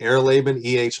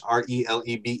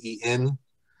𝗕𝗠𝘠𝗏, 𝗕RELEBEN.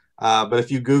 But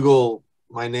if you Google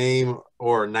my name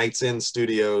or Nights In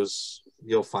Studios,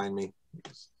 you'll find me.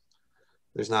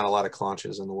 There's not a lot of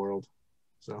clonches in the world.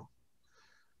 So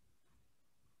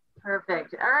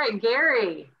perfect. All right,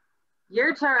 Gary,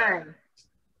 your turn.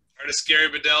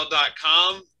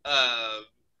 ArtistGaryBedell.com.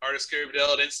 Artist Gary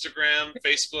Bedell at Instagram,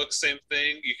 Facebook, same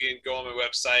thing. You can go on my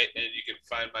website and you can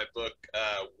find my book,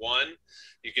 One.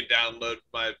 You can download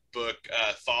my book,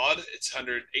 Thawed. It's a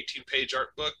 118-page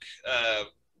art book,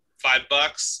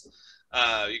 $5.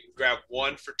 You can grab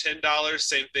one for $10.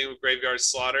 Same thing with Graveyard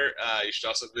Slaughter. You should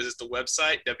also visit the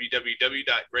website,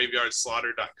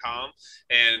 www.graveyardslaughter.com.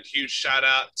 And huge shout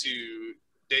out to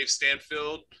Dave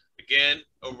Stanfield, again,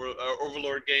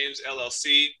 Overlord Games,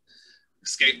 LLC.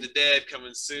 Escape the Dead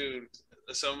coming soon.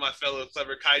 Some of my fellow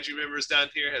Clever Kaiju members down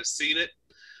here have seen it.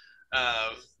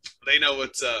 They know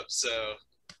what's up, so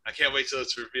I can't wait till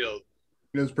it's revealed.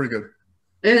 It was pretty good.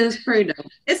 It is pretty dope.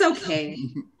 It's okay.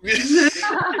 You're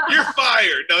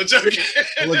fired. No, I'm joking.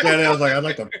 I looked at it, I was like, I'd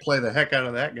like to play the heck out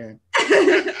of that game.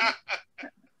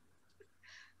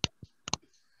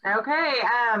 Okay.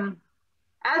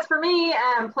 As for me,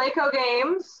 Playco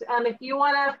Games. If you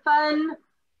want a fun,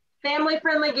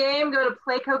 family-friendly game, go to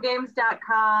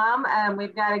playcogames.com.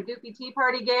 We've got a Goofy Tea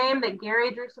Party game that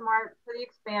Gary drew some art for the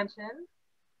expansion.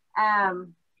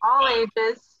 All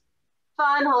ages,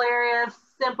 fun, hilarious,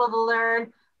 simple to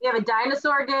learn. We have a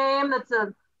dinosaur game that's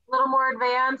a little more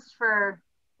advanced for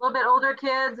a little bit older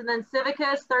kids. And then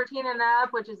Civicus 13 and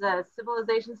up, which is a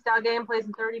civilization-style game, plays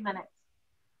in 30 minutes.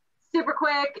 Super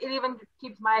quick. It even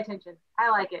keeps my attention.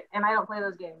 I like it, and I don't play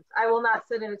those games. I will not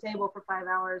sit at a table for 5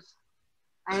 hours.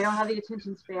 I don't have the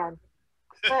attention span.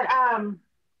 But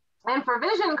and for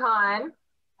VisionCon,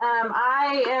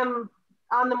 I am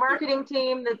on the marketing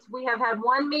team. We have had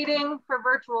one meeting for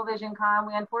virtual VisionCon.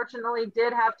 We unfortunately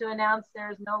did have to announce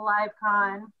there's no live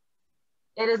con.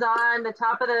 It is on the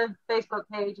top of the Facebook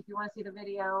page. If you want to see the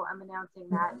video, I'm announcing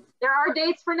that. There are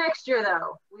dates for next year,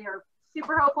 though. We are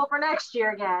super hopeful for next year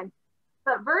again.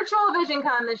 But virtual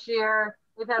VisionCon this year,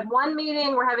 we've had one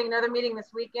meeting. We're having another meeting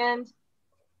this weekend.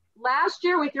 Last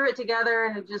year, we threw it together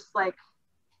in just like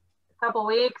a couple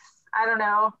weeks. I don't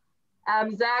know.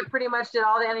 Zach pretty much did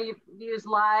all the interviews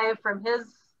live from his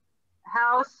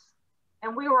house.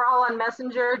 And we were all on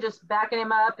Messenger, just backing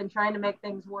him up and trying to make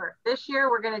things work. This year,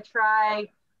 we're going to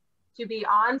try to be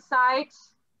on site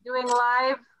doing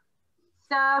live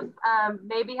stuff.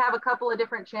 Maybe have a couple of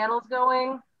different channels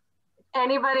going. If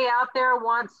anybody out there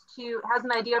has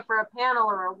an idea for a panel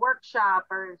or a workshop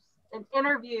or an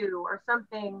interview or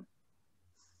something,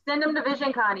 send them to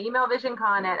VisionCon. Email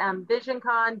VisionCon at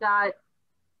visioncon.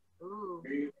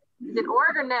 Is it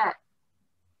org or net?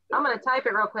 I'm gonna type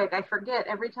it real quick. I forget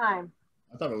every time.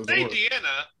 I thought it was. Hey,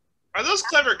 Deanna, are those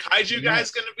clever kaiju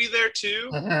guys going to be there too?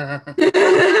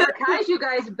 Kaiju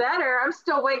guys better. I'm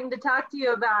still waiting to talk to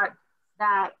you about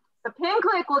that. The Pen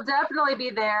Clique will definitely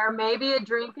be there. Maybe a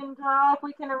drink and draw if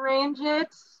we can arrange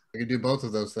it. We can do both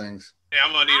of those things. Yeah,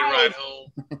 I'm gonna need a ride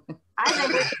home. I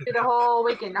think we should do the whole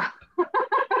weekend.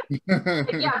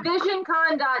 Yeah,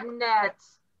 visioncon.net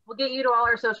will get you to all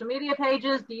our social media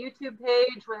pages, the YouTube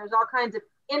page where there's all kinds of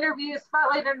interviews,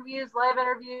 spotlight interviews, live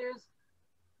interviews,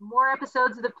 more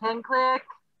episodes of the Pen Clique.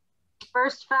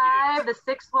 First 5, the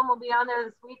 6th one will be on there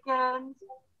this weekend.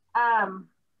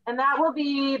 And that will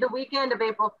be the weekend of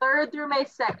April 3rd through May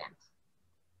 2nd.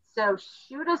 So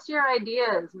shoot us your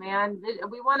ideas, man.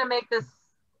 We want to make this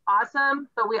awesome,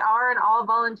 but we are an all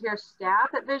volunteer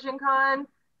staff at VisionCon.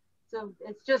 So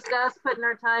it's just us putting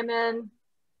our time in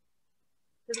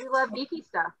because we love geeky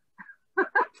stuff.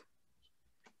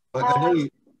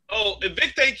 Oh, and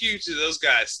big thank you to those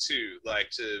guys too, like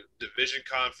to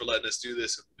VisionCon for letting us do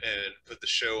this and put the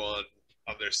show on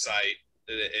their site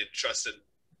and trusting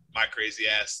my crazy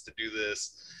ass to do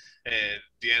this. And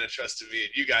Deanna trusted me,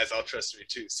 and you guys all trusted me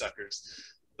too, suckers.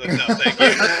 But no, thank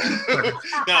you.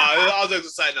 No, all jokes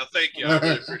aside, no, thank you. I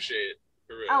really appreciate it.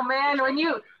 For real. Oh man,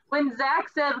 when Zach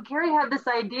said Gary had this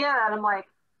idea, and I'm like,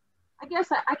 I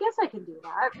guess I can do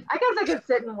that. I guess I could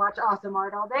sit and watch awesome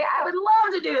art all day. I would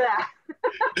love to do that.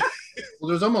 Well,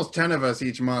 there's almost 10 of us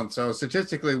each month, so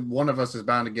statistically, one of us is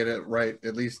bound to get it right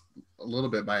at least a little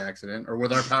bit by accident, or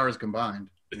with our powers combined.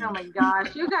 Oh my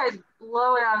gosh, you guys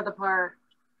blow it out of the park.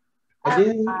 I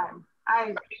do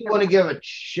want to give a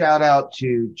shout out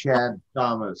to Chad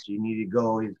Thomas. You need to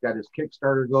go. He's got his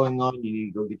Kickstarter going on. You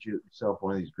need to go get yourself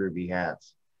one of these groovy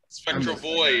hats. Spectral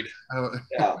Void.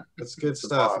 Yeah, that's good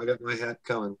stuff. I got my hat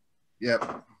coming.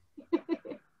 Yep.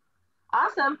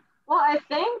 Awesome. Well, I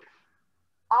think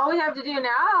all we have to do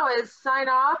now is sign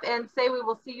off and say we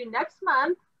will see you next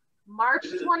month, March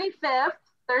 25th,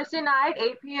 Thursday night,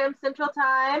 8 p.m. Central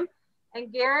Time.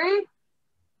 And Gary, do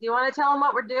you want to tell them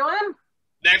what we're doing?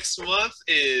 Next month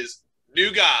is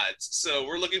new gods. So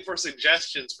we're looking for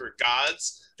suggestions for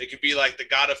gods. It could be like the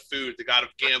god of food, the god of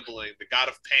gambling, the god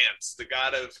of pants, the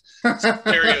god of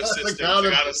stereo systems, the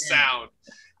god of sound.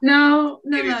 No.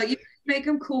 You make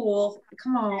them cool.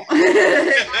 Come on.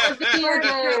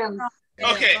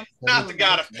 Okay, not the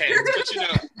god of pants, but you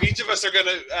know, each of us are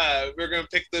we're gonna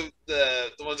pick the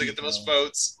ones that get the most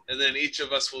votes, and then each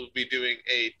of us will be doing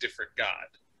a different god.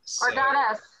 So, or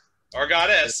goddess. Or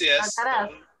goddess, yes. Or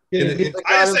goddess.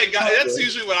 I just say God. That's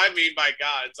usually what I mean by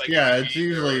God. It's like it's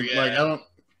usually like I don't.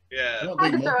 Yeah. I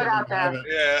had to throw it out there.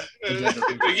 Yeah.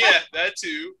 But yeah, that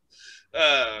too.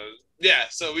 Yeah.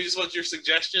 So we just want your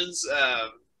suggestions,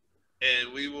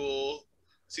 and we will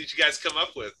see what you guys come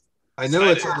up with. I know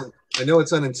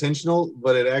it's unintentional,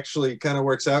 but it actually kind of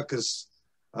works out because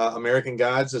American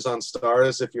Gods is on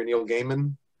Stars. If you're a Neil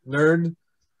Gaiman nerd,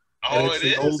 and it's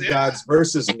the old gods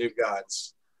versus new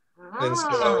gods. And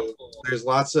so there's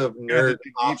lots of nerd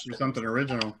options, something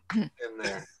original in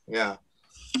there. Yeah.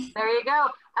 There you go.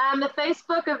 The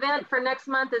Facebook event for next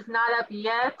month is not up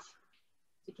yet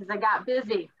because I got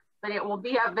busy, but it will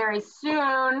be up very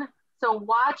soon. So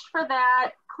watch for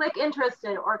that. Click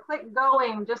interested or click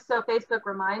going just so Facebook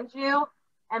reminds you.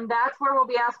 And that's where we'll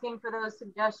be asking for those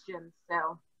suggestions.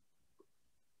 So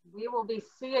we will be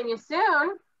seeing you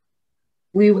soon.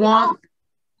 We want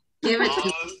give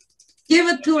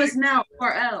it to us now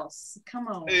or else. Come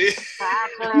on.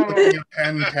 Exactly. A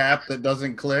pen tap that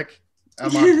doesn't click.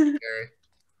 I'm on Gary.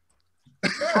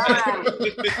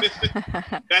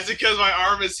 That's because my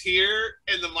arm is here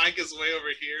and the mic is way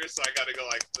over here, so I gotta go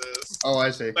like this. Oh,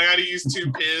 I see. I gotta use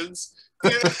 2 pins.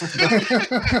 Okay,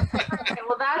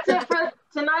 well, that's it for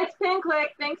tonight's Pen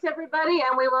Clique. Thanks, everybody,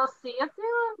 and we will see you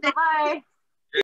soon. Bye-bye.